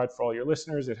content you provide for all your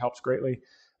listeners. It helps greatly.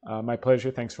 My pleasure.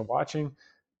 Thanks for watching.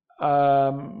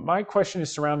 My question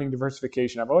is surrounding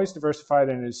diversification. I've always diversified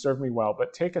and it has served me well,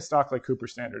 but take a stock like Cooper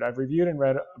Standard. I've reviewed and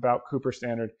read about Cooper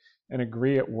Standard and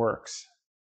agree it works.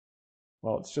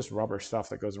 Well, it's just rubber stuff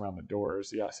that goes around the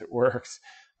doors. Yes, it works.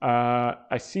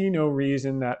 I see no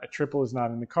reason that a triple is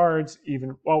not in the cards.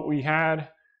 We had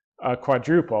a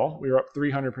quadruple. We were up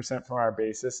 300% from our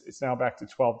basis. It's now back to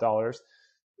 $12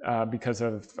 because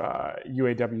of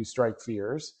UAW strike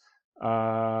fears.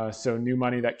 So new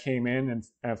money that came in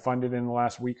and funded in the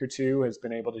last week or two has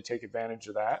been able to take advantage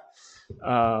of that.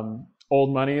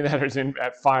 Old money that is in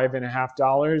at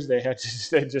 $5.50,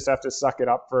 they just have to suck it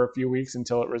up for a few weeks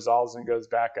until it resolves and goes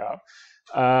back up.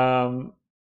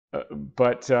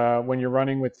 But when you're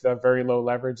running with very low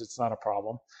leverage, it's not a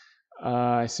problem.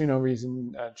 I see no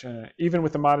reason, even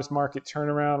with the modest market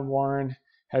turnaround, Warren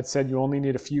had said you only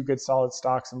need a few good solid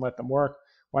stocks and let them work.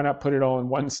 Why not put it all in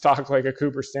one stock like a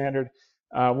Cooper Standard?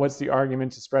 What's the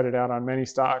argument to spread it out on many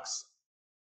stocks?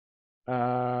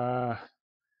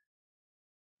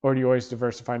 Or do you always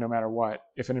diversify no matter what?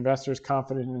 If an investor is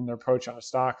confident in their approach on a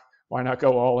stock, why not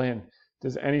go all in?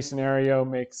 Does any scenario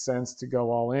make sense to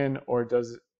go all in, or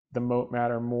does the moat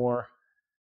matter more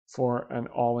for an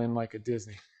all in like a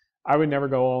Disney? I would never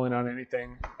go all in on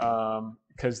anything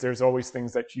because there's always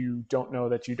things that you don't know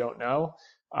that you don't know.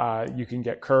 You can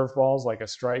get curveballs like a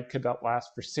strike could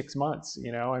last for 6 months.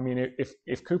 I mean,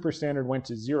 if Cooper Standard went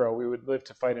to zero, we would live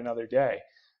to fight another day.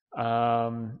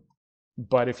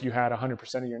 But if you had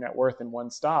 100% of your net worth in one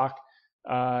stock,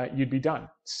 you'd be done.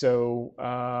 So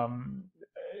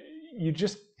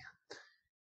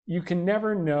you can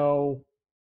never know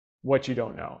what you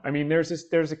don't know. I mean, there's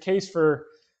a case for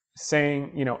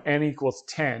saying, N equals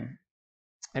 10.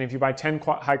 And if you buy 10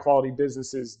 high quality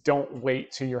businesses, don't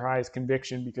wait to your highest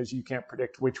conviction because you can't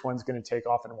predict which one's going to take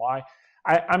off and why.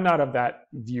 I'm not of that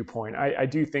viewpoint. I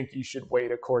do think you should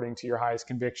wait according to your highest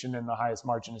conviction and the highest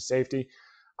margin of safety.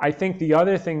 I think the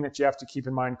other thing that you have to keep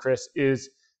in mind, Chris,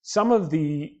 is some of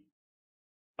the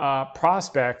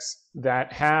prospects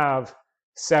that have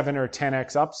 7 or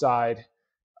 10x upside,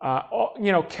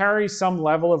 carry some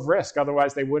level of risk.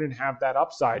 Otherwise, they wouldn't have that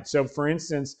upside. So, for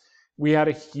instance, we had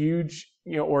a huge,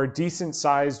 or a decent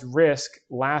sized risk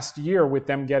last year with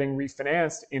them getting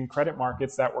refinanced in credit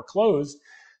markets that were closed.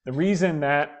 The reason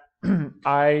that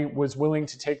I was willing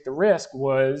to take the risk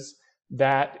was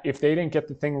that if they didn't get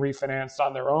the thing refinanced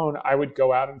on their own, I would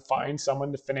go out and find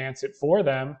someone to finance it for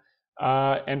them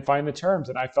and find the terms.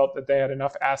 And I felt that they had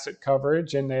enough asset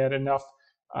coverage and they had enough,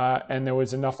 and there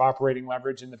was enough operating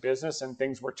leverage in the business, and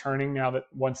things were turning now that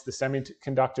once the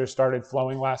semiconductors started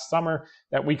flowing last summer,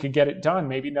 that we could get it done.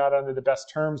 Maybe not under the best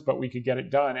terms, but we could get it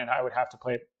done. And I would have to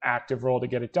play an active role to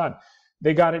get it done.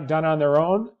 They got it done on their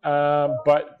own,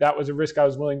 but that was a risk I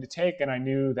was willing to take, and I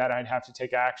knew that I'd have to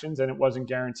take actions, and it wasn't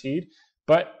guaranteed.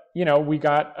 But we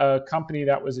got a company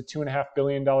that was a $2.5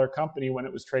 billion company when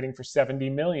it was trading for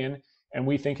 $70 million, and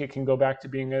we think it can go back to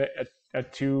being a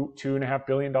 $2.5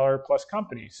 billion plus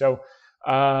company. So,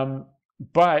 and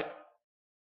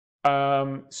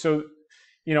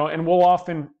we'll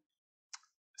often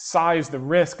size the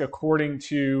risk according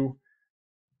to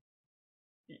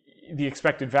the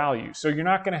expected value. So you're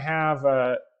not going to have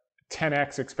a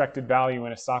 10x expected value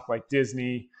in a stock like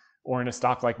Disney or in a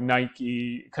stock like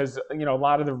Nike, because a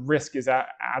lot of the risk is out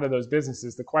of those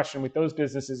businesses. The question with those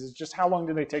businesses is just how long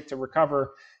do they take to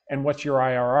recover, and what's your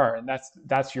IRR? And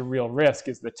that's your real risk,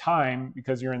 is the time,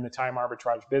 because you're in the time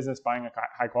arbitrage business, buying a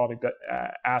high quality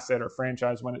asset or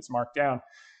franchise when it's marked down.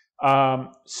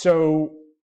 So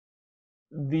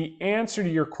the answer to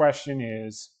your question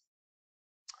is,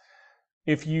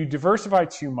 if you diversify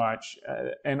too much,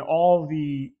 and all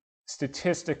the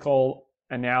statistical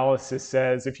analysis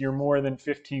says if you're more than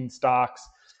 15 stocks,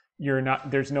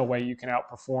 there's no way you can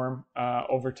outperform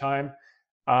over time.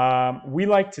 We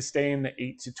like to stay in the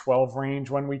 8 to 12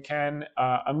 range when we can,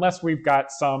 unless we've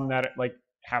got some that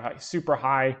have a super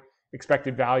high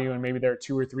expected value and maybe they're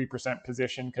 2 or 3%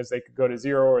 position because they could go to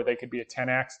zero or they could be a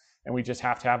 10x and we just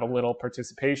have to have a little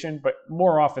participation. But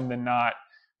more often than not,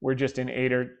 we're just in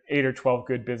 8 or 12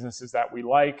 good businesses that we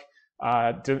like,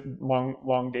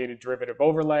 long dated derivative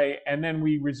overlay, and then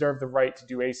we reserve the right to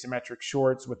do asymmetric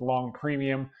shorts with long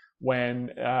premium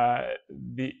when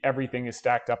everything is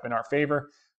stacked up in our favor.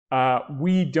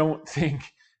 We don't think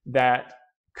that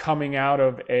coming out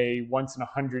of a once in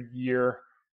 100-year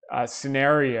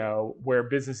scenario where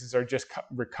businesses are just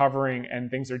recovering and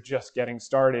things are just getting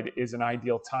started is an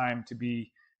ideal time to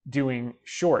be doing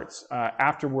shorts.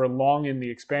 After we're long in the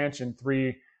expansion,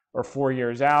 3 or 4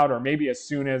 years out, or maybe as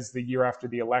soon as the year after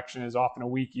the election is often a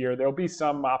weak year, there'll be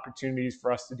some opportunities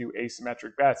for us to do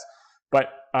asymmetric bets,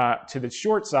 but to the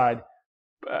short side,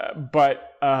 that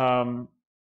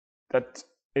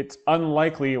it's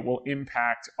unlikely it will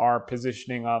impact our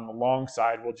positioning on the long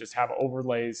side. We'll just have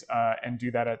overlays and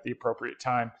do that at the appropriate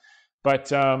time. But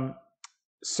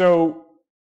so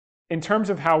in terms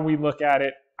of how we look at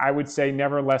it, I would say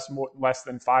never less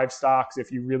than 5 stocks.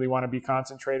 If you really want to be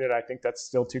concentrated, I think that's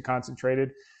still too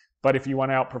concentrated. But if you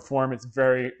want to outperform, it's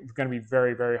going to be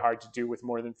very, very hard to do with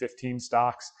more than 15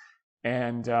 stocks.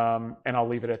 And I'll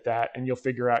leave it at that. And you'll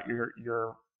figure out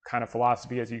your kind of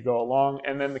philosophy as you go along.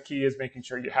 And then the key is making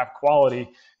sure you have quality,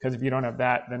 because if you don't have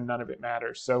that, then none of it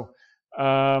matters. So,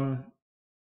 all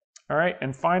right.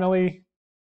 And finally,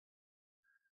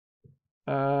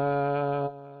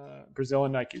 Brazil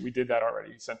and Nike. We did that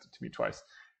already. You sent it to me twice.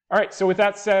 All right. So with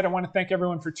that said, I want to thank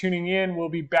everyone for tuning in. We'll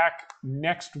be back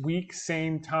next week,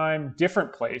 same time,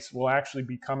 different place. We'll actually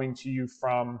be coming to you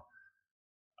from,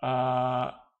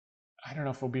 I don't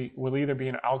know if we'll either be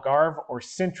in Algarve or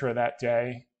Sintra that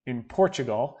day in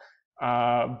Portugal.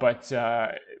 But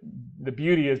the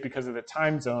beauty is, because of the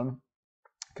time zone,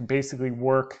 I can basically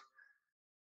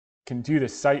can do the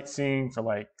sightseeing for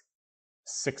like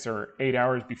 6 or 8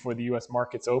 hours before the US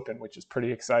markets open, which is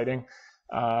pretty exciting.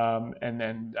 And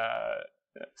then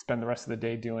spend the rest of the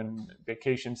day doing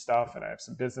vacation stuff. And I have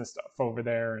some business stuff over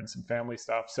there and some family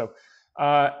stuff. So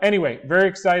anyway, very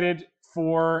excited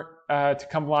to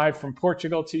come live from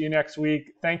Portugal to you next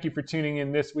week. Thank you for tuning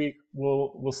in this week.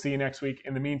 We'll see you next week.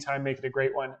 In the meantime, make it a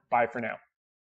great one. Bye for now.